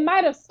it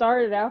might have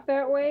started out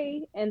that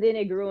way and then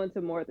it grew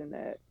into more than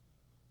that.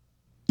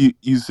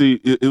 You see,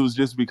 it was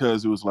just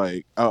because it was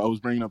like I was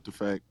bringing up the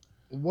fact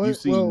you What?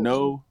 see Well,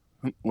 no.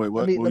 Wait, let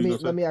what? me What were let you me gonna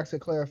let say? me ask a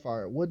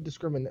clarifier. What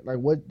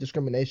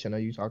discrimination are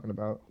you talking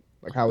about?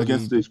 Like, how is he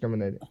Against the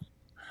discriminated?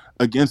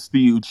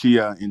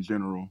 Uchiha in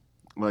general.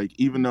 Like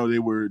even though they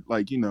were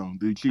like the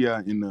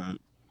Uchiha in the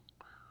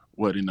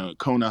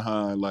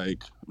Konoha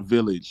like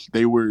village,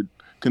 they were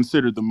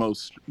considered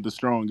the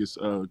strongest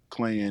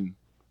clan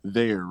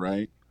there,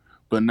 right?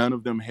 But none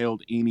of them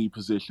held any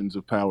positions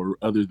of power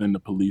other than the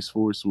police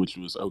force, which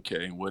was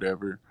okay,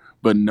 whatever.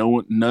 But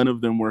none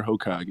of them were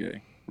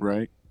Hokage,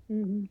 right?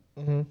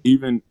 Mm-hmm.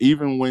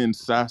 Even when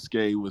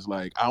Sasuke was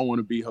like, I want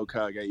to be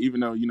Hokage, even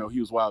though he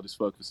was wild as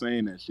fuck for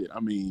saying that shit. I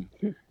mean,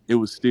 it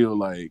was still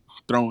like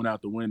thrown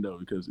out the window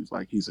because it's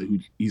like he's a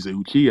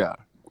Uchiha,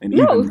 and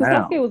No, it was even because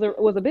now, Sasuke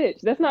was a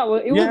bitch. That's not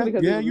what it wasn't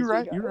because he was a you're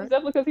right, Uchiha. you're It was right,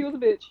 definitely because he was a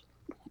bitch.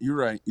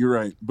 you're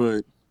right.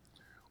 But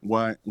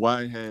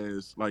why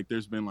has like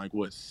there's been like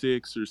what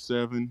 6 or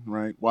 7,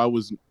 right? Why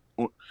was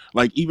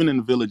like even in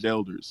the village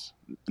elders,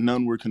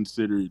 none were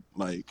considered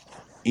like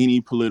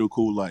any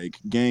political like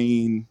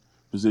gain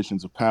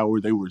positions of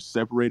power. They were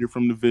separated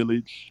from the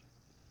village,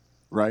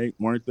 right?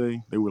 Weren't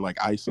they? They were like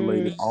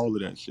isolated, all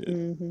of that shit.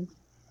 Mm-hmm.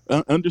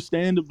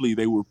 Understandably,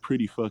 they were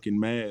pretty fucking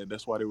mad.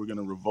 That's why they were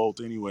gonna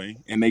revolt anyway,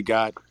 and they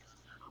got.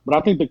 But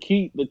I think the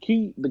key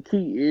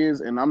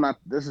is, and I'm not.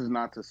 This is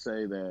not to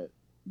say that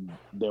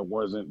there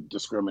wasn't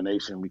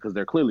discrimination because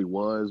there clearly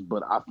was.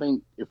 But I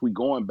think if we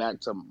going back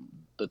to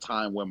the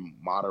time when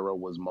Madara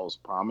was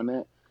most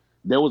prominent,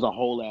 there was a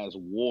whole ass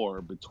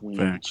war between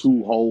Facts.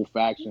 two whole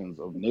factions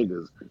of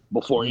niggas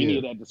before any Yeah.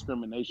 of that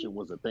discrimination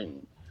was a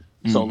thing.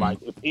 Mm-hmm. So, like,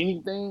 if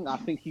anything, I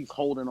think he's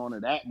holding on to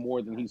that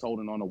more than he's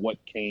holding on to what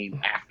came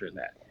after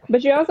that.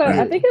 But you also, I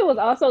Yeah. think it was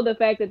also the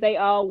fact that they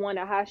all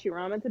wanted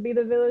Hashirama to be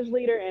the village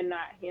leader and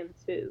not him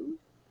too.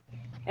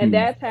 And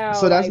that's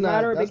how So like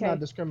Madara that's became. not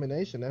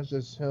discrimination. That's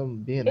just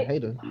him being a It,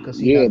 hater because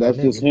he Yeah, not that that's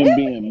just nigga. him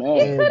being it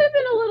mad. could have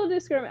been a little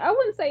discrimination. I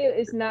wouldn't say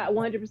it's not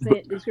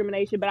 100%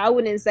 discrimination, but I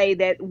wouldn't say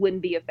that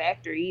wouldn't be a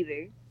factor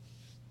either.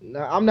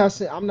 No, I'm not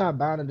saying I'm not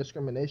buying a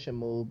discrimination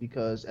move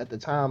because at the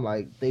time,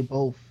 like they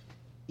both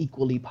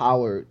equally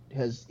powered,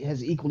 has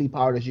equally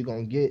powered as you're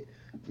gonna get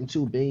from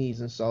two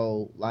beings, and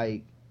so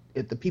like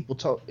if the people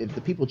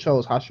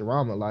chose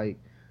Hashirama, like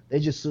they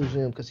just choose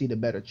him because he's the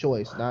better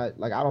choice. Not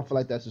like I don't feel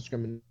like that's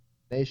discrimination.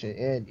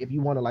 And if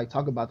you want to like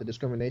talk about the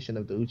discrimination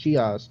of the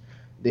Uchihas,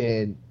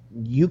 then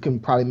you can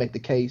probably make the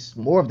case,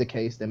 more of the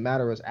case, that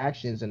Madara's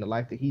actions and the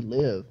life that he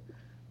lived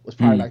was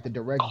probably like the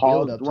direct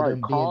build up to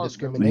them being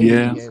discriminated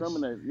Yeah. against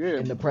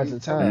in the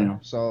present time.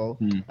 So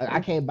like, I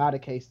can't buy the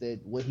case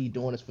that what he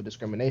doing is for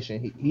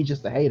discrimination. He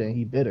just a hater and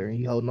he bitter and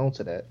he holding on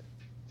to that.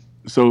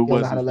 So He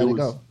don't know how to let it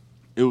go.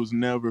 it was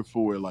never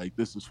for like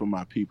this is for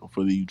my people,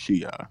 for the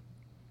Uchiha.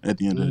 At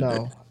the end of the day,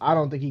 No, I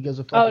don't think he gives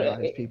a fuck about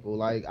his people.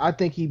 Like I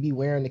think he'd be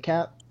wearing the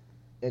cap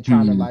and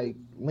trying to like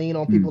lean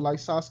on people like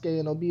Sasuke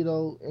and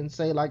Obito and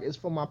say like it's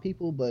for my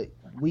people, but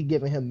we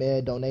giving him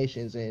mad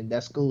donations and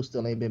that school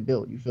still ain't been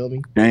built. You feel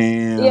me?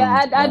 Damn.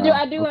 Yeah, I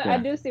Okay.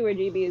 do see where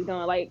GB is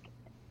going. Like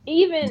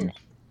even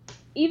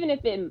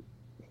if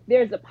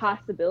there's a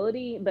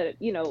possibility, but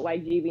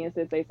like GB and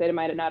since they said it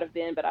might have not have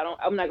been, but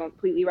I'm not gonna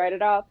completely write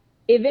it off.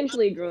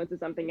 Eventually it grew into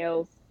something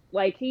else.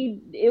 Like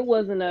it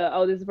wasn't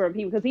this is for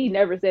people because he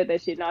never said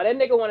that shit. No, that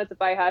nigga wanted to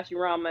fight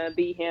Hashirama and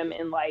beat him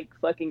and like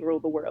fucking rule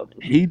the world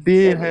and shit.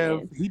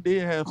 He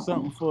did have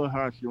something for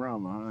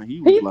Hashirama. Huh?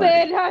 He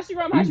said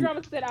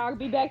Hashirama said I'll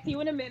be back to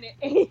you in a minute.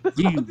 And he was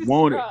so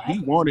distraught.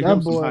 wanted That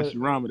him some boy-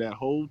 Hashirama that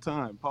whole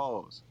time.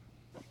 Pause.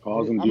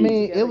 Pause I indeed.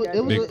 mean, it was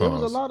Big a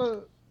pause.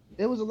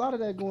 lot of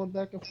that going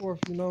back and forth.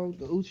 You know,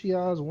 the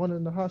Uchihas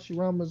wanting the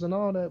Hashiramas and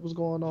all that was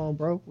going on,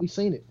 bro. We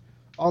seen it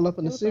all up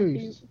in It the was so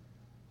series. cute.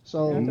 So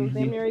Naruto was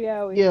damn near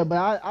Yaoi. yeah,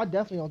 but I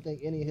definitely don't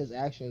think any of his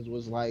actions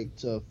was like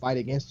to fight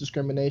against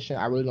discrimination.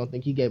 I really don't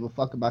think he gave a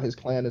fuck about his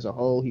clan as a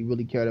whole. He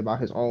really cared about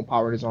his own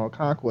power and his own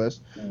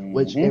conquest.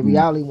 Which in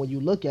reality, when you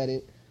look at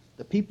it,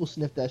 the people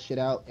sniffed that shit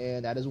out,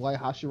 and that is why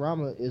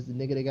Hashirama is the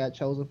nigga that got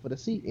chosen for the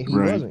seat, and he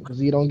Right. wasn't because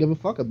he don't give a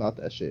fuck about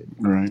that shit.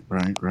 Right.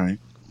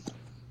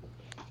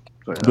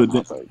 So, yeah, But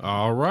that's my take.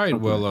 All right.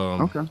 Okay. Well,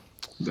 Okay.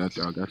 Got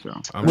y'all.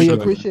 I'm We sure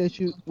appreciate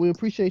you. We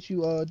appreciate you,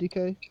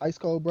 DK, Ice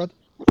Cold brother.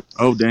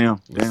 Oh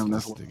damn. This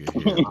That's nigga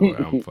here, boy,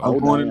 I'm I'm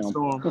fucking. going in the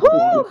storm. I'm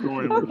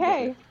going in the storm.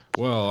 Okay.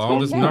 Well, all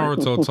this Okay.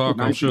 Naruto talk,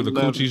 I'm sure the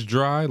 1911. coochie's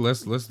dry.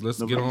 Let's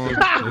get on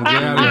and November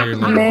get out of here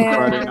now. Man,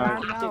 Friday I night.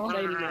 know.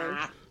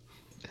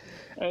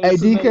 Hey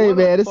DK,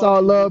 man, it's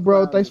all love,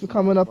 bro. Thanks for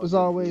coming up as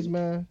always,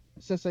 man.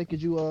 Sensei,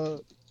 could you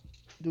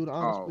do the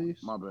honors, Oh, please?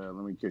 my bad.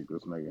 Let me kick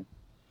this nigga.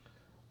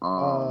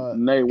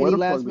 any Nate, where the fuck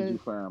last did minute? you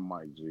find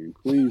Mike G?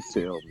 Please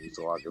tell me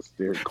so I can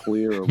steer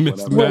clear of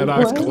Miss whatever.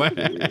 Maddox What?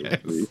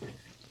 class.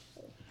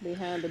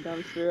 Behind the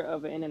dumpster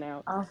of an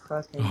In-N-Out. Oh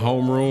fucking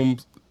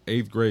Homeroom,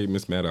 8th grade,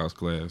 Miss Maddox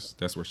class.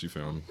 That's where she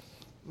found me.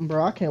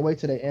 Bro, I can't wait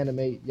till they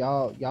animate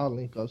y'all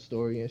link up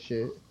story and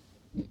shit.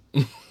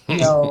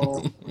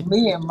 Yo,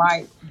 me and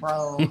Mike,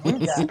 bro, we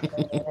got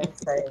man,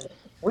 say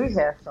we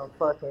have some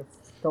fucking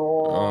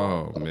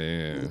Oh stories,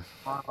 man.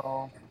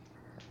 bro.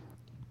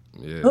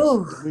 Yes.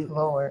 Ooh, We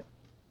Lord.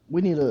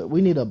 we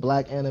need a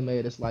black anime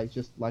that's like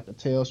just like a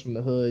Tales from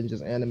the Hood and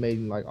just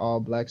animating like all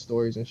black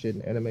stories and shit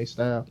in anime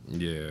style.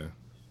 Yeah.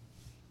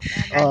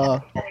 Uh,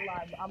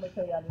 I'm gonna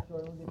tell y'all this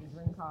story. We did the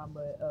DreamCon,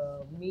 but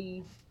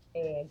me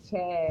and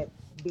Chad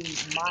beat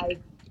Mike.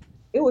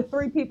 It was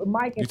 3 people,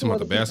 Mike You and talking 2 about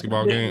the other people.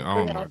 basketball This game? was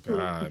Oh 3 my on 2.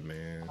 god,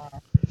 man.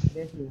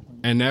 This is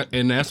And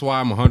that's why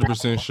I'm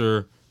 100%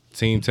 sure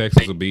Team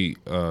Texas will beat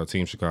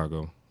Team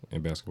Chicago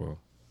in basketball.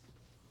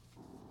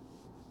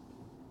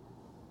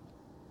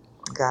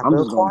 got I'm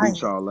real just gonna quiet.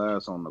 beat y'all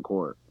ass on the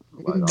court.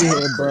 Like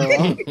yeah,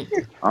 bro.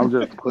 I'm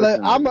just Like,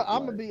 pushing I'm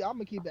niggas.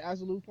 gonna keep it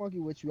absolute funky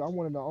with you. I'm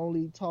one of the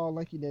only tall,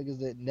 lanky niggas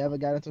that never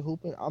got into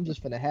hooping. I'm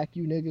just finna hack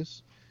you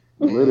niggas.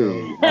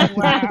 Literally, And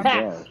hack you to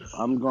death.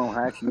 I'm gonna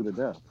hack you to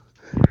death.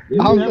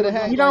 I'm finna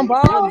hack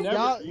like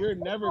y'all. You're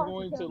never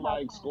going to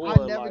like I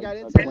score never like got a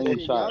into that clean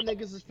shit. Y'all shot.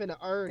 niggas is finna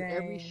earn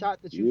every Dang.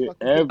 shot that you Yeah,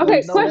 fucking kick. every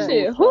Okay, Y'all know that.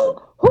 question. single Who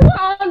shot.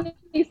 on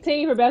these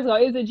team for basketball?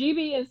 Is it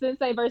GB and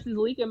Sensei versus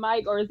Leak and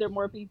Mike, or is there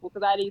more people?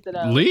 Because I need to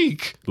know.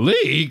 Leak.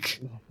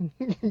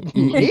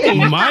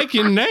 Me? Mike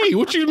and Nate.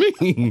 What you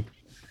mean?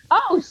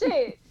 Oh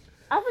shit!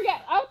 I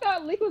forgot. I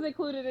thought Leak was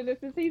included in this.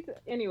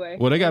 Anyway.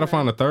 Well, they got to Never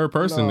mind. find a third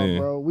person No, then.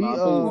 bro. We No,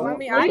 I think Well, I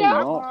mean, I I think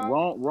got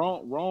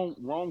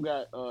Rome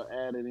got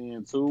added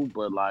in too,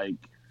 but like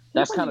He's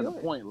that's from kind New of the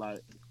York. point. Like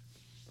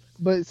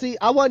But see,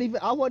 I wasn't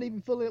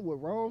even feeling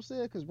what Rome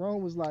said because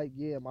Rome was like,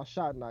 "Yeah, my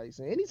shot nice."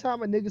 And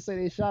anytime a nigga say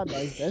they shot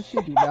nice, that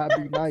shit do not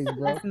be nice,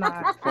 bro. it's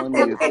not.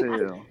 funny as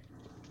hell.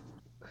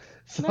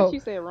 Not So you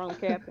said Rome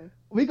Captain.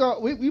 we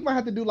might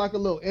have to do like a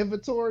little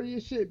inventory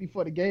and shit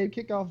before the game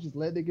kick off. Just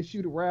let niggas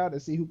shoot around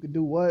and see who can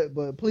do what.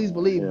 But please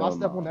believe, if I Hell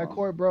step on that no.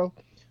 court, bro,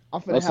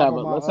 I'm finna Let's have have on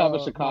a let's have a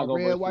my Chicago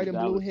red, versus white, and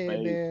blue Dallas Spade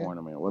headband,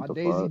 tournament. my What the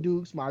Daisy fuck?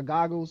 Dukes, my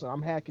goggles, and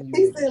I'm hacking you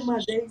He said niggas. my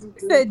Daisy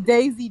You Duke. said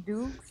Daisy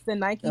Dukes, the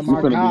Nike And You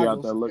my sport. finna be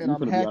out there goggles, look. and You I'm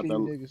finna be out hacking there.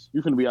 you niggas.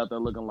 You finna be out there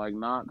looking like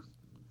Knox.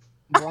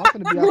 Bro, I'm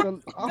finna be out there.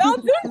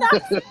 Don't do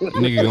not.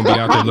 Nigga gonna be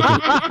out there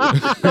looking.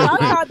 I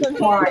called them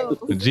handles.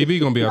 GB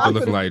gonna be out there I'm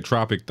looking finna, like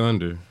Tropic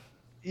Thunder.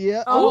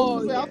 yeah, I was Oh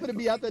gonna say I'm yeah. finna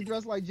be out there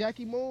dressed like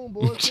Jackie Moon,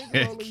 boy, finger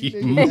rolling you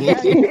Jackie niggas and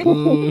hacking you.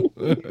 Moon.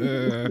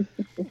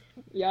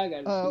 Y'all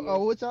got to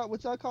chill.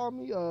 What y'all call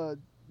me?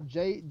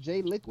 J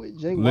Liquid,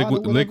 J Watt,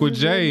 or Liquid whatever Liquid his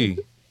name is. J,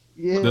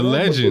 Yeah, the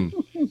that nigga. legend.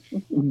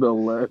 The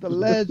The legend.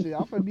 legend.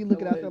 I'm finna be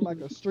looking out there like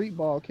a street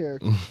ball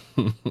character.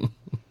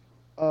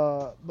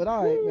 But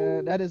all right,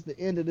 man. That is the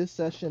end of this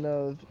session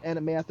of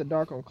Anime After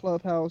Dark on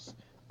Clubhouse.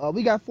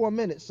 We got 4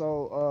 minutes,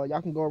 so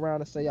y'all can go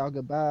around and say y'all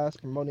goodbyes,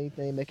 promote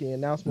anything, make any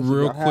announcements if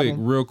y'all have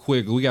them. Real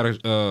quick, we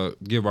gotta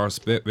give our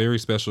very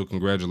special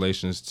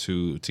congratulations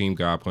to Team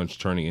God Punch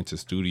turning into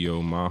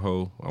Studio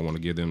Maho. I want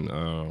to give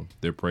them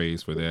their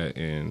praise for that,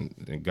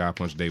 and God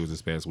Punch Day was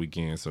this past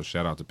weekend, so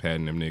shout out to Pat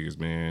and them niggas,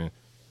 man.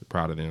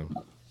 Proud of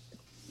them.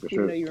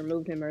 Even though you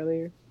removed him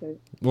earlier. But...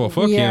 Well,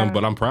 fuck Yeah. him,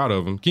 but I'm proud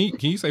of him. Can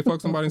you say fuck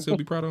somebody and still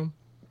be proud of him?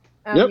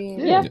 I mean,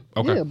 Yeah.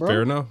 Okay, Yeah, bro.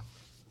 fair enough.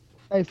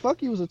 Hey,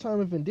 fuck you is a term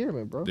of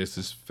endearment, bro. This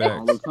is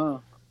All facts, the time.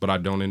 but I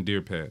don't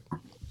endear Pat.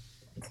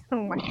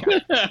 oh my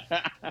god.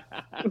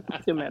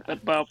 Samantha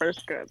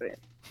Buffer's cousin.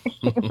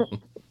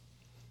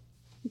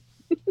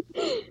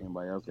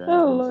 Anybody else got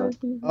Oh anything to Lord.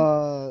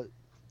 say?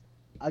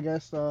 I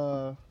guess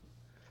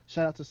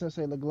shout out to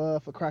Sensei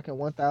LeGlove for cracking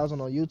 1,000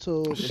 on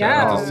YouTube. Shout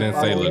out to Yeah.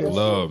 Sensei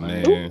LeGlove,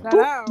 man. Shout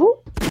out.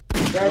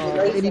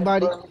 For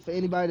anybody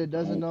that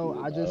doesn't know,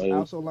 I just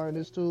also learned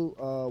this too.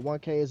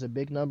 1K is a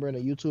big number in a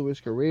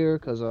YouTuber's career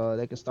because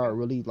they can start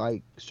really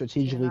like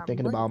strategically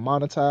thinking about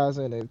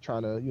monetizing and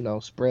trying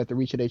to spread the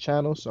reach of their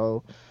channel.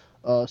 So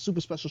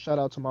super special shout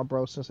out to my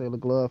bro Sensei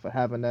LeGlove for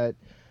having that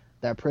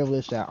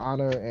privilege, that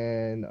honor,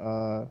 and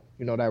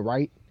that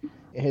right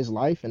in his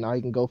life, and now he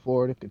can go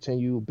forward and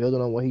continue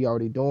building on what he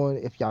already doing.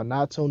 If y'all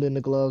not tuned in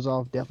to Gloves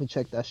Off, definitely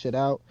check that shit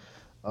out.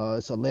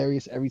 It's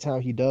hilarious every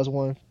time he does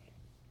one.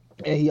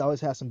 And he always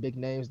has some big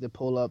names that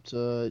pull up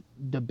to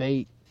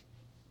debate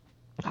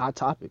hot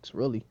topics,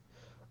 really.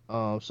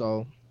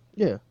 So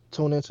yeah,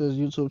 tune into his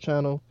YouTube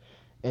channel.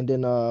 And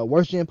then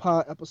Worst Gen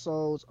Pod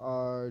episodes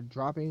are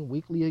dropping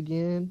weekly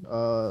again.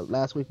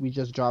 Last week we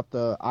just dropped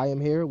the I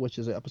Am Here, which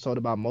is an episode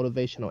about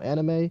motivational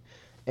anime.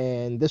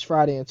 And this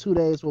Friday in 2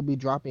 days we'll be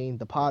dropping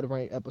the Pod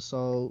Rank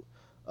episode,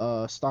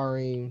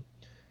 starring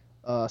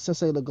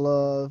Sensei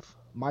LeGlove,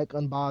 Mike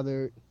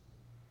Unbothered,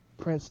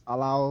 Prince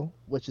Alao,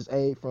 which is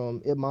A from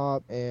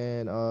IpMob,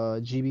 and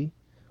GB.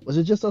 Was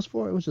it just us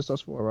four? It was just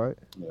us four, right?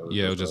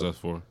 Yeah, it was just us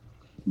four.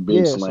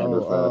 Big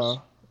Slander Fest.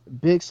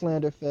 Big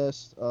Slander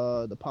Fest.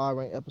 The Power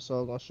Rank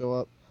episode gonna show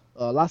up.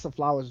 Lots of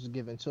flowers is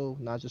given too,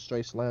 not just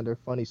straight slander,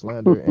 funny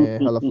slander,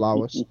 and hella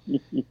flowers.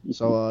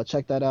 So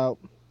check that out.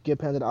 Get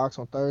Panda the Ox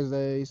on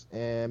Thursdays,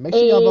 and make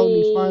sure y'all vote in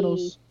these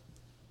finals.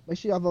 Make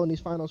sure y'all vote in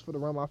these finals for the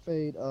Run My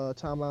Fade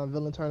Timeline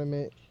Villain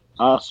Tournament.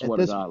 I swear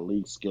to God,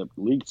 Leak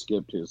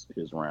skipped his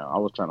round. I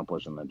was trying to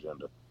push an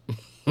agenda.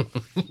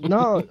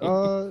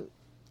 No,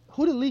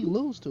 Who did Leak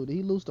lose to? Did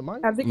he lose to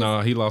Mike? I think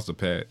No, he lost to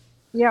Pat.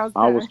 yeah, it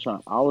I was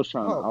was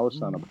trying Oh.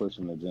 to push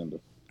an agenda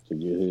to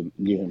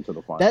get him to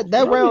the finals.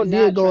 That No, round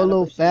you're did not go a trying to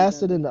little push the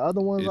faster agenda. than the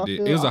other ones. It I did.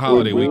 feel. It was a I feel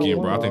holiday round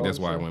weekend, bro. I one, think that's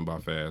why it went by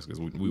fast because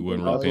we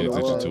wasn't really That's paying what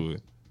it attention was. to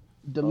it.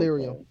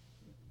 Delirium. Okay.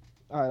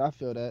 All right, I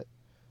feel that.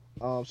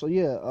 So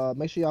yeah,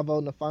 make sure y'all vote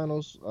in the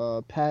finals.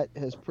 Pat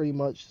has pretty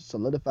much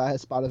solidified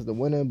his spot as the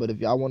winner. But if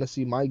y'all want to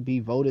see Mike be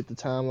voted the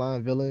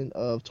timeline villain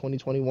of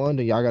 2021,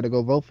 then y'all got to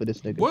go vote for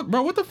this nigga. What,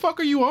 bro? What the fuck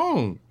are you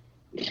on?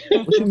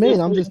 What you mean?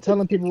 I'm just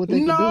telling people what they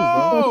can do,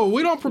 bro. No,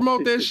 we don't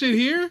promote that shit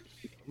here.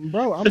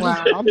 Bro,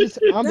 I'm just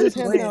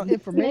handing out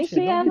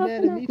information. Don't be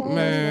mad at me for passing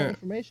out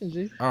information,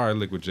 G. All right,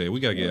 Liquid J, we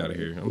gotta get out of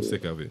here. I'm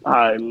sick of it. All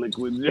right,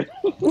 Liquid J.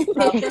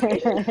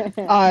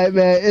 All right,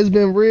 man. It's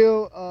been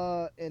real.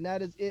 And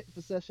that is it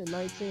for session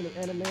 19 of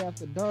Anime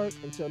After Dark.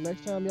 Until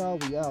next time, y'all,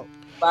 we out.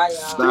 Bye,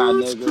 y'all.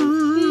 Bye,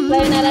 niggas.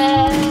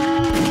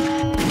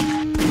 Sayonara.